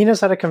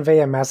convey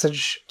a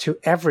message to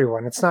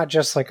everyone. It's not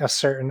just like a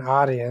certain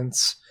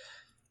audience.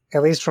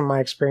 At least from my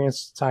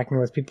experience talking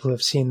with people who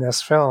have seen this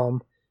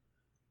film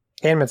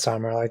and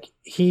Midsommar, like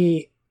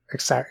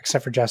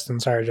except for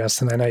Justin. Sorry,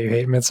 Justin. I know you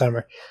hate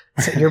Midsommar.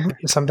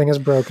 Something is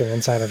broken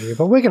inside of you,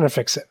 but we're going to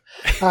fix it.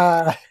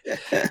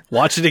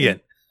 Watch it again.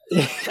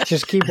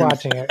 Just keep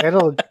watching it.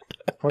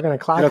 We're going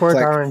to clockwork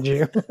orange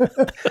you.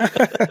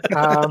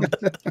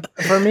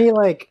 For me,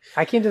 like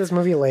I came to this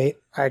movie late.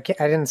 I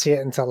didn't see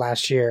it until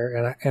last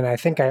year. And I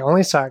think I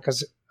only saw it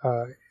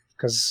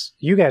because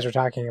you guys were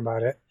talking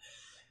about it.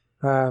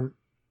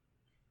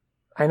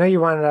 I know you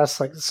wanted us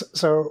like,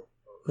 so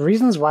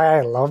reasons why I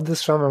love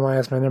this film and why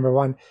it's my number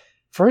one.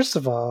 First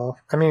of all,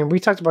 I mean, we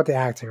talked about the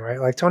acting, right?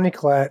 Like Toni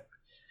Collette,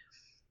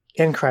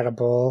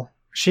 incredible.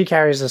 She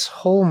carries this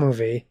whole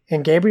movie,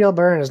 and Gabriel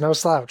Byrne is no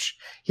slouch.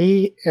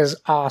 He is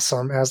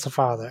awesome as the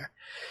father.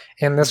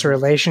 And this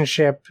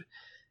relationship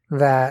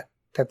that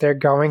they're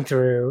going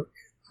through,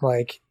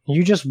 like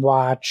you just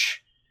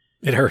watch.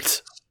 It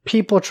hurts.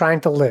 People trying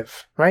to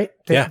live, right?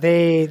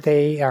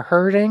 They are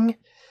hurting.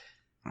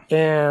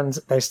 And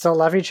they still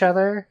love each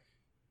other.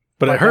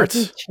 But it hurts.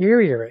 It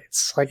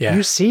deteriorates. Like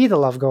you see the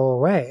love go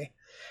away.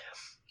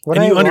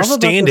 And you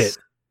understand it.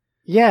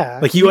 Yeah.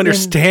 Like you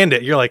understand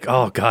it. You're like,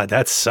 oh God,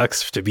 that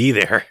sucks to be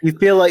there. You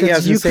feel like,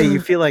 you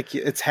feel like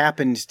it's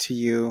happened to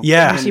you.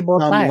 Yeah. You see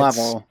both sides.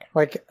 Level.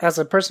 Like as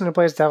a person who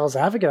plays devil's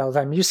advocate all the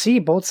time, you see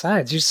both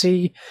sides. You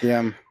see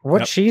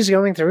what she's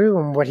going through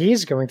and what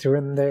he's going through,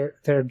 and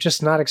they're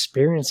just not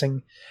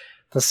experiencing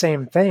the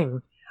same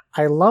thing.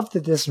 I love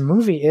that this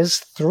movie is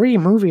 3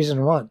 movies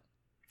in one.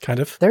 Kind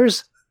of.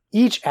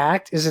 Each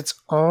act is its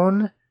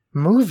own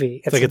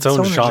movie. It's like its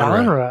own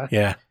genre.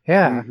 Yeah.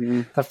 Yeah.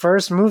 Mm-hmm. The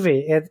first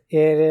movie, it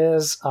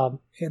is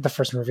the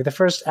first movie. The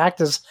first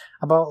act is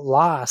about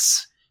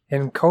loss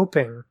and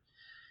coping,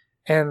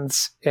 and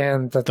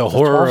the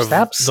horror of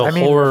steps.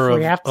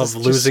 of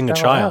losing a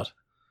child.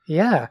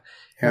 Yeah.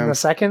 And the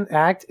second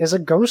act is a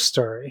ghost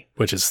story,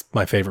 which is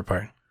my favorite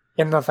part.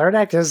 And the third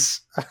act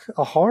is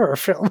a horror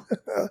film.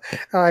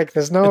 Like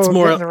there's no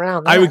getting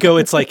around that. I would go.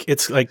 It's like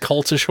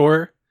cultish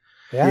horror.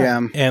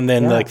 Yeah. And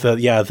then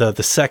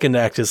the second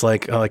act is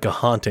like a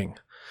haunting.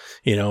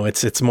 You know,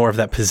 it's more of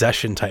that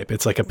possession type.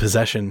 It's like a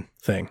possession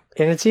thing.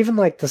 And it's even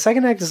like the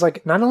second act is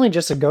like not only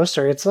just a ghost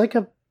story, it's like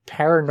a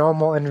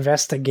paranormal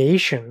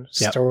investigation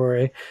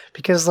story,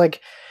 because like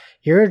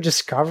you're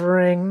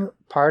discovering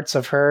parts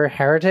of her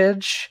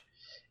heritage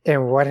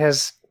and what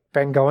has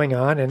been going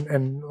on,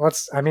 and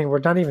we're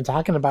not even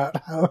talking about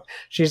how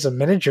she's a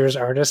miniatures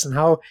artist and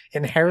how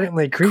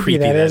inherently creepy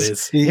that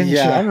is in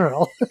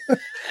general.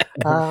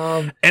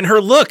 And her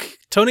look,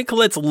 Toni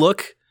Collette's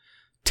look,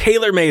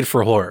 tailor-made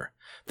for horror.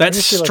 That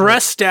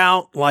stressed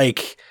out,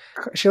 like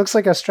she looks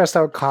like a stressed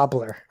out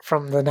cobbler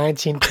from the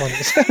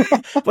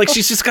 1920s. Like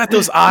she's just got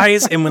those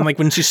eyes, and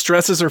when she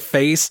stresses her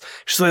face,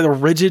 she's like a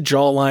rigid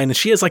jawline, and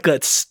she has like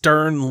that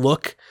stern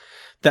look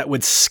that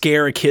would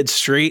scare a kid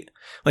straight.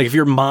 Like if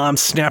your mom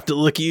snapped a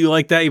look at you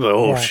like that, you'd be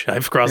like,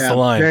 I've crossed the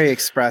line. Very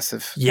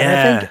expressive.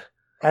 Yeah.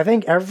 I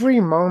think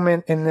every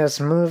moment in this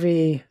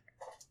movie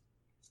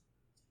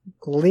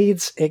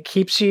it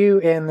keeps you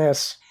in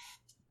this,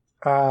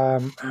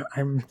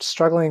 I'm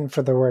struggling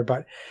for the word,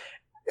 but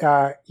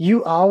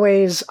you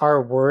always are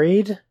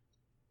worried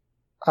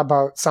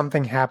about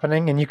something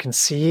happening and you can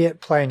see it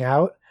playing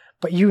out,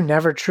 but you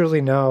never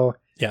truly know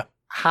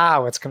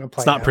how it's going to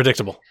play out. It's not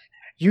predictable.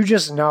 You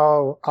just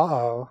know,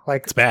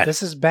 like it's bad.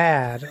 This is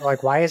bad.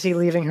 Like, why is he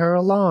leaving her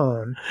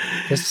alone?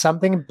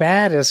 Something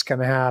bad is going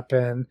to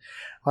happen.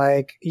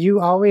 Like, you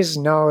always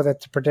know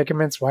that the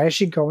predicaments, why is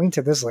she going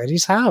to this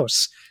lady's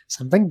house?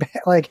 Something bad.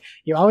 Like,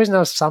 you always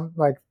know some,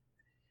 like,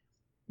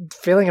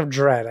 feeling of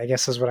dread, I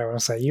guess is what I want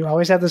to say. You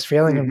always have this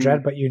feeling of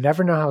dread, but you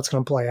never know how it's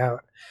going to play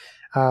out.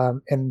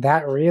 And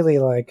that really,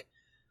 like,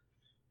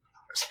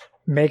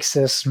 makes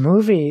this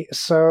movie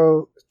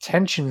so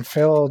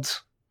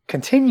tension-filled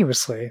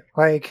continuously.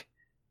 Like,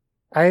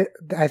 I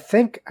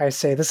think I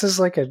say this is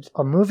like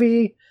a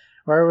movie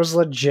where I was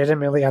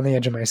legitimately on the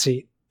edge of my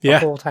seat the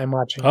whole time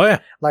watching. Oh yeah.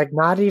 Like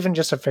not even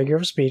just a figure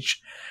of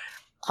speech,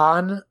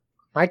 on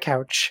my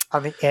couch,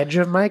 on the edge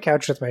of my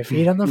couch with my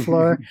feet on the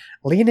floor,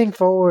 leaning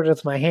forward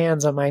with my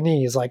hands on my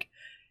knees, like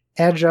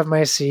edge of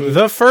my seat.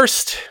 The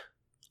first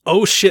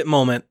oh shit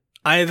moment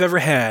I have ever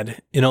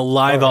had in a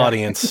live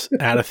audience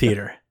at a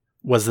theater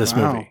was this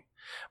movie.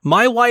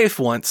 My wife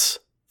once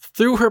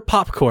threw her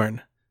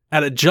popcorn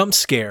at a jump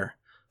scare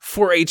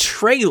for a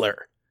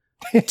trailer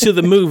to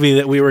the movie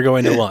that we were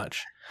going to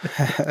watch.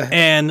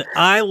 And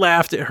I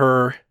laughed at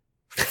her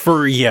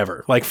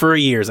forever. Like for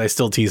years, I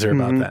still tease her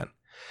about that.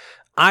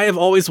 I have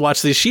always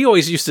watched these.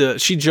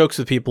 She jokes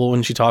with people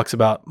when she talks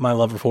about my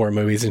love of horror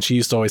movies, and she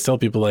used to always tell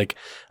people, like,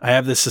 I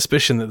have this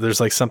suspicion that there's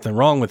like something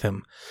wrong with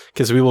him,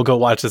 because we will go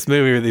watch this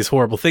movie where these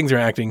horrible things are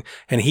acting,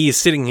 and he's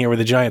sitting here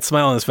with a giant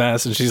smile on his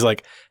face, and she's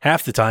like,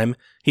 half the time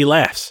he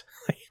laughs.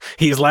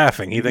 He's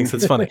laughing. He thinks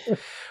it's funny.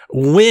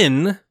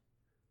 When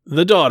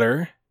the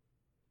daughter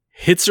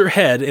hits her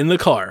head in the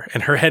car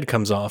and her head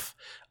comes off,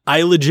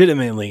 I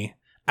legitimately,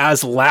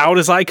 as loud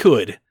as I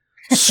could,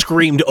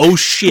 screamed, "Oh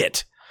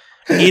shit,"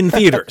 in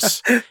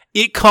theaters.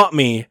 It caught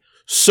me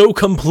so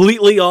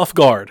completely off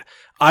guard.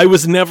 I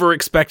was never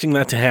expecting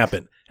that to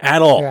happen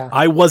at all. Yeah.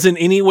 I wasn't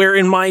in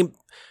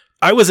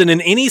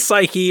any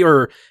psyche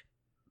or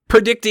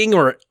predicting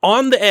or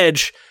on the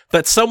edge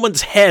that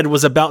someone's head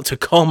was about to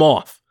come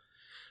off.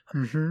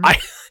 Mm-hmm.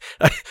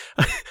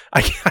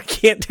 I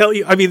can't tell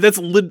you. I mean, that's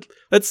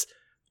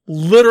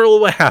literally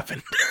what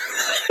happened.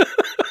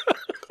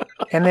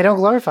 And they don't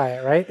glorify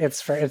it, right?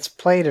 It's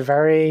played a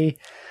very,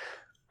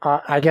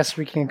 I guess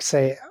we can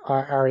say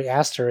Ari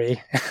Astery.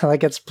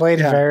 Like it's played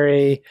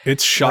very.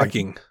 It's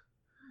shocking.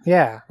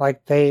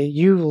 Like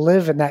you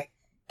live in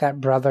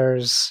that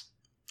brother's.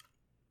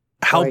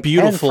 How like,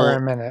 beautiful head for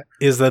a minute.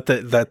 Is that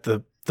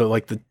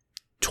the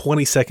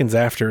 20 seconds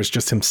after is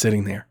just him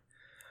sitting there.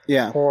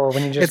 Yeah. Or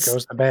when he just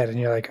goes to bed and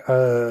you're like,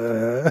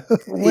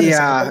 what is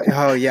happening?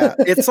 Oh yeah.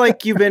 It's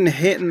like you've been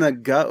hit in the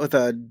gut with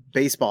a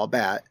baseball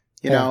bat,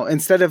 you know,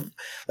 instead of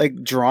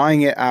like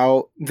drawing it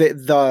out,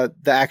 the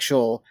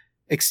actual,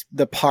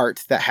 the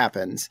part that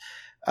happens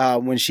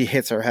when she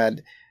hits her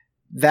head,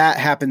 that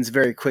happens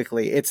very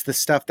quickly. It's the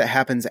stuff that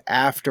happens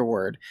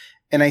afterward.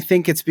 And I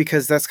think it's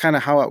because that's kind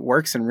of how it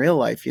works in real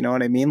life. You know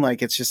what I mean?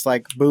 Like, it's just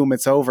like, boom,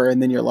 it's over.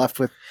 And then you're left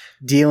with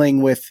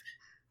dealing with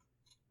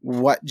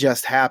what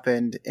just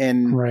happened.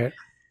 And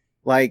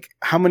like,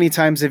 how many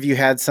times have you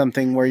had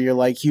something where you're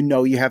like, you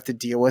know, you have to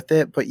deal with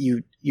it, but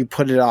you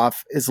put it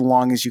off as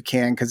long as you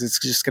can, because it's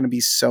just going to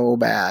be so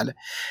bad.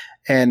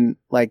 And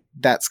like,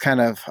 that's kind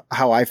of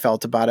how I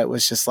felt about it,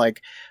 was just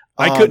like,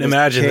 I couldn't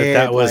imagine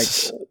that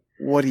was, like,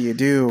 what do you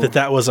do?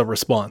 That was a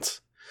response.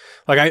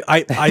 Like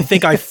I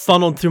think I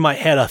funneled through my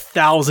head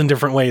 1,000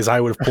 different ways I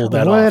would have pulled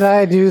that off. Would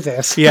I do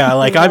this? Yeah,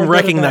 like I'm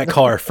wrecking that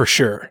car for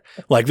sure.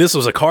 Like this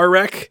was a car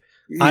wreck.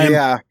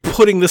 I'm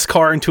putting this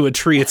car into a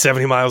tree at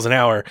 70 miles an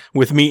hour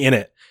with me in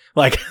it.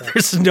 Like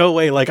there's no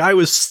way. Like I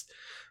was,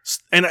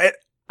 and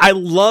I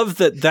love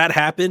that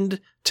happened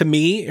to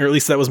me, or at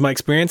least that was my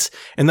experience.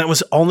 And that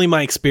was only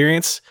my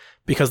experience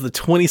because the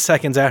 20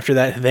 seconds after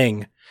that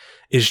thing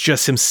is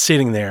just him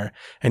sitting there,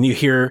 and you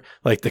hear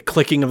like the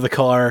clicking of the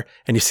car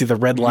and you see the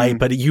red light,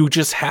 but you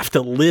just have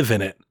to live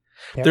in it.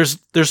 Yep.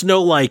 There's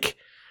no like,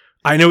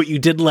 I know what you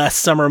did last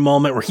summer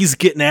moment where he's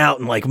getting out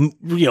and like,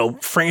 you know,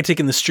 frantic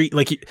in the street.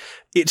 Like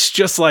it's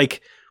just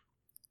like,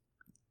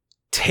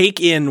 take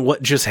in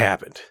what just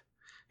happened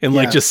and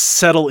like just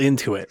settle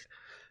into it.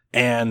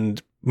 And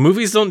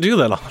movies don't do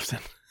that often.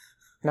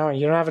 No,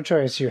 you don't have a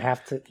choice. You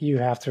have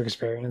to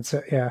experience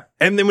it. Yeah.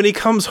 And then when he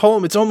comes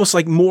home, it's almost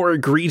like more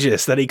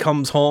egregious that he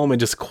comes home and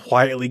just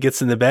quietly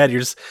gets in the bed.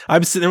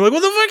 I'm sitting there like, what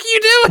the fuck are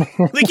you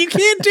doing? Like you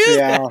can't do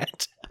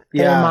that.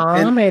 Yeah.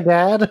 Hey, Mom, hey,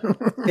 Dad.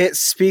 It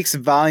speaks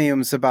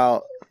volumes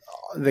about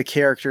the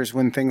characters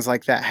when things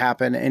like that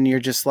happen. And you're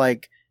just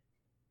like,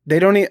 they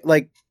don't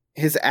like,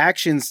 his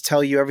actions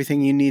tell you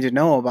everything you need to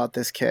know about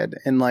this kid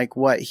and like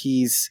what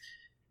he's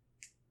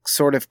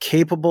sort of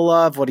capable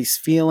of, what he's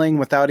feeling,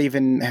 without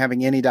even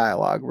having any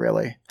dialogue,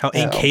 really. How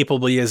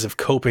incapable he is of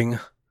coping.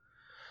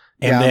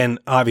 And then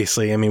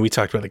obviously, I mean, we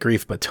talked about the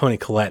grief, but Toni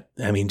Collette,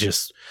 I mean,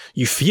 just,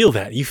 you feel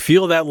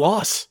that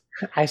loss.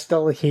 I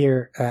still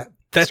hear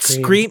that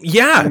scream.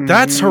 Yeah,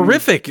 that's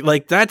horrific.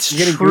 Like that's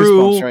getting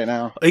true. Goosebumps right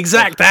now.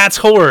 Exact. That's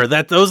horror.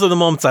 Those are the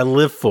moments I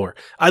live for.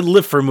 I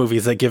live for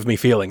movies that give me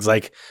feelings.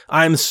 Like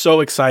I'm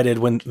so excited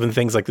when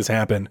things like this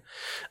happen.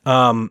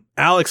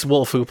 Alex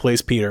Wolff, who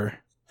plays Peter,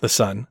 the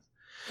son.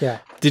 Yeah.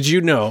 Did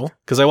you know,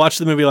 because I watched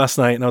the movie last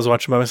night and I was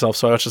watching by myself,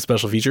 so I watched the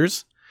special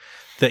features,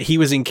 that he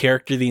was in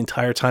character the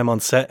entire time on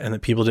set and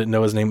that people didn't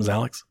know his name was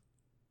Alex?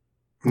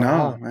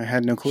 No, I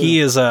had no clue. He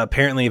is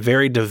apparently a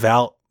very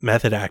devout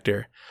method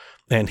actor,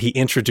 and he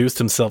introduced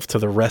himself to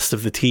the rest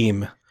of the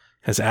team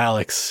as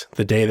Alex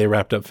the day they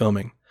wrapped up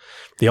filming.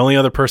 The only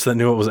other person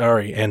that knew it was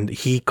Ari, and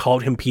he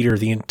called him Peter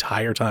the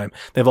entire time.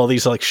 They have all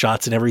these like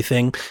shots and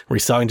everything where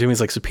he's talking to him.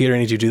 He's like, so Peter, I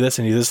need you to do this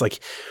and do this. Like,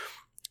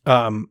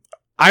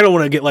 I don't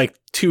want to get like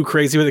too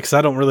crazy with it because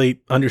I don't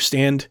really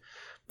understand.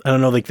 I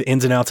don't know like the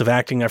ins and outs of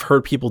acting. I've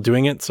heard people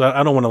doing it, so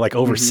I don't want to like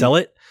oversell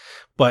it.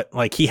 But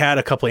like he had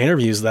a couple of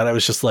interviews that I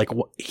was just like,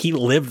 he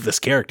lived this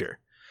character.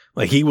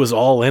 Like he was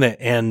all in it.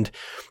 And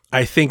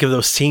I think of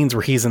those scenes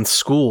where he's in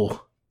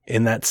school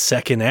in that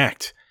second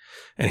act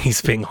and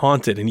he's being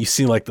haunted and you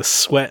see like the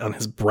sweat on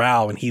his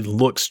brow and he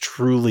looks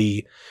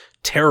truly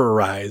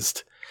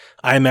terrorized.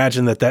 I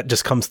imagine that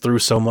just comes through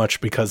so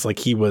much because like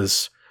he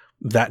was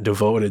that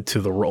devoted to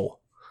the role.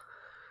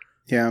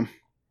 Yeah.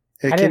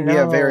 It can be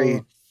a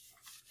very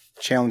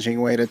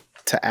challenging way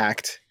to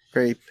act.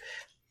 Very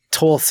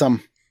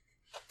toilsome.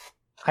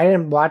 I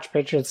didn't watch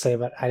Patriots Day,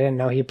 but I didn't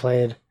know he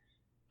played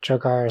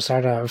Dzhokhar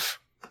Sardov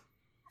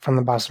from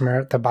the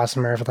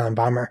Boston Marathon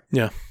Bomber.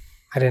 Yeah.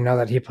 I didn't know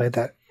that he played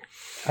that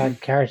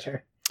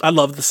character. I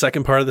love the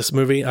second part of this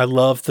movie. I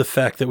love the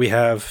fact that we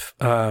have,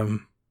 I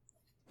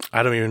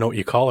don't even know what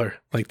you call her,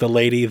 like the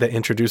lady that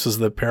introduces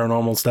the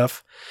paranormal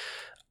stuff.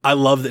 I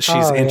love that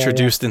she's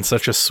introduced in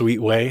such a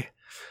sweet way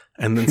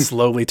and then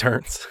slowly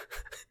turns.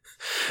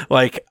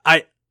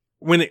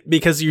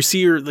 Because you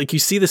see her, like you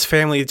see this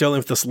family dealing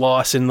with this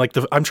loss, and like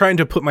I'm trying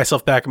to put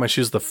myself back in my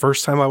shoes the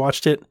first time I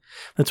watched it.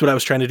 That's what I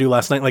was trying to do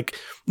last night. Like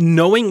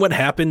knowing what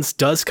happens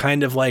does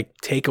kind of like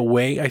take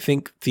away, I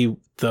think, the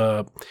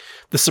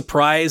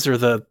surprise or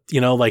the,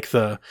 like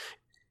the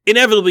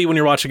inevitably when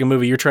you're watching a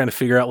movie, you're trying to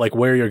figure out like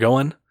where you're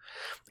going.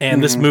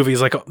 And this movie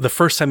is like the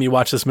first time you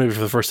watch this movie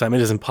for the first time,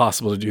 it is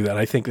impossible to do that.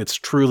 I think it's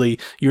truly,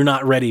 you're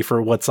not ready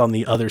for what's on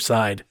the other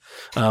side,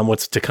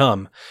 what's to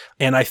come.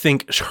 And I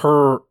think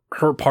her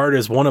part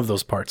is one of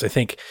those parts. I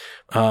think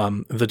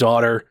the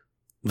daughter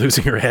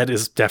losing her head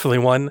is definitely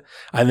one.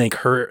 I think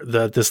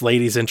this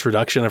lady's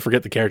introduction, I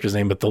forget the character's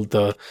name, but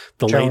the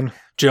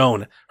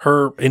Joan,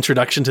 her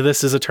introduction to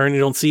this is a turn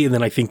you don't see. And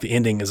then I think the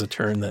ending is a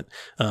turn that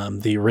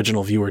the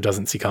original viewer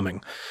doesn't see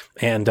coming.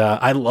 And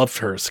I loved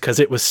hers because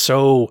it was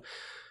so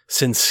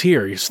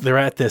sincere. They're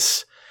at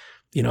this,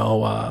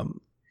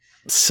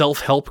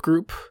 self-help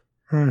group,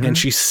 and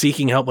she's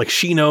seeking help. Like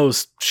she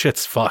knows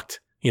shit's fucked,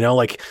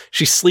 like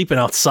she's sleeping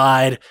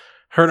outside.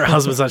 Her and her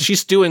husband's on.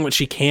 She's doing what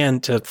she can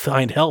to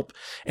find help,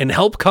 and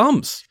help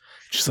comes.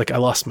 She's like, I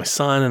lost my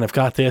son and I've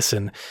got this.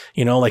 And,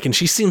 and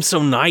she seems so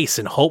nice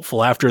and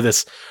hopeful after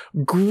this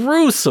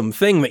gruesome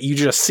thing that you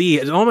just see.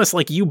 It's almost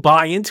like you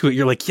buy into it.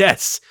 You're like,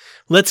 yes,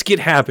 let's get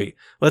happy.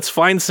 Let's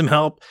find some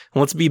help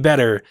and let's be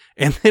better.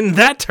 And then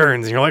that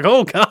turns and you're like,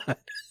 oh God.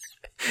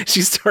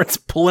 She starts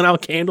pulling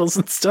out candles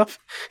and stuff.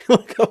 You're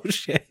like, oh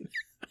shit.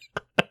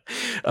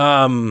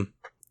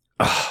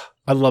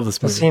 I love this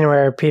movie. The scene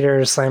where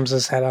Peter slams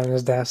his head on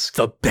his desk.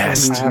 The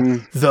best.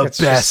 The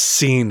best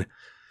scene.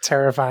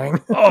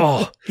 Terrifying.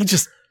 Oh, he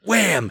just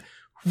wham.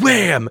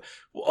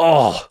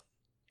 Oh,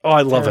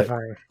 I love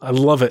Terrifying. It. I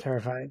love it.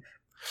 Terrifying.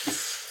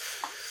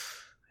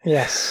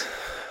 Yes.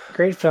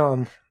 Great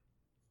film.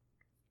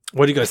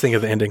 What do you guys think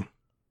of the ending?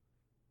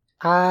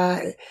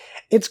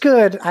 It's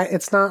good.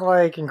 It's not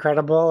like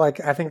incredible. Like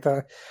I think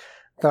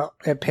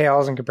it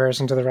pales in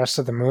comparison to the rest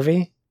of the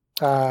movie.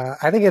 I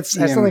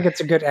still think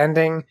it's a good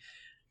ending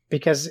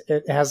because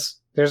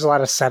there's a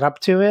lot of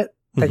setup to it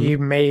that you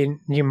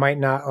might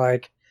not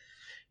like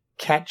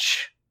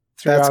catch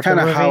throughout. That's kind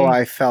of how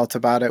I felt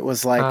about it.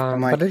 Was like,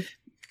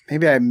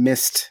 maybe I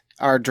missed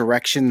our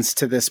directions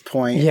to this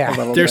point. Yeah, a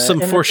little there's bit.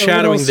 some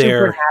foreshadowing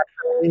there.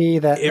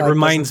 That it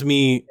reminds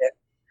me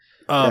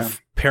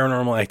of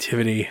Paranormal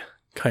Activity,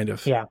 kind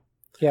of. Yeah.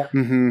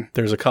 Mm-hmm.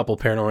 There's a couple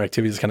Paranormal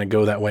Activities that kind of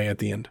go that way at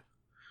the end.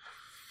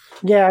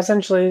 Yeah,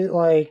 essentially, so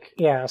like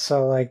you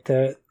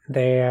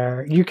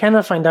kind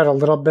of find out a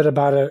little bit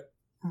about it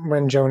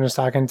when Joan is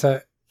talking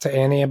to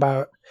Annie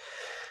about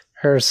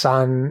her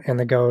son and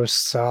the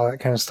ghosts, all that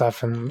kind of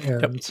stuff,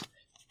 and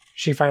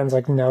she finds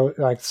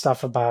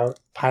stuff about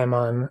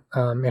Paimon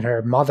in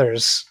her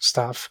mother's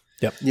stuff.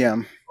 Yep. Yeah.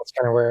 That's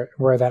kind of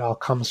where that all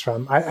comes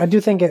from. I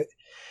do think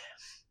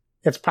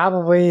it's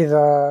probably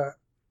the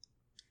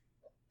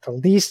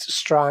least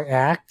strong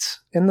act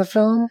in the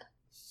film.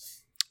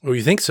 Oh,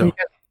 you think so?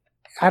 Because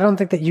I don't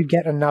think that you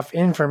get enough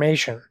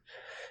information.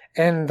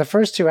 And the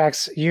first two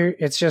acts,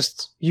 it's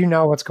just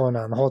what's going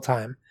on the whole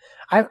time.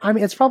 I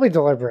mean, it's probably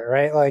deliberate,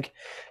 right? Like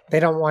they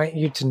don't want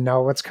you to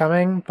know what's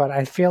coming, but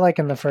I feel like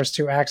in the first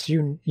two acts,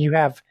 you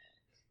have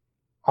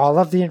all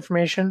of the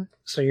information,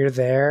 so you're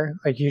there,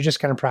 like you're just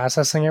kind of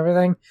processing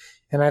everything.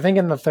 And I think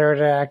in the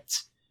third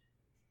act,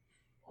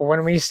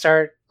 when we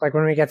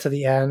get to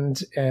the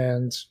end,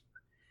 and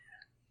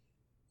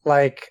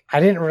like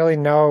I didn't really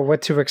know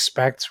what to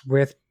expect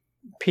with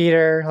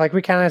Peter. Like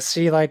we kind of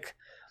see like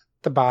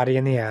the body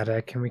in the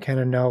attic, and we kind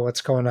of know what's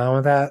going on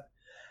with that.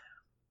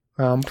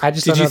 I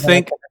just did you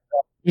think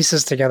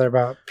pieces together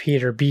about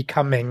Peter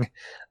becoming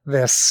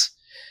this,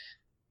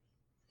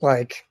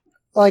 like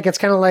it's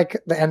kind of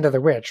like the end of The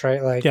Witch,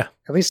 right? Like, yeah.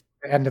 At least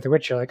the end of The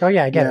Witch, you're like, oh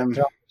yeah, I get it.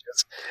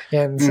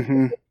 And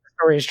the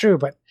story is true,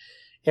 but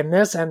in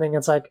this ending,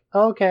 it's like,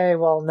 okay,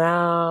 well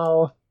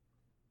now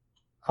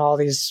all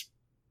these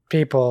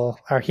people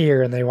are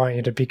here and they want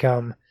you to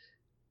become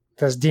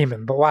this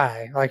demon, but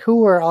why? Like,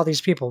 who are all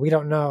these people? We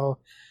don't know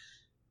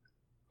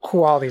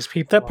who all these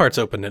people that part's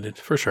open-ended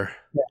for sure.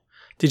 Yeah.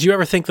 Did you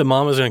ever think the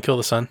mom was going to kill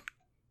the son?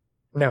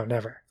 No,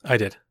 never. I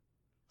did.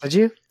 Did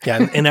you?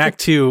 Yeah. In Act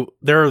 2,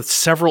 there are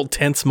several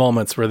tense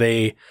moments where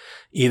they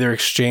either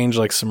exchange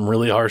like some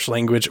really harsh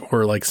language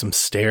or like some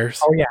stares.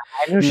 Oh yeah,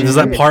 I knew she There's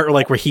did. that part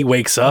like where he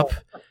wakes up,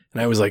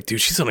 and I was like, dude,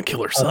 she's going to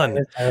kill her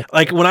son.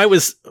 Like when I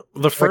was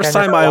the first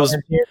time I was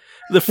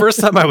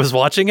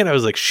watching it, I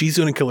was like, she's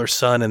going to kill her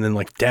son, and then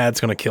like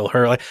dad's going to kill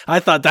her. Like I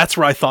thought that's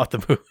where I thought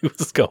the movie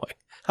was going.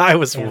 I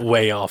was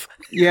way off.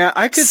 Yeah,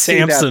 I could see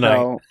that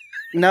though.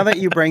 Now that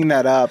you bring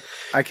that up,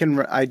 I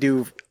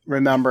do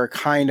remember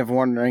kind of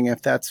wondering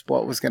if that's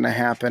what was going to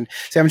happen.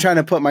 See, I'm trying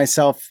to put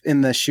myself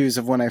in the shoes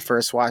of when I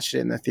first watched it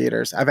in the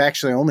theaters. I've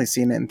actually only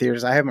seen it in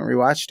theaters. I haven't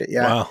rewatched it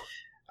yet. Wow.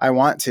 I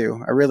want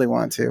to. I really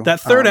want to. That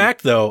third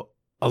act, though,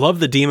 I love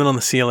the demon on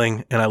the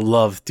ceiling, and I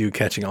love dude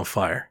catching on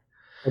fire.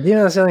 The demon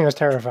on the ceiling was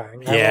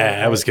terrifying. Yeah,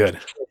 that was good.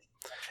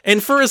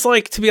 And for as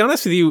like, to be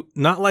honest with you,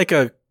 not like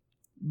a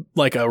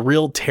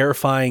real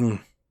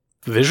terrifying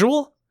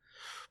visual,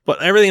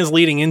 but everything is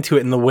leading into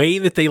it, and the way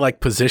that they like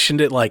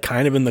positioned it, like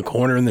kind of in the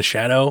corner in the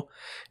shadow,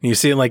 and you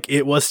see it, like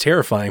it was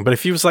terrifying. But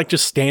if he was like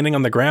just standing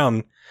on the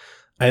ground,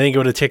 I think it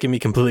would have taken me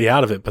completely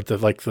out of it. But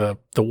the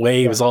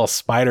way it was all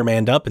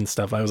Spider-Man'd up and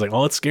stuff, I was like,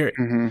 oh, it's scary.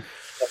 Mm-hmm.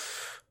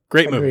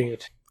 Great movie.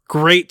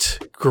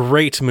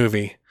 Great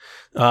movie.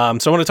 So I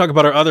want to talk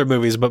about our other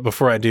movies, but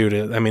before I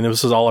do, I mean,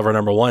 this is all of our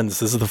number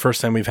ones. Is this the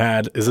first time we've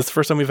had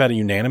a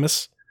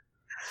unanimous?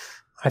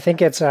 I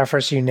think it's our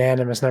first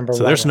unanimous number one.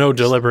 So there's no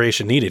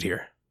deliberation needed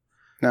here.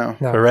 No.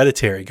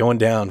 Hereditary going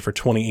down for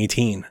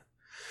 2018.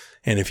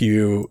 And if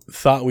you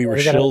thought we were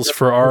shills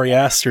for Ari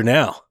Aster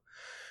now,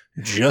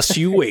 just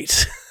you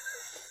wait.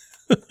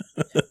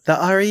 The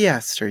Ari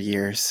Aster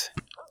years.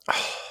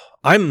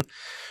 I'm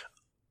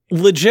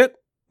legit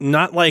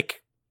not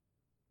like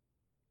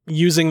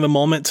using the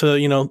moment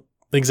to,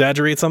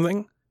 exaggerate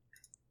something.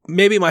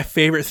 Maybe my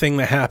favorite thing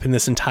that happened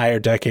this entire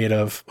decade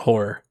of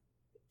horror,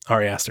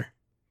 Ari Aster.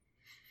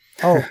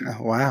 Oh,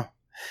 wow.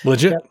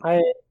 Legit. Yeah,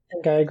 I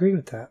think I agree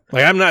with that.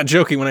 Like, I'm not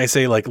joking when I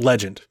say like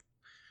legend.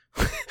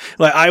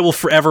 Like, I will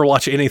forever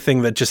watch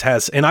anything that just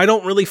has, and I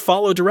don't really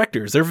follow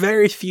directors. There are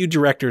very few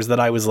directors that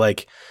I was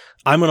like,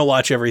 I'm going to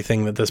watch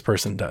everything that this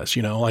person does.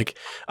 Like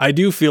I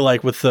do feel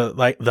like with the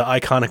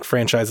iconic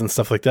franchise and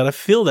stuff like that, I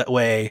feel that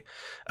way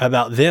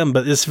about them,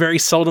 but it's very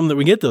seldom that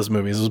we get those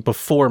movies. It was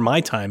before my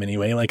time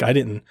anyway. Like I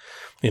didn't,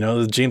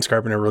 James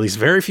Carpenter released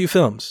very few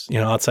films,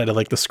 outside of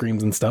like the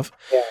Screams and stuff.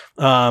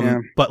 Yeah.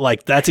 But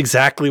like, that's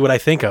exactly what I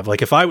think of.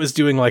 Like if I was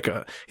doing like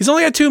he's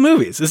only had 2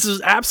 movies. This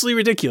is absolutely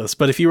ridiculous.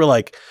 But if you were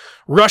like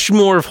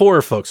Rushmore of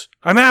horror folks,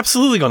 I'm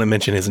absolutely going to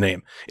mention his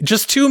name.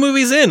 Just 2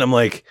 movies in, I'm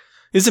like,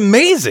 it's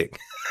amazing.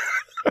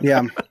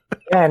 Yeah.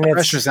 Yeah, and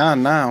Pressure's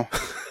on now.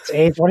 It's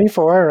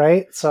A24,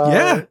 right? So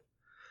Yeah.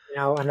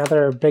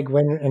 Another big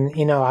win,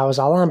 and I was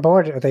all on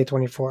board with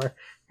A24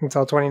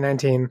 until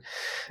 2019.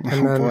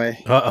 And Oh boy.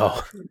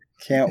 Uh-oh.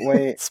 Can't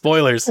wait.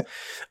 Spoilers.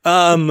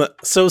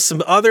 So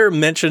some other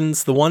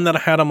mentions, the one that I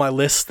had on my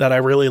list that I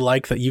really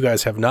like that you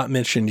guys have not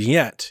mentioned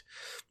yet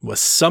was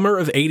Summer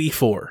of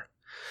 '84,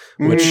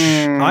 which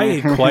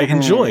I quite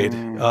enjoyed.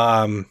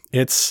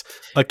 It's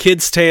a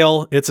kid's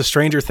tale. It's a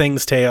Stranger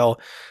Things tale.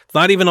 It's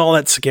not even all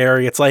that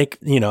scary. It's like,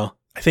 I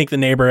think the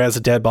neighbor has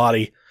a dead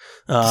body.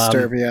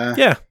 Disturbia.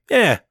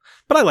 Yeah.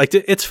 But I liked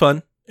it. It's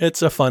fun.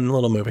 It's a fun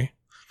little movie.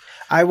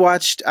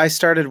 I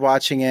started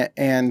watching it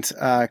and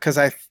because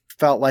I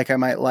felt like I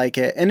might like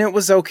it, and it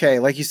was okay.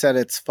 Like you said,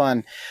 it's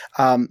fun.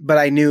 But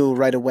I knew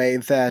right away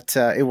that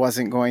it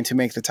wasn't going to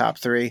make the top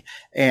 3,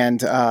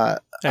 and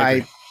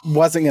I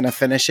wasn't going to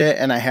finish it,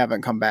 and I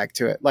haven't come back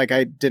to it. Like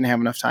I didn't have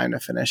enough time to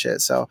finish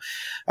it. So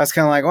I was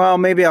kind of like, well,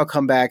 maybe I'll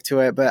come back to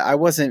it, but I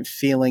wasn't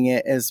feeling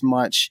it as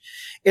much.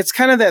 It's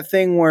kind of that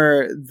thing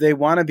where they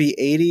want to be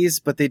 80s,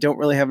 but they don't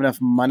really have enough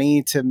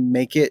money to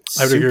make it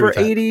super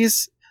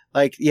 80s.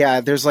 Like,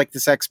 yeah, there's like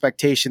this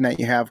expectation that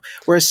you have,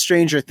 whereas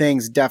Stranger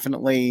Things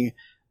definitely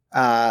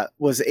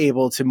was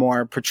able to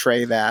more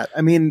portray that.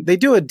 I mean, they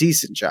do a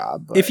decent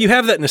job. But. If you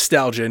have that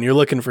nostalgia and you're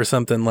looking for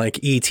something like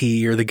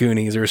E.T. or The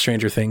Goonies or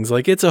Stranger Things,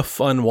 like it's a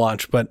fun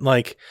watch, but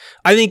like,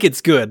 I think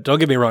it's good. Don't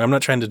get me wrong. I'm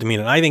not trying to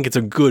demean it. I think it's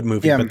a good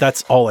movie, but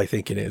that's all I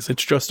think it is.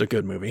 It's just a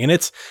good movie. And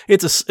it's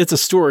a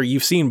story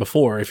you've seen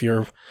before. If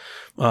you're,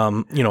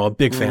 a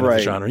big fan of the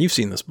genre, you've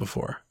seen this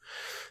before.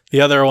 The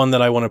other one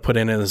that I want to put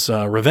in is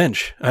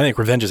Revenge. I think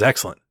Revenge is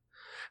excellent.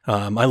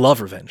 I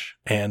love Revenge.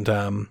 And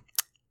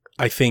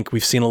I think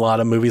we've seen a lot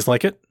of movies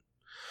like it.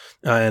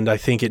 And I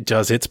think it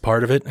does its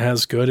part of it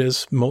as good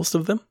as most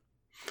of them.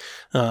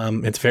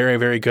 It's very,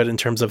 very good in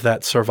terms of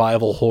that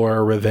survival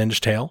horror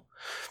revenge tale.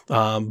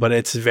 But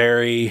it's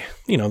very,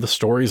 the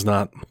story's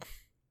not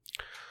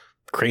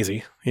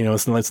crazy.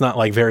 It's not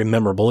like very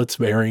memorable. It's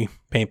very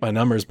paint by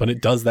numbers, but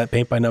it does that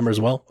paint by numbers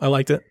well. I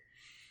liked it.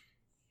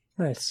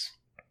 Nice.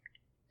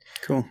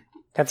 Cool.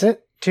 That's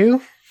it?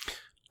 2?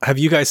 Have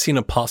you guys seen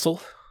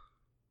Apostle?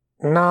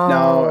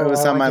 No, it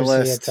was on my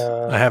list.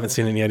 I haven't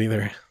seen it yet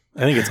either. I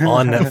think it's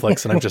on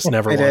Netflix, and I've just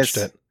never watched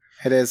it.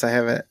 It is. I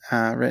have it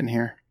written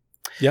here.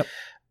 Yep.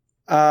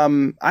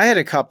 I had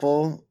a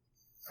couple,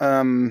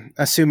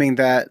 assuming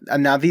that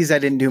now these I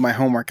didn't do my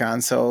homework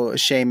on, so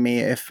shame me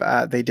if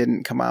they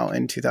didn't come out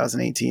in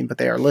 2018, but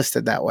they are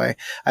listed that way.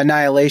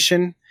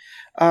 Annihilation,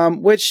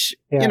 which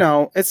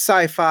it's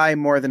sci-fi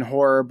more than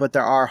horror, but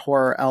there are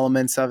horror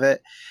elements of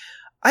it.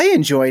 I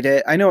enjoyed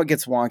it. I know it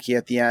gets wonky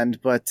at the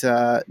end, but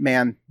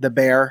man, the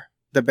bear.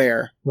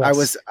 Yes. I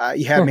was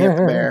you had me at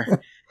the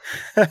bear.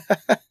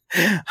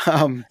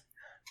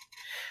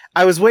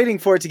 I was waiting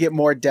for it to get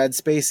more Dead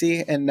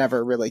Spacey and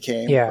never really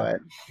came. Yeah.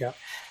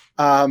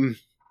 But,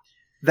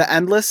 The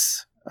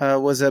Endless.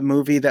 was a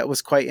movie that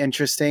was quite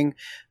interesting.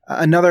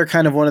 Another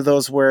kind of one of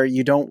those where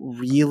you don't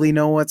really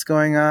know what's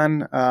going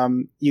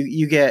on.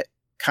 You get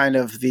kind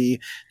of the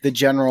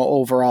general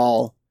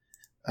overall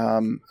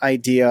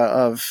idea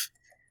of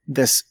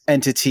this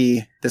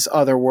entity, this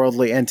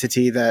otherworldly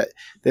entity, that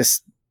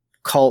this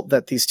cult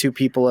that these two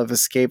people have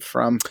escaped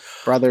from,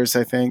 brothers,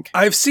 I think.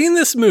 I've seen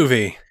this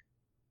movie.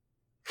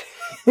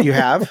 You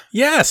have?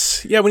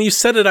 Yes. Yeah, when you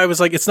said it, I was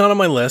like, it's not on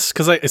my list.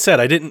 Because I said,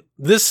 I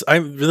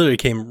literally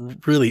came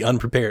really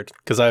unprepared.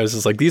 Because I was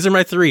just like, these are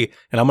my three,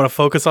 and I'm going to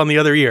focus on the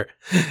other year.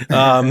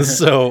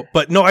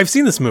 But no, I've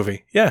seen this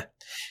movie. Yeah.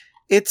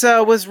 It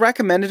was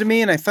recommended to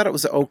me, and I thought it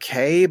was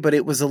okay, but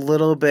it was a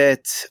little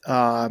bit...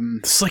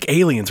 This is like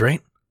Aliens,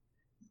 right?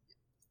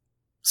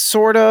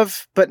 Sort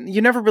of, but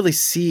you never really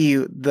see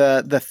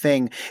the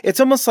thing. It's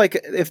almost like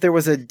if there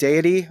was a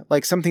deity,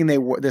 like something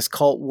this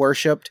cult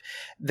worshipped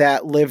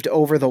that lived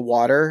over the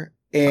water,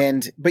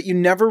 but you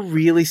never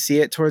really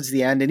see it towards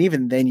the end, and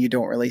even then you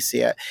don't really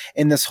see it.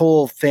 And this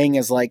whole thing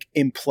is like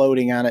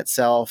imploding on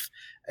itself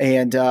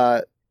and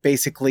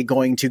basically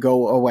going to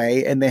go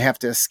away, and they have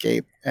to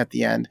escape at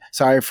the end.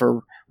 Sorry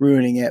for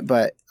ruining it,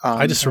 but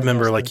I just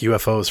remember like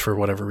UFOs for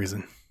whatever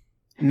reason.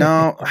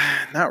 No,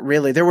 not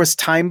really. There was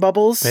time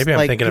bubbles. Maybe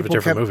I'm thinking of a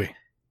different movie.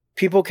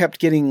 People kept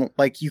getting,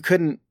 like, you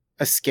couldn't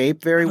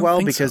escape very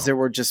well because so. There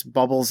were just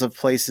bubbles of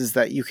places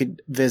that you could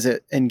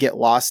visit and get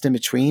lost in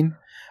between.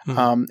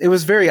 It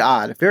was very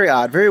odd,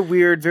 very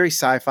weird, very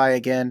sci-fi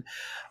again.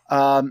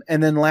 And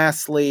then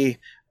lastly,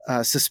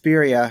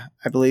 Suspiria,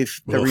 I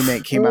believe the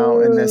remake came out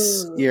in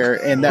this year,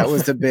 and that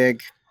was a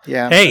big...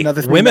 Yeah. Hey,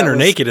 women are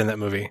naked in that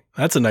movie.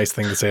 That's a nice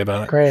thing to say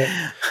about it. Great.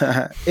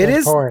 It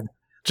is... Porn.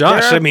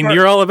 Josh, I mean,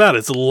 you're all about it.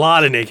 It's a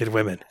lot of naked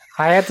women.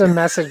 I had to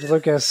message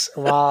Lucas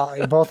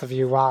both of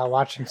you while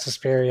watching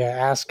Suspiria,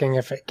 asking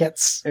if it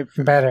gets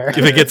better. If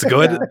it gets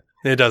good,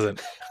 it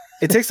doesn't.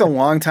 It takes a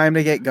long time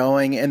to get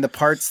going, and the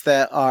parts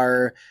that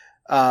are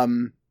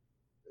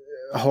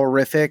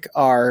horrific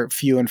are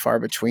few and far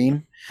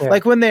between. Yeah.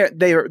 Like when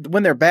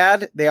they're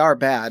bad, they are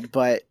bad,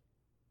 but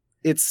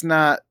it's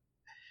not.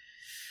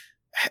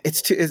 It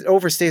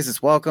overstays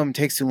its welcome,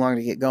 takes too long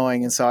to get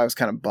going, and so I was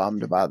kind of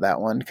bummed about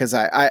that one because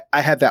I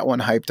had that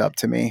one hyped up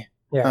to me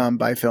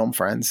by film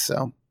friends.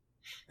 So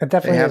it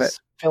definitely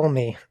is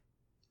filmy.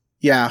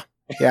 Yeah.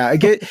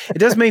 It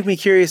does make me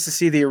curious to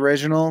see the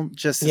original,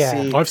 just to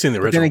see. Oh, I've seen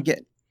the original.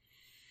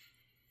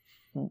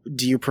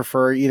 Do you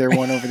prefer either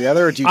one over the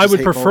other? Or do you I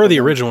would prefer the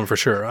original one for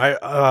sure.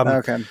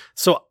 Okay.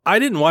 So I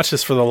didn't watch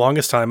this for the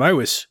longest time. I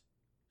was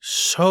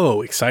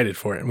so excited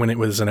for it when it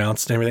was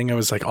announced and everything. I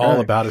was like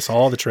all about it,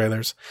 all the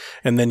trailers.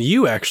 And then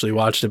you actually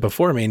watched it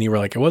before me and you were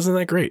like, it wasn't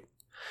that great.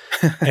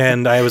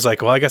 And I was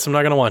like, well, I guess I'm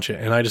not going to watch it.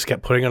 And I just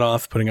kept putting it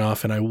off.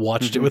 And I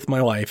watched it with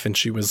my wife, and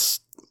she was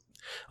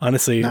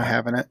honestly not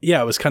having it.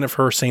 Yeah, it was kind of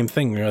her same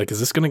thing. You're like, is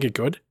this going to get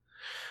good?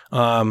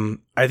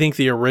 I think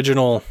the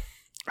original,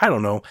 I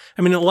don't know.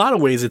 I mean, in a lot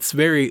of ways,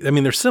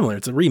 they're similar.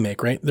 It's a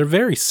remake, right? They're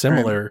very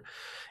similar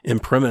in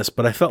premise,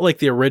 but I felt like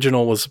the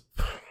original was,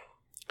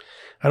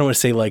 I don't want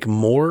to say like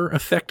more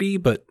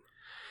effecty, but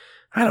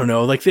I don't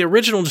know. Like the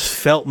original just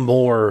felt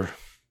more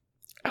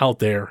out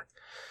there,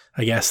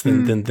 I guess,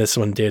 than this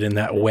one did in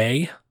that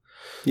way.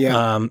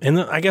 Yeah. And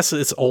I guess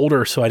it's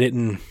older, so I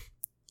didn't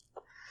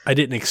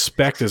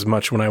expect as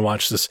much when I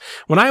watched this.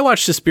 When I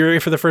watched Suspiria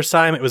for the first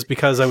time, it was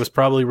because I was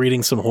probably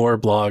reading some horror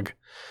blog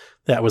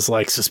that was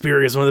like,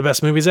 Suspiria is one of the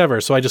best movies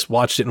ever. So I just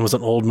watched it, and it was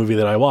an old movie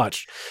that I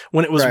watched.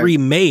 When it was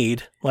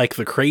remade, like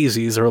The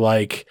Crazies or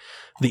like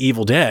The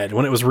Evil Dead,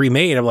 when it was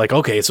remade, I'm like,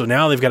 okay, so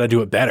now they've got to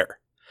do it better.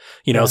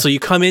 You know, so you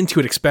come into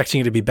it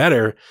expecting it to be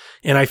better.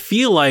 And I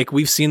feel like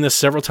we've seen this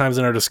several times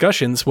in our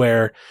discussions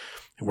where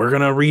we're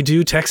going to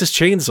redo Texas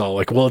Chainsaw.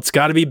 Like, well, it's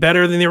got to be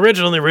better than the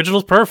original. And the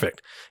original's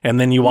perfect. And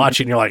then you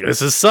watch it and you're like,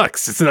 this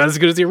sucks. It's not as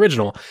good as the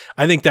original.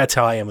 I think that's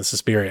how I am with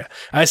Suspiria.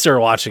 I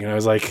started watching and I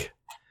was like,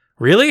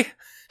 really?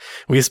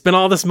 We spent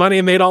all this money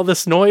and made all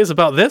this noise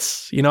about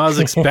this? You know, I was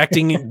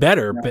expecting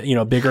better, but, you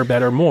know, bigger,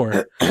 better,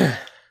 more.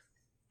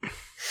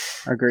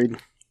 Agreed.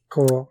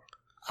 Cool.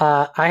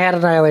 I had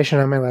Annihilation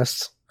on my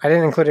list. I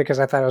didn't include it because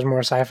I thought it was more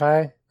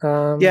sci-fi.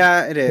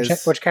 Yeah, it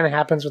is. Which kind of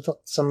happens with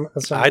some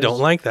I don't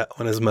like that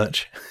one as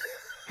much.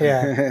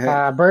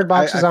 Yeah. Bird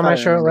Box is on my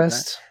short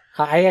list.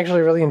 I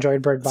actually really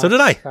enjoyed Bird Box. So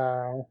did I.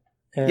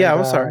 Yeah, it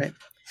was all right.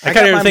 I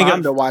got my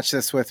mom to watch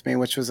this with me,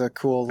 which was a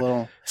cool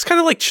little... It's kind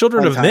of like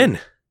Children of Men,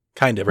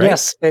 kind of, right?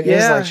 Yes, it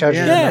is like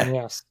Children of Men,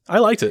 yes. I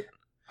liked it.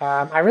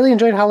 I really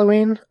enjoyed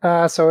Halloween,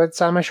 so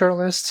it's on my short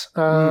list.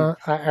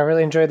 I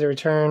really enjoyed The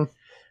Return.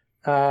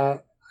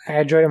 I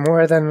enjoyed it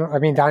more than,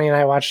 Donnie and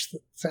I watched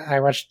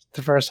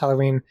the first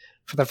Halloween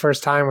for the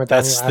first time with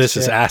Donnie last This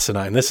is year.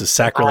 asinine. This is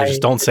sacrilegious.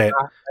 Don't say it.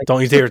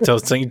 Don't you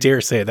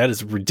dare say it. That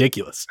is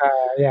ridiculous.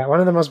 Yeah, one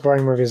of the most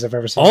boring movies I've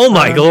ever seen. Oh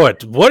my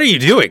Lord. What are you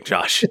doing,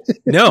 Josh?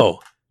 No.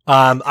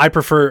 I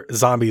prefer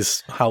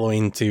Zombies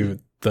Halloween to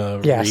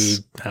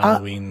the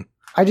Halloween.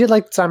 I did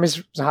like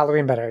Zombies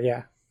Halloween better.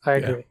 Yeah, I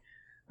agree.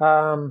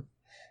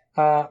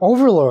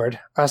 Overlord,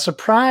 a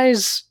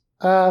surprise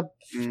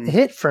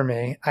hit for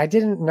me. I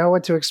didn't know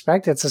what to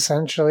expect. It's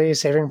essentially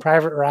Saving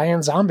Private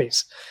Ryan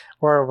zombies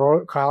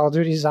or Call of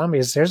Duty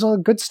zombies. There's a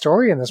good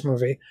story in this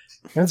movie,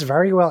 and it's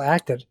very well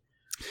acted.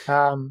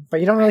 But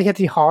you don't really get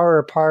the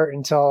horror part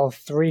until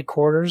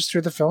 3/4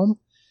 through the film,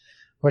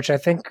 which I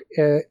think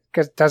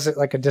does it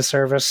like a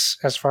disservice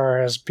as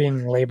far as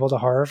being labeled a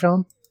horror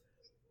film,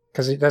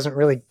 because it doesn't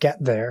really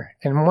get there.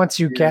 And once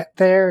you get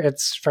there,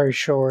 it's very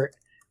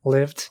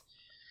short-lived.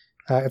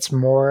 It's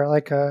more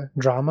like a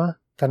drama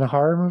than a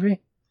horror movie,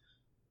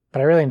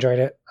 but I really enjoyed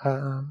it.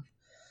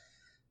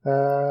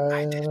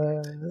 I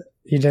didn't.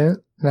 You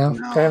didn't? No?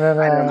 No, I don't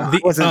know. I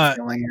wasn't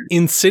feeling it.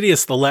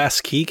 Insidious: The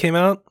Last Key came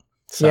out.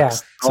 Sucks. Yeah.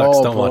 Sucks.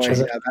 Oh, Don't watch boy, it.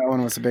 yeah, that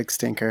one was a big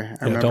stinker.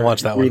 I Yeah, don't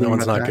watch that one. That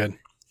one's not good.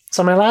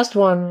 So my last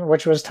one,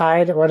 which was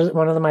tied, one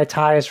of my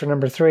ties for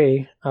number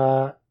 3,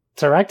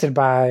 directed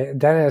by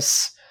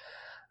Dennis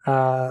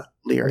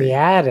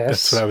Liadis,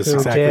 That's what I was who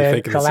exactly did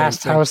thinking. The The same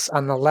Last thing. House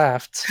on the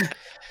Left.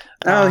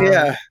 Oh,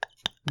 yeah.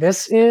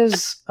 This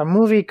is a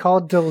movie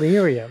called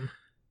Delirium.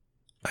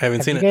 I haven't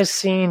Have seen you it. guys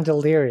seen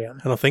Delirium?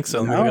 I don't think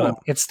so. Let me look it No. up.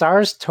 It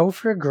stars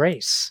Topher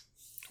Grace.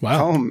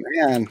 Wow. Oh,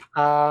 man.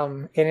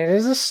 And it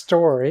is a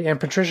story, and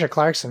Patricia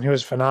Clarkson, who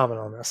is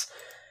phenomenal in this.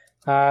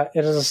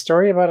 It is a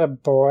story about a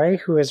boy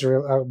who is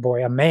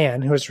a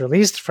man who is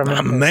released from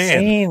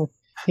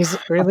He's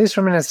released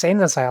from an insane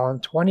asylum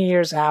 20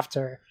 years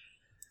after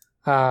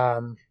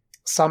some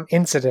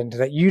incident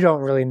that you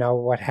don't really know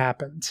what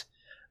happened.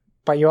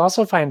 But you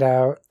also find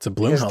out It's a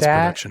Blumhouse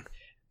dad- production.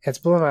 it's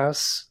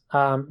Blumhouse.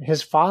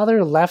 His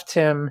father left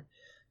him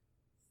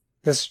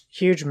this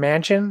huge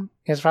mansion.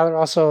 His father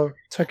also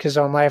took his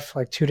own life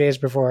like 2 days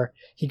before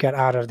he got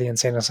out of the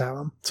insane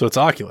asylum. So it's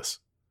Oculus.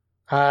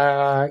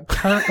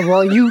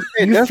 Well, you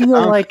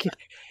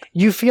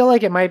feel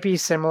like it might be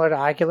similar to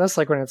Oculus,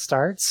 like when it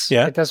starts.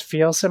 Yeah. It does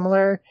feel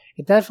similar.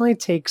 It definitely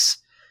takes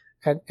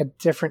a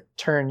different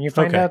turn. You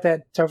find Okay. out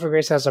that Topher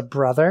Grace has a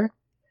brother.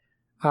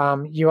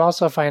 You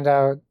also find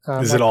out.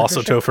 Is that it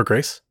also Patricia- Topher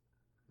Grace?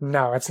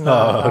 No, it's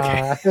not. Oh,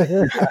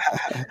 okay.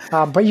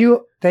 But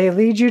they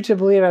lead you to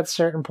believe at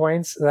certain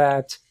points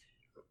that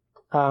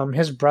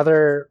his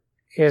brother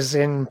is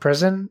in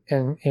prison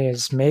and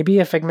is maybe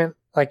a figment.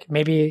 Like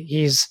maybe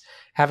he's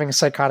having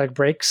psychotic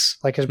breaks.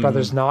 Like his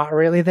brother's not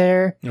really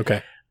there.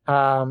 Okay.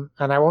 And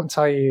I won't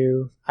tell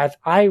you. I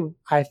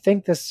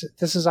think this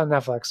is on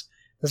Netflix.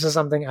 This is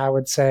something I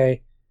would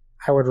say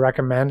I would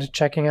recommend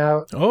checking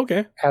out Oh,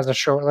 okay. as a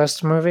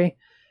shortlist movie.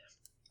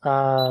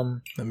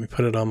 Let me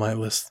put it on my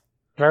list.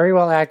 Very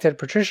well acted.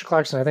 Patricia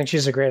Clarkson, I think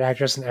she's a great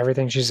actress in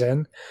everything she's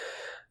in.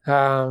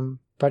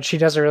 But she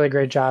does a really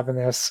great job in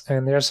this.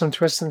 And there's some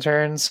twists and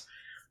turns.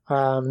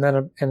 And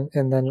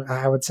then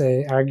I would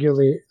say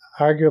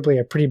arguably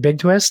a pretty big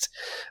twist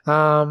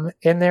in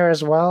there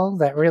as well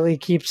that really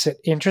keeps it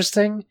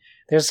interesting.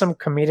 There's some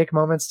comedic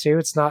moments too.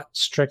 It's not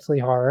strictly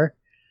horror.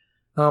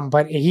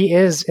 But he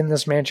is in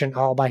this mansion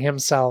all by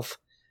himself,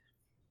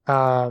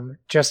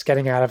 just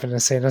getting out of an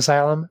insane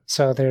asylum.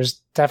 So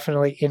there's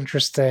definitely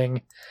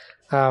interesting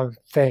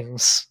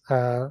things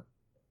that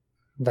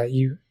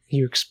you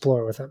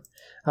explore with him.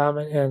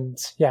 And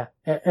yeah,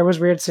 it was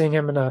weird seeing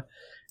him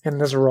in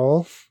this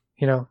role.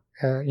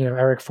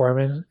 Eric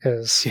Foreman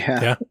is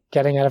Yeah.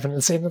 getting out of an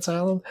insane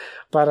asylum.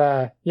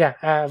 But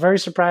very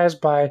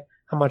surprised by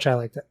how much I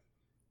liked it.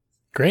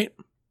 Great.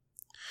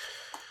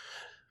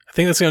 I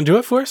think that's going to do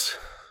it for us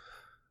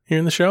here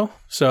in the show.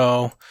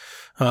 So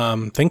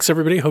thanks,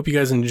 everybody. Hope you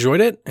guys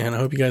enjoyed it, and I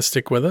hope you guys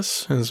stick with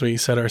us as we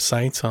set our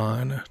sights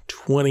on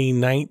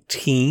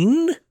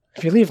 2019.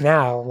 If you leave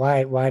now,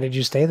 why did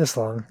you stay this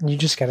long? You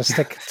just got to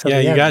stick to Yeah,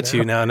 the you end got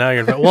to now. Now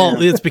you're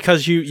well. It's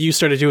because you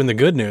started doing the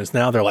good news.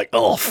 Now they're like,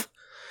 oh,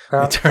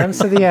 Ends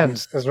to the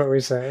end is what we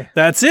say.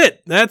 that's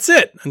it. That's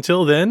it.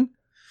 Until then,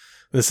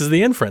 this is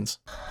the end, friends.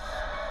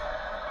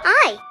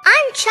 Hi,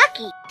 I'm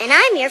Chucky, and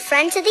I'm your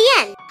friend to the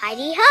end.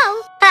 Heidi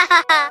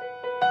ho!